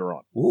Jen later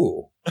on.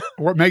 Ooh.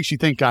 What makes you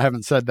think I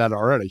haven't said that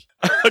already?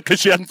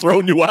 Because she hadn't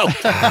thrown you out.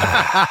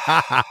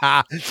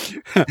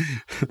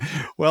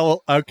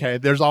 Well, okay,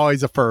 there's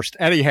always a first.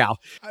 Anyhow,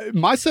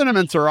 my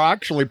sentiments are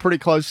actually pretty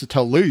close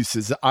to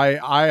Loose.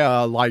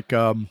 I like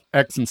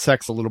X and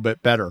Sex a little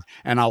bit better,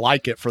 and I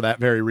like it for that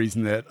very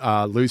reason that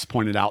Loose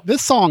pointed out.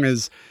 This song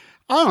is,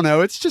 I don't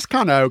know, it's just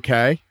kind of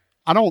okay.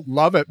 I don't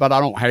love it, but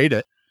I don't hate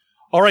it.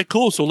 All right,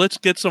 cool. So let's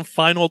get some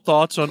final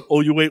thoughts on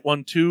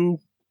OU812.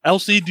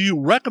 LC, do you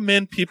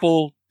recommend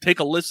people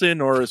take a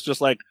listen, or it's just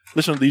like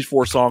listen to these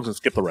 4 songs and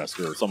skip the rest,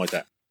 or something like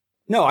that?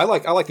 No, I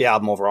like the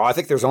album overall. I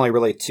think there's only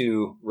really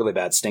 2 really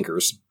bad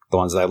stinkers, the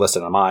ones that I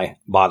listed on my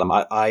bottom.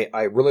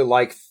 I really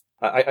like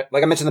I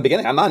mentioned in the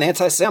beginning, I'm not an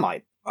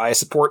anti-Samite. I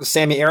support the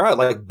Sammy era. I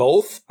like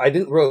both. I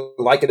didn't really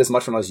like it as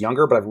much when I was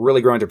younger, but I've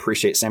really grown to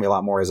appreciate Sammy a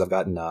lot more as I've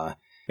gotten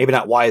maybe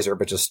not wiser,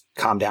 but just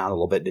calm down a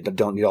little bit.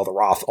 Don't need all the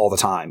Roth all the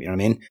time. You know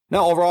what I mean?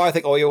 No, overall, I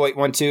think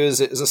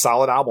OU812 is a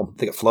solid album. I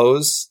think it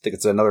flows. I think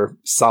it's another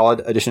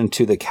solid addition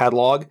to the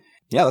catalog.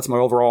 Yeah, that's my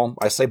overall.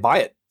 I say buy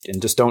it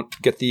and just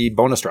don't get the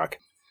bonus track.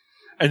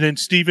 And then,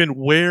 Steven,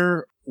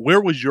 where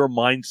was your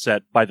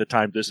mindset by the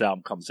time this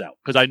album comes out?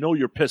 Because I know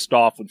you're pissed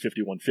off when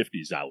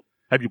 5150's out.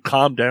 Have you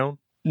calmed down?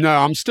 No,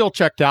 I'm still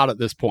checked out at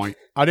this point.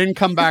 I didn't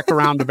come back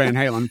around to Van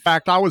Halen. In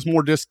fact, I was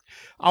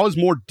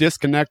more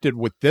disconnected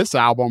with this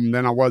album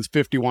than I was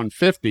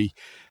 5150.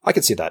 I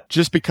could see that.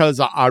 Just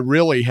because I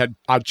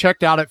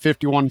checked out at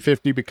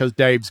 5150 because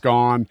Dave's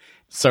gone.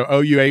 So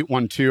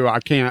OU812, I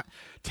can't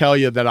tell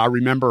you that I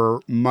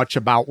remember much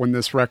about when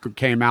this record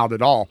came out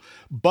at all.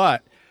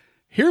 But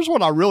here's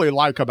what I really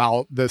like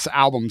about this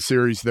album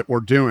series that we're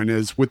doing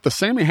is with the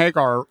Sammy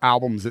Hagar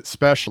albums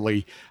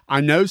especially,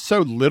 I know so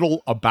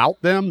little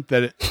about them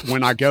that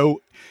when I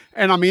go,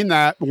 and I mean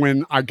that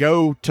when I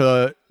go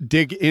to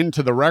dig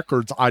into the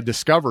records, I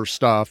discover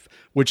stuff,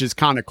 which is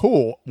kind of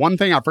cool. One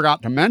thing I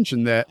forgot to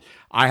mention that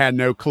I had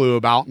no clue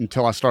about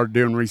until I started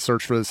doing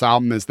research for this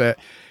album is that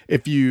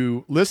if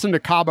you listen to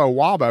Cabo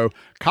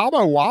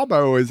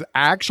Wabo is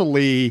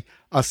actually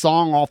a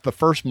song off the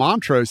first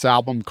Montrose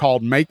album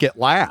called Make It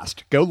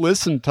Last. Go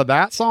listen to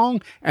that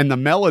song, and the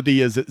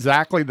melody is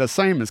exactly the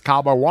same as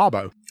Cabo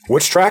Wabo.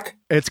 Which track?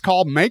 It's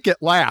called Make It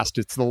Last.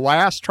 It's the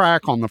last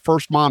track on the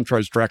first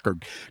Montrose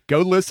record.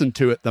 Go listen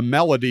to it. The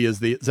melody is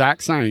the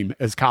exact same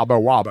as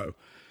Cabo Wabo.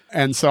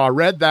 And so I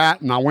read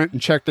that, and I went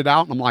and checked it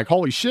out, and I'm like,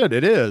 holy shit,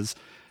 it is.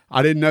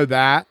 I didn't know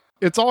that.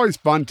 It's always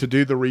fun to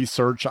do the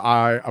research.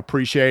 I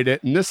appreciate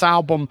it. And this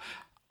album,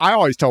 I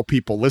always tell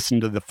people,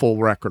 listen to the full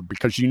record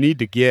because you need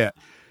to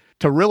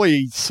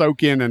really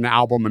soak in an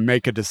album and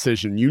make a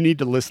decision. You need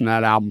to listen to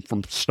that album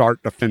from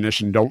start to finish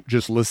and don't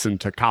just listen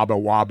to Cabo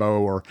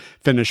Wabo or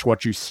finish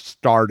what you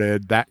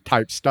started, that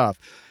type stuff.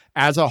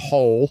 As a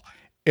whole,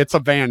 it's a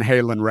Van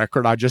Halen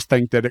record. I just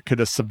think that it could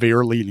have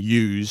severely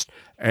used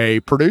a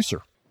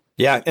producer.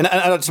 Yeah, and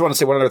I just want to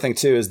say one other thing,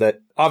 too, is that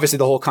obviously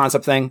the whole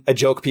concept thing, I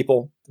joke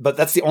people, but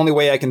that's the only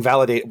way I can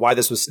validate why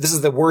this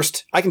is the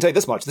worst. I can tell you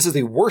this much. This is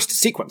the worst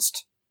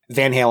sequenced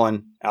Van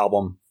Halen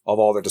album of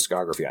all their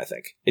discography, I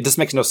think. It just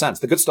makes no sense.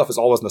 The good stuff is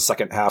always in the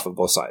second half of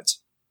both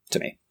sides, to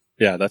me.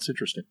 Yeah, that's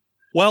interesting.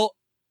 Well,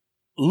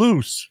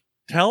 Loose,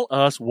 tell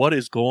us what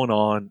is going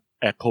on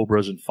at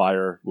Cobras and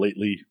Fire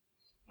lately.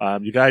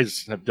 You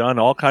guys have done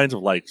all kinds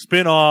of like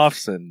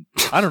spin-offs and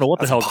I don't know what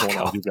the hell's going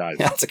on with you guys.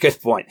 That's a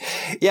good point.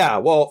 Yeah.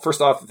 Well,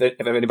 first off,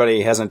 if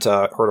anybody hasn't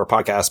heard our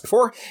podcast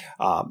before,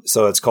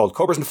 so it's called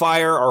Cobras and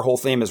Fire. Our whole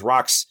theme is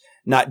rocks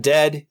not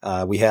dead.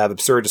 We have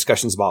absurd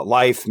discussions about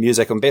life,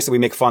 music, and basically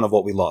we make fun of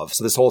what we love.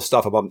 So this whole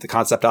stuff about the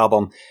concept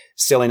album,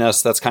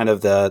 silliness, that's kind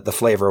of the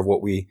flavor of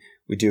what we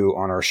do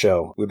on our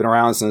show. We've been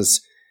around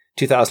since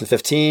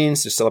 2015,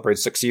 so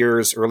celebrated 6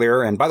 years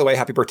earlier. And by the way,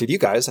 happy birthday to you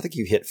guys. I think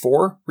you hit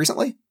 4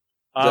 recently.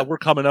 We're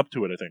coming up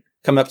to it, I think.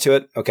 Coming up to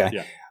it? Okay.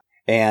 Yeah.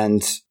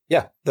 And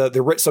yeah,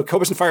 so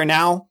Cobras and Fire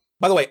now.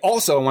 By the way,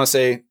 also I want to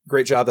say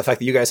great job the fact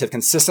that you guys have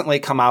consistently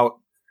come out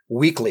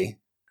weekly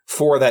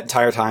for that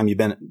entire time you've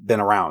been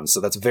around. So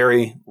that's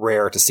very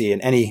rare to see in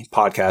any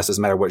podcast,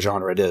 doesn't matter what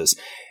genre it is.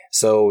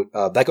 So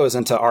that goes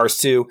into ours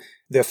too.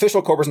 The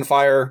official Cobras and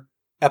Fire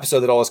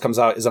episode that always comes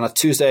out is on a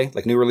Tuesday,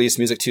 like New Release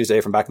Music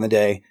Tuesday from back in the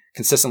day,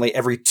 consistently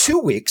every 2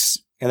 weeks.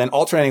 And then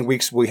alternating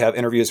weeks, we have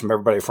interviews from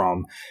everybody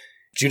from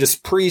Judas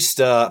Priest.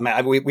 We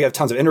have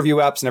tons of interview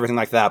apps and everything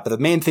like that. But the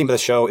main theme of the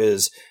show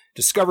is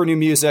discover new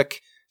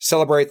music,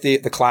 celebrate the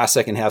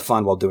classic, and have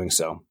fun while doing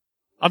so.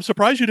 I'm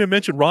surprised you didn't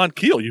mention Ron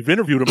Keel. You've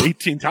interviewed him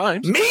 18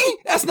 times. Me?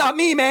 That's not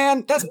me,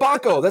 man. That's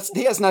Baco.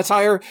 He has an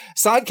entire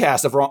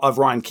sidecast of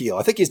Ron Keel.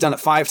 I think he's done it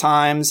 5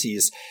 times.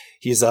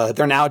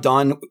 They're now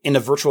done in a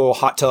virtual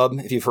hot tub,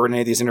 if you've heard any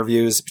of these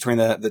interviews between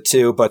the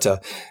two. But,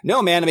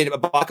 no, man, I mean,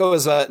 Baco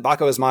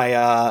is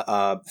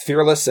my,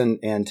 fearless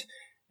and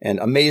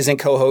amazing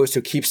co-host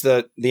who keeps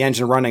the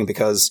engine running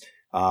because,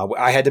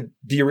 I had to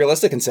be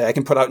realistic and say I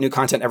can put out new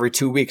content every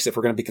 2 weeks if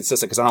we're going to be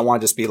consistent because I don't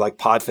want to just be like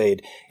pod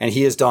fade. And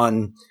he has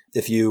done,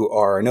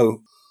 I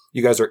know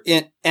you guys are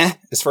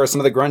as far as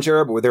some of the grunge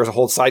era, but there's a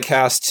whole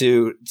sidecast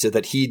to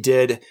that he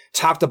did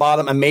top to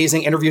bottom,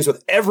 amazing interviews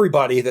with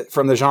everybody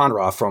from the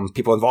genre, from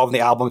people involved in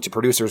the album to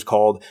producers,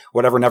 called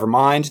Whatever Never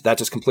Mind. That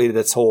just completed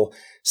its whole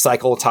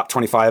cycle, top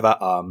 25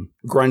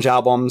 grunge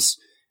albums.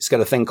 He's got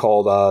a thing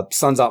called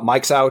Sun's Out,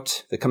 Mike's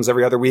Out that comes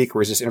every other week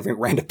where he's just interviewing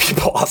random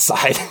people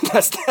outside.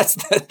 that's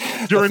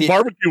during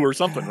barbecue or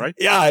something, right?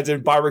 Yeah, I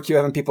did barbecue,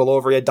 having people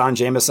over. He had Don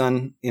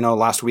Jameson,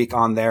 last week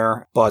on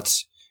there. But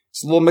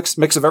it's a little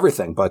mix of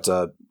everything. But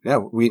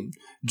we,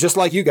 just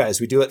like you guys,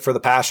 we do it for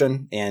the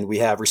passion and we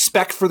have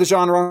respect for the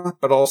genre.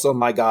 But also,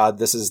 my God,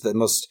 this is the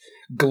most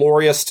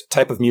glorious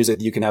type of music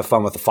that you can have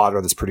fun with the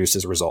fodder that's produced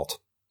as a result.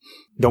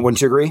 Wouldn't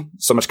you agree?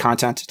 So much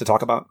content to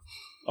talk about.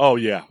 Oh,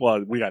 yeah.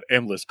 Well, we got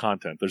endless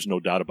content. There's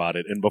no doubt about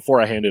it. And before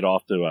I hand it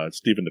off to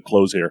Stephen to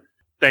close here,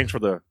 thanks for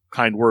the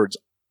kind words.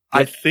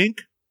 Yep. I think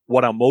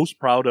what I'm most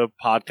proud of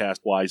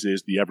podcast-wise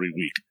is the every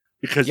week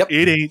because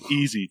it ain't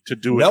easy to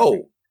do it.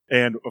 No.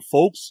 And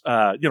folks,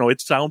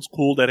 it sounds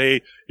cool that,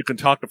 hey, you can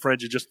talk to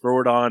friends. You just throw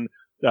it on,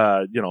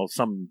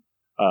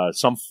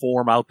 some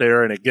form out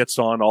there and it gets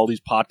on all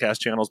these podcast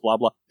channels, blah,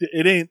 blah.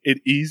 It ain't as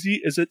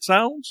easy as it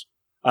sounds.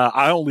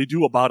 I only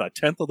do about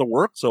 1/10 of the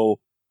work.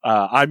 So,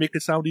 I make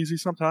it sound easy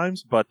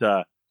sometimes, but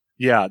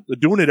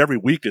doing it every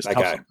week is tough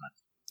sometimes.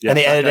 Yeah, and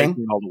the editing,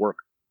 doing all the work.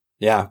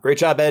 Yeah, great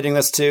job editing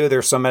this too.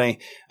 There's so many.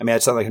 I mean,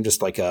 it's not like I'm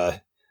just like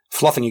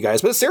fluffing you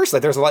guys, but seriously,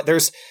 there's a lot.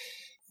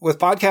 With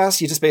podcasts,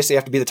 you just basically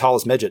have to be the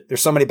tallest midget.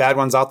 There's so many bad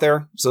ones out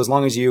there. So as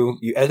long as you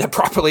edit it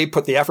properly,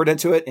 put the effort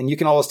into it, and you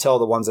can always tell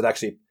the ones that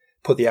actually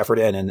put the effort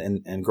in.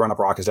 And Grown Up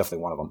Rock is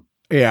definitely one of them.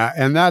 Yeah,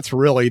 and that's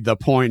really the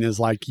point is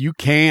like you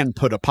can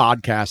put a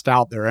podcast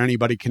out there.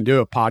 Anybody can do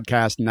a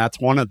podcast, and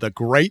that's one of the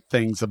great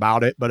things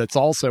about it, but it's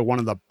also one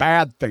of the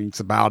bad things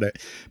about it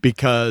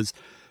because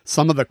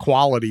some of the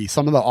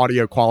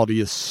audio quality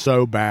is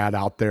so bad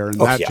out there, and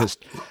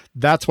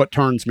that's what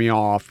turns me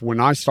off. When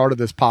I started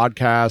this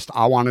podcast,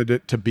 I wanted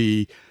it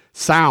to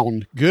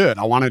sound good.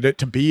 I wanted it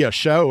to be a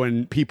show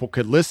and people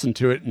could listen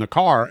to it in the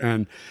car,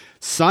 and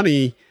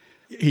Sonny,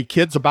 he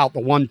kids about the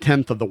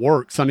 1/10 of the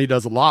work. Sonny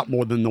does a lot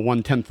more than the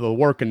 1/10 of the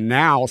work. And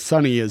now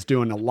Sonny is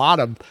doing a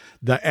lot of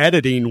the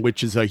editing,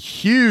 which is a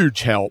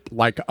huge help,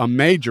 like a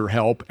major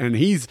help. And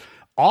he's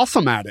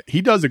awesome at it.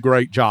 He does a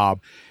great job.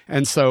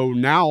 And so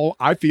now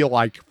I feel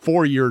like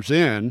 4 years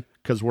in,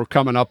 because we're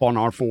coming up on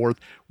our 4th,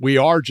 we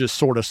are just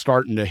sort of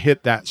starting to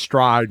hit that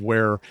stride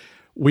where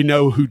we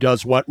know who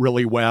does what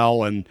really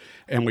well and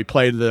we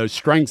play to those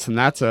strengths. And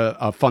that's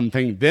a fun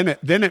thing. Then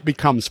it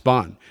becomes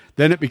fun.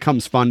 Then it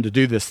becomes fun to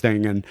do this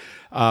thing. And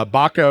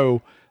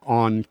Baco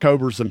on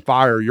Cobras and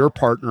Fire, your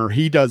partner,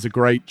 he does a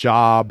great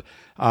job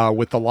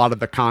with a lot of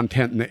the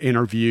content and the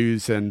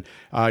interviews. And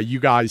you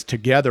guys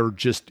together,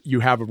 you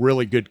have a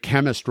really good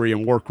chemistry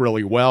and work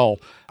really well.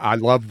 I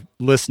love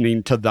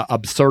listening to the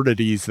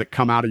absurdities that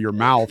come out of your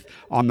mouth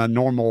on the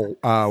normal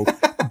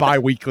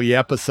bi-weekly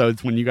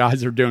episodes when you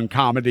guys are doing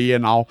comedy,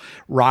 and I'll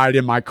ride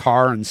in my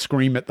car and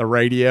scream at the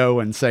radio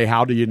and say,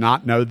 how do you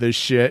not know this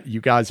shit?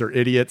 You guys are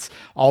idiots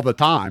all the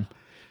time.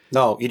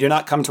 No, you do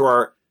not come to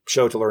our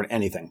show to learn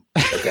anything.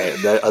 Okay.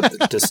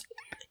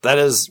 That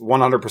is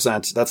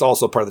 100%. That's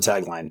also part of the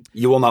tagline.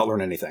 You will not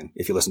learn anything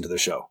if you listen to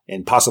this show,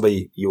 and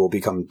possibly you will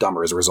become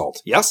dumber as a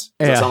result. Yes?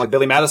 Does that sound like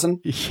Billy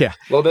Madison? Yeah.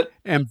 A little bit?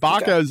 And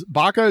Baco's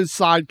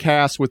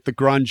sidecast with the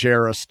grunge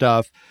era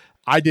stuff,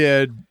 I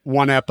did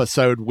one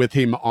episode with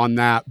him on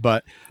that,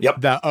 but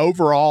the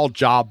overall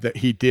job that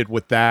he did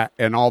with that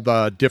and all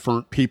the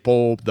different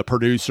people, the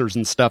producers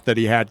and stuff that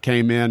he had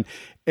came in,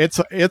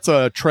 it's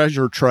a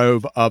treasure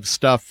trove of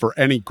stuff for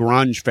any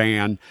grunge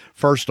fan,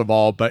 first of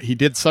all, but he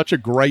did such a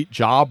great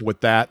job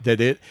with that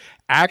it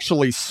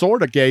actually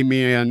sort of gave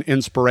me an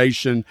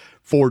inspiration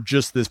for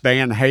just this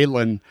Van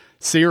Halen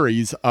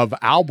series of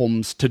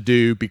albums to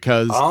do,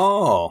 because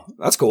oh,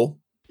 that's cool.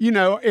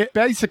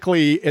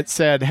 It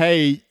said,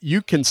 hey,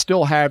 you can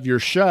still have your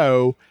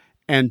show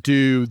and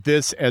do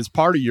this as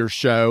part of your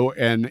show.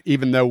 And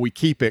even though we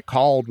keep it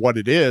called what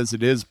it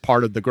is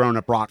part of the Grown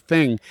Up Rock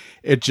thing.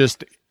 It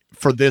just,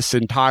 for this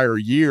entire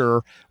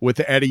year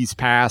with Eddie's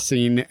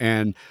passing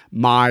and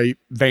my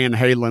Van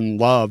Halen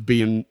love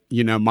being,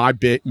 my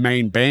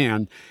main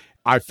band,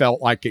 I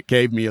felt like it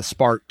gave me a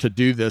spark to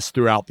do this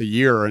throughout the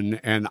year.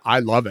 And I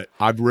love it.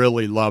 I've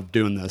really loved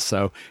doing this.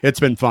 So it's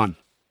been fun.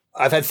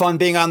 I've had fun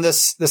being on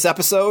this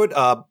episode.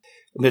 I'm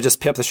going to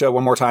just pimp the show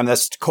one more time.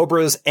 That's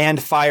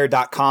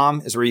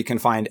cobrasandfire.com is where you can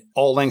find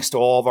all links to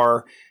all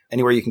of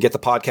anywhere you can get the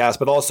podcast,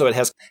 but also it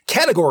has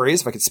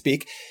categories, if I could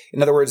speak.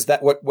 In other words,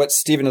 that what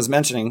Stephen is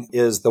mentioning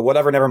is the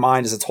Whatever Never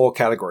Mind is its whole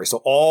category.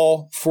 So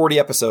all 40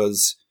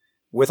 episodes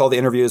with all the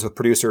interviews with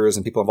producers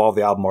and people involved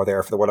in the album are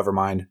there for the Whatever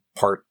Mind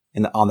part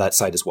on that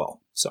site as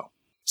well. So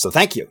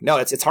thank you. No,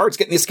 it's hard. It's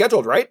getting these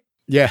scheduled, right?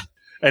 Yeah.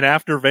 And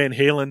after Van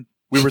Halen,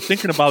 we were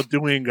thinking about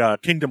doing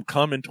Kingdom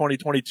Come in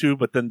 2022,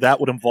 but then that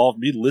would involve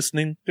me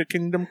listening to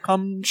Kingdom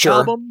Come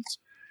albums.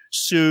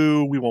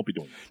 So we won't be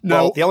doing that. No.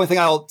 Well, the only thing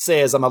I'll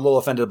say is I'm a little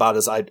offended about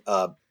is I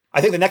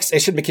think the next,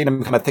 it should be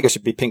Kingdom Come. I think it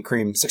should be Pink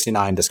Cream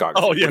 69 discography.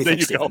 Oh, yeah, there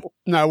you go.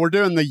 No, we're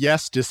doing the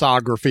Yes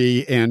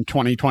discography in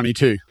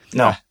 2022.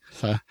 No.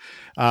 So,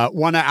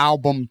 one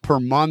album per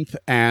month,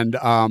 and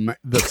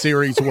the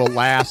series will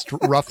last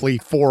roughly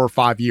 4 or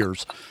 5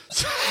 years.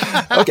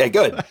 Okay,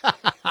 good.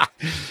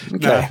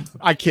 Okay. No,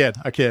 I kid.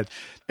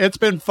 It's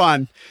been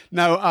fun.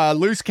 Now,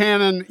 Loose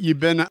Cannon,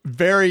 you've been a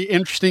very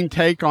interesting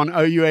take on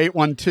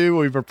OU812.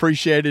 We've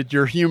appreciated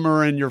your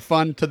humor and your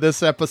fun to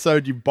this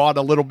episode. You brought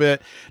a little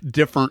bit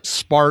different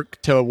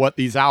spark to what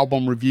these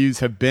album reviews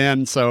have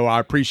been, so I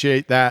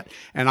appreciate that.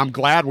 And I'm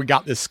glad we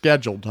got this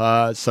scheduled.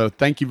 So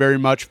thank you very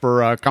much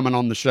for coming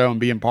on the show and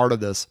being part of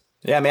this.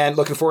 Yeah, man.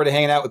 Looking forward to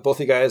hanging out with both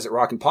of you guys at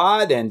Rockin'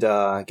 Pod and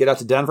get out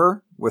to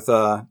Denver with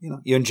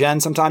you and Jen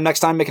sometime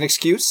next time. Make an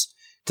excuse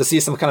to see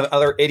some kind of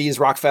other 80s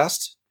rock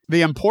fest.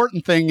 The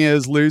important thing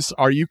is, Luce,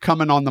 are you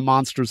coming on the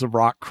Monsters of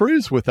Rock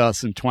cruise with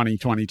us in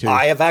 2022?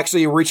 I have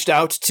actually reached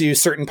out to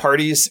certain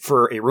parties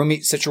for a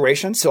roommate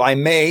situation, so I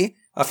may,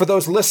 for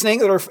those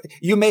listening,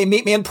 you may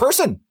meet me in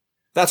person.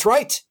 That's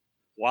right.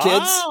 Wow.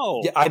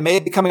 Kids, yeah, I may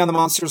be coming on the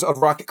Monsters of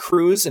Rock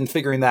cruise and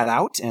figuring that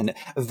out and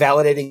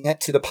validating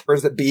it to the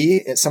powers that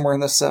be somewhere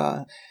in this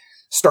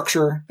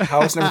structure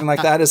house and everything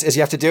like that as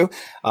you have to do.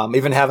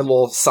 Even having a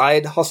little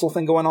side hustle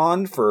thing going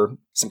on for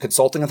some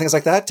consulting and things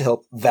like that to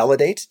help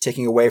validate,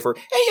 taking away for,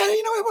 hey,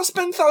 I want to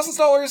spend thousands of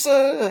dollars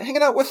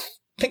hanging out with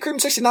Pink Cream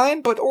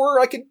 69, or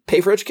I could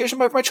pay for education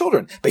for my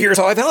children. But here's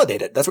how I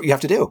validate it. That's what you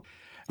have to do.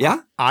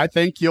 Yeah? I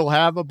think you'll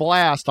have a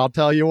blast. I'll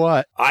tell you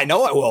what. I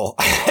know I will.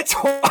 That's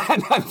why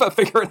I'm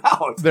figuring it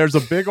out. There's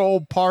a big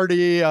old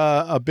party,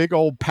 a big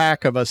old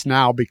pack of us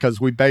now because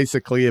we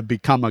basically have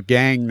become a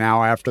gang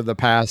now after the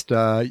past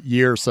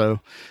year. So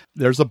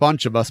there's a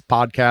bunch of us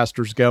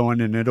podcasters going,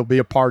 and it'll be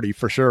a party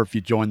for sure if you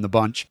join the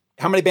bunch.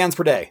 How many bands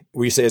per day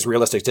would you say is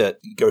realistic to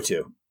go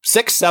to?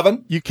 6,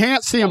 7? You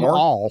can't see them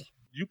all.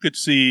 You could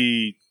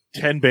see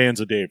 10 bands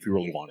a day if you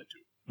really wanted to.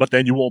 But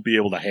then you won't be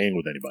able to hang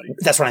with anybody.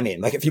 That's what I mean.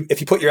 Like if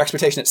you put your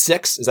expectation at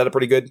 6, is that a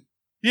pretty good?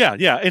 Yeah.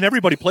 And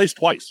everybody plays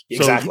twice.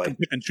 Exactly. So you can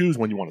pick and choose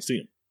when you want to see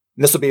them.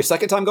 This will be a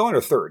second time going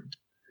or third?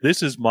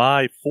 This is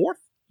my fourth.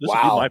 This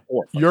will be my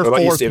fourth. Your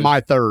fourth, my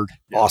third.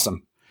 Yeah.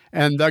 Awesome.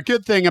 And the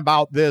good thing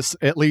about this,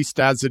 at least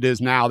as it is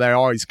now, they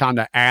always kind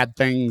of add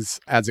things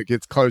as it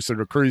gets closer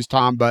to cruise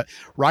time. But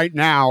right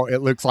now,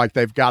 it looks like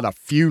they've got a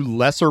few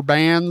lesser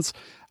bands,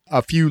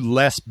 a few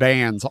less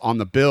bands on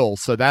the bill.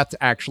 So that's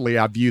actually,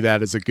 I view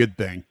that as a good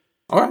thing.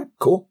 All right,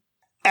 cool.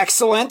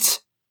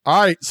 Excellent.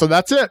 All right, so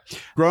that's it.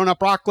 Grown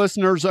Up Rock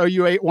listeners,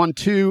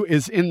 OU812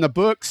 is in the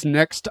books.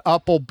 Next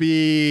up will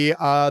be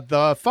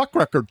the Fuck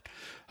record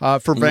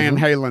for Van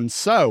Halen.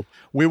 So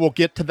we will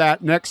get to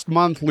that next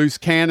month. Loose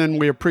Cannon,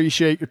 we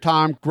appreciate your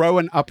time.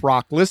 Growing Up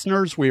Rock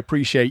listeners, we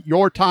appreciate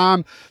your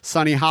time.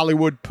 Sunny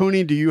Hollywood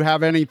Pooney, do you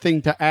have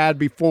anything to add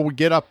before we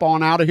get up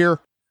on out of here?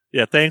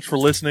 Yeah, thanks for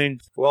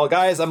listening. Well,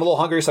 guys, I'm a little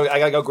hungry, so I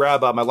got to go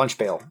grab my lunch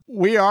pail.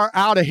 We are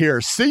out of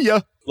here. See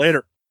ya.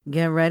 Later.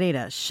 Get ready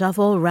to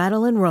shuffle,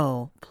 rattle, and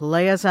roll.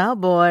 Play us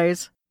out,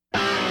 boys.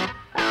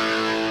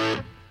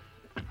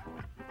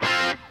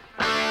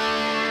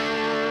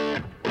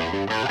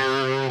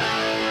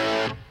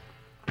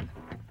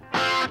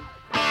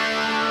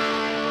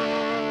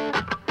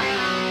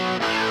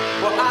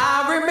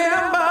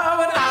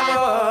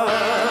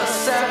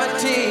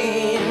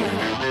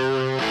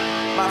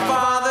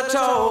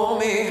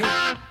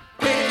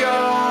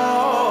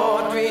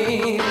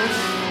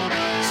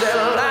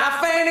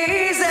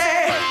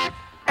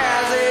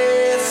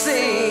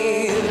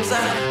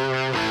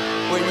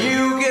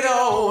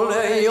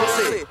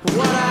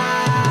 What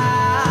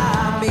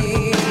I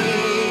mean,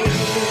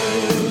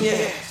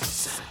 yes.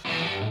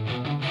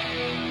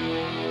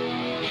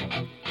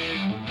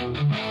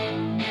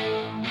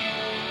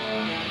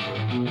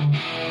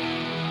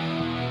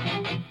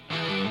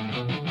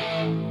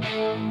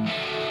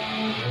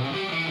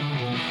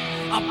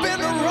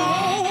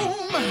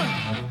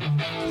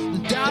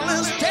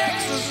 Dallas,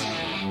 Texas.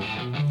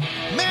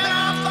 Man,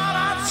 I thought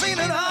I'd seen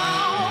it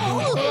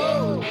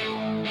all.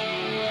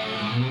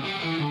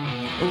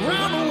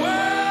 Around the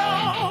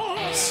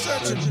world,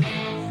 searching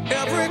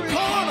every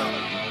corner.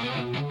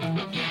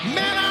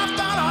 Man, I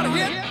thought I'd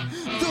hit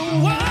the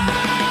wall.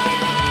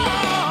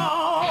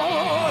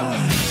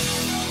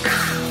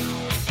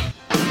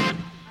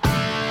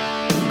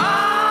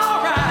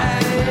 All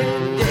right,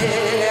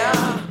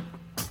 yeah.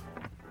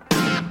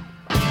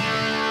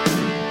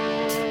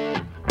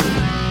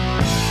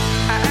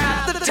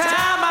 At the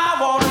time I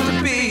wanted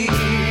to be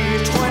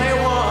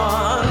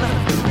 21.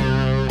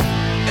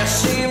 It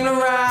seemed the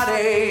right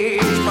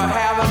age for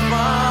having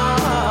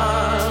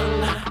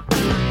fun.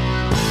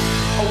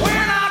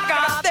 When I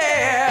got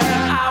there,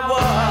 I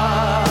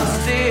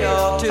was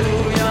still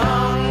too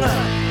young,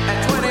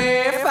 and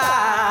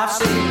 25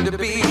 seemed to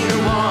be the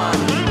one.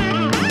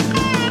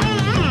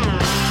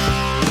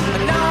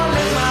 And now I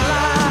live my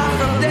life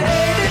from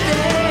day to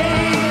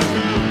day,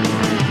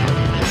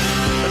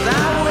 'cause I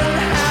wouldn't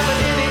have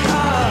it any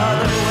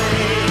other way.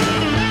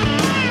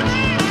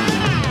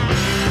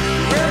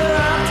 Whether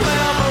I'm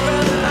 12 or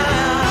whether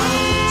I'm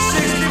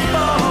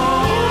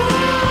 64,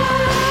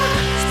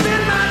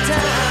 spend my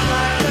time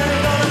like there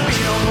ain't gonna be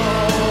no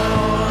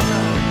more.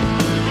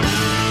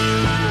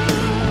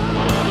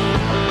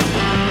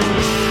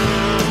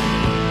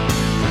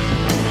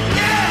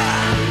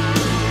 Yeah!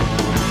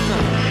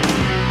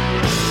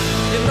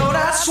 You know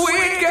that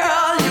sweet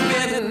girl you've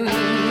been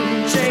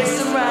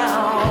chasing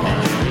around.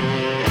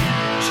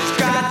 She's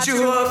got you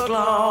hooked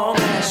long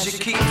as she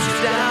keeps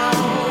you down.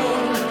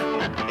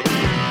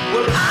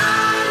 Well,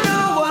 I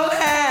know what'll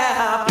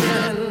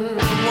happen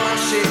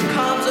once she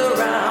comes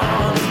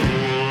around.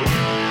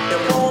 It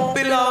won't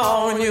be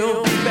long and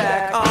you'll be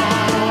back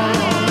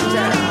on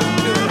down.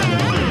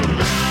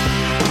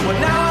 Well,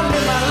 now I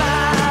live my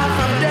life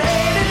from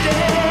day to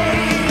day.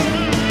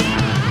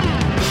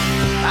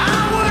 I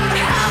wouldn't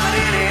have it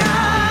any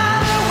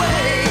other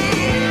way.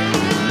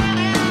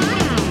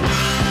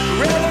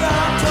 Whether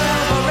I'm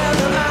 12 or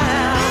whether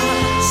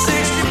I'm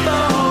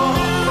 64,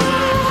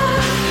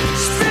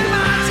 spend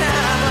my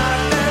time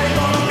like there ain't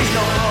gonna be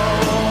no more.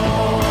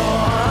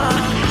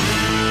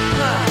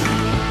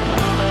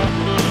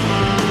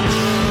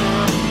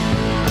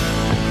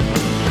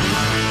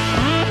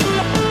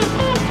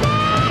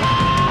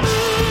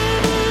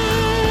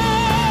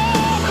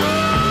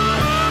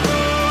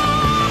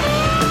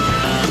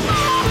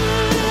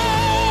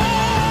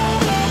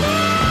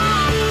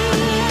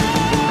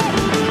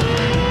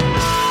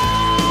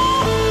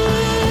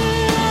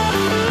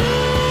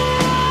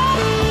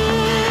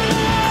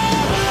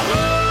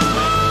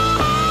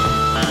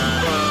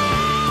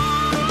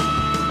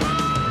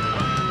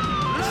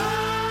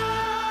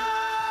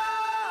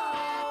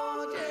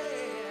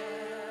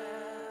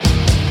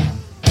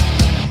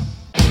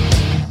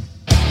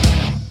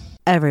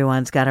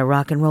 Everyone's got a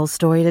rock and roll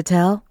story to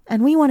tell,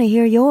 and we want to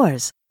hear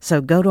yours.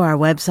 So go to our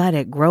website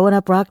at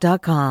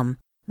growinguprock.com.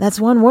 That's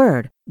one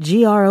word,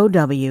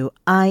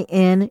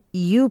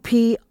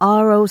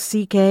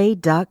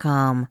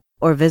 GROWINUPROCK.com.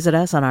 Or visit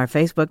us on our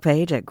Facebook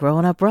page at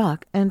Growing Up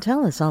Rock and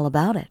tell us all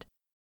about it.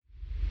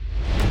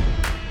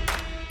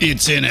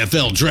 It's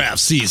NFL draft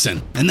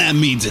season, and that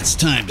means it's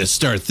time to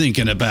start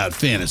thinking about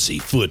fantasy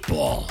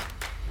football.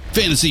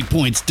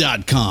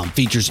 FantasyPoints.com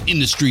features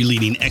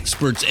industry-leading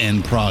experts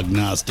and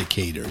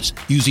prognosticators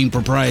using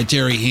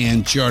proprietary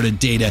hand-charted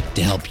data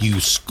to help you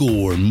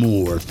score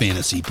more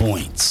fantasy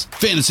points.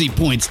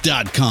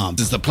 FantasyPoints.com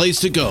is the place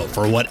to go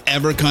for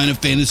whatever kind of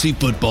fantasy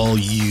football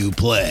you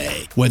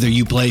play. Whether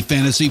you play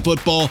fantasy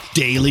football,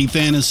 daily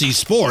fantasy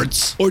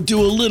sports, or do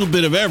a little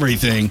bit of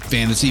everything,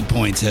 Fantasy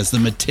Points has the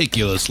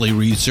meticulously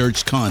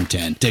researched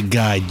content to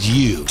guide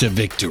you to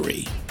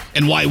victory.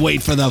 And why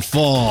wait for the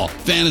fall?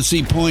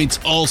 Fantasy Points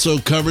also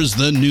covers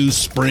the new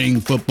spring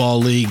football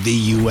league,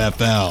 the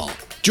UFL.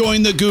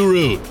 Join the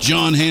guru,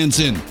 John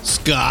Hansen,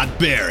 Scott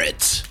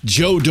Barrett,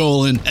 Joe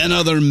Dolan, and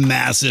other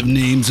massive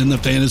names in the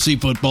fantasy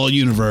football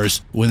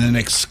universe with an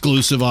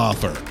exclusive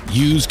offer.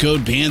 Use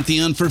code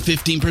Pantheon for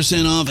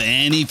 15% off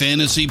any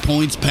Fantasy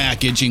Points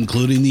package,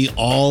 including the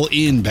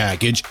all-in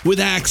package,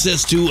 with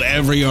access to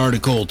every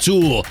article,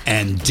 tool,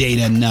 and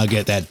data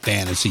nugget that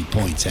Fantasy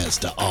Points has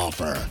to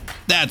offer.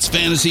 That's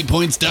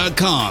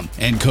FantasyPoints.com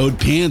and code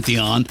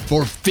Pantheon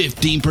for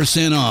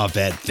 15% off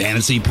at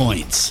Fantasy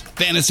Points.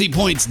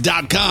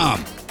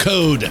 FantasyPoints.com,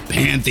 code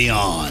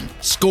Pantheon.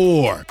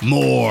 Score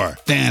more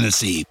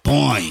fantasy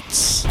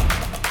points.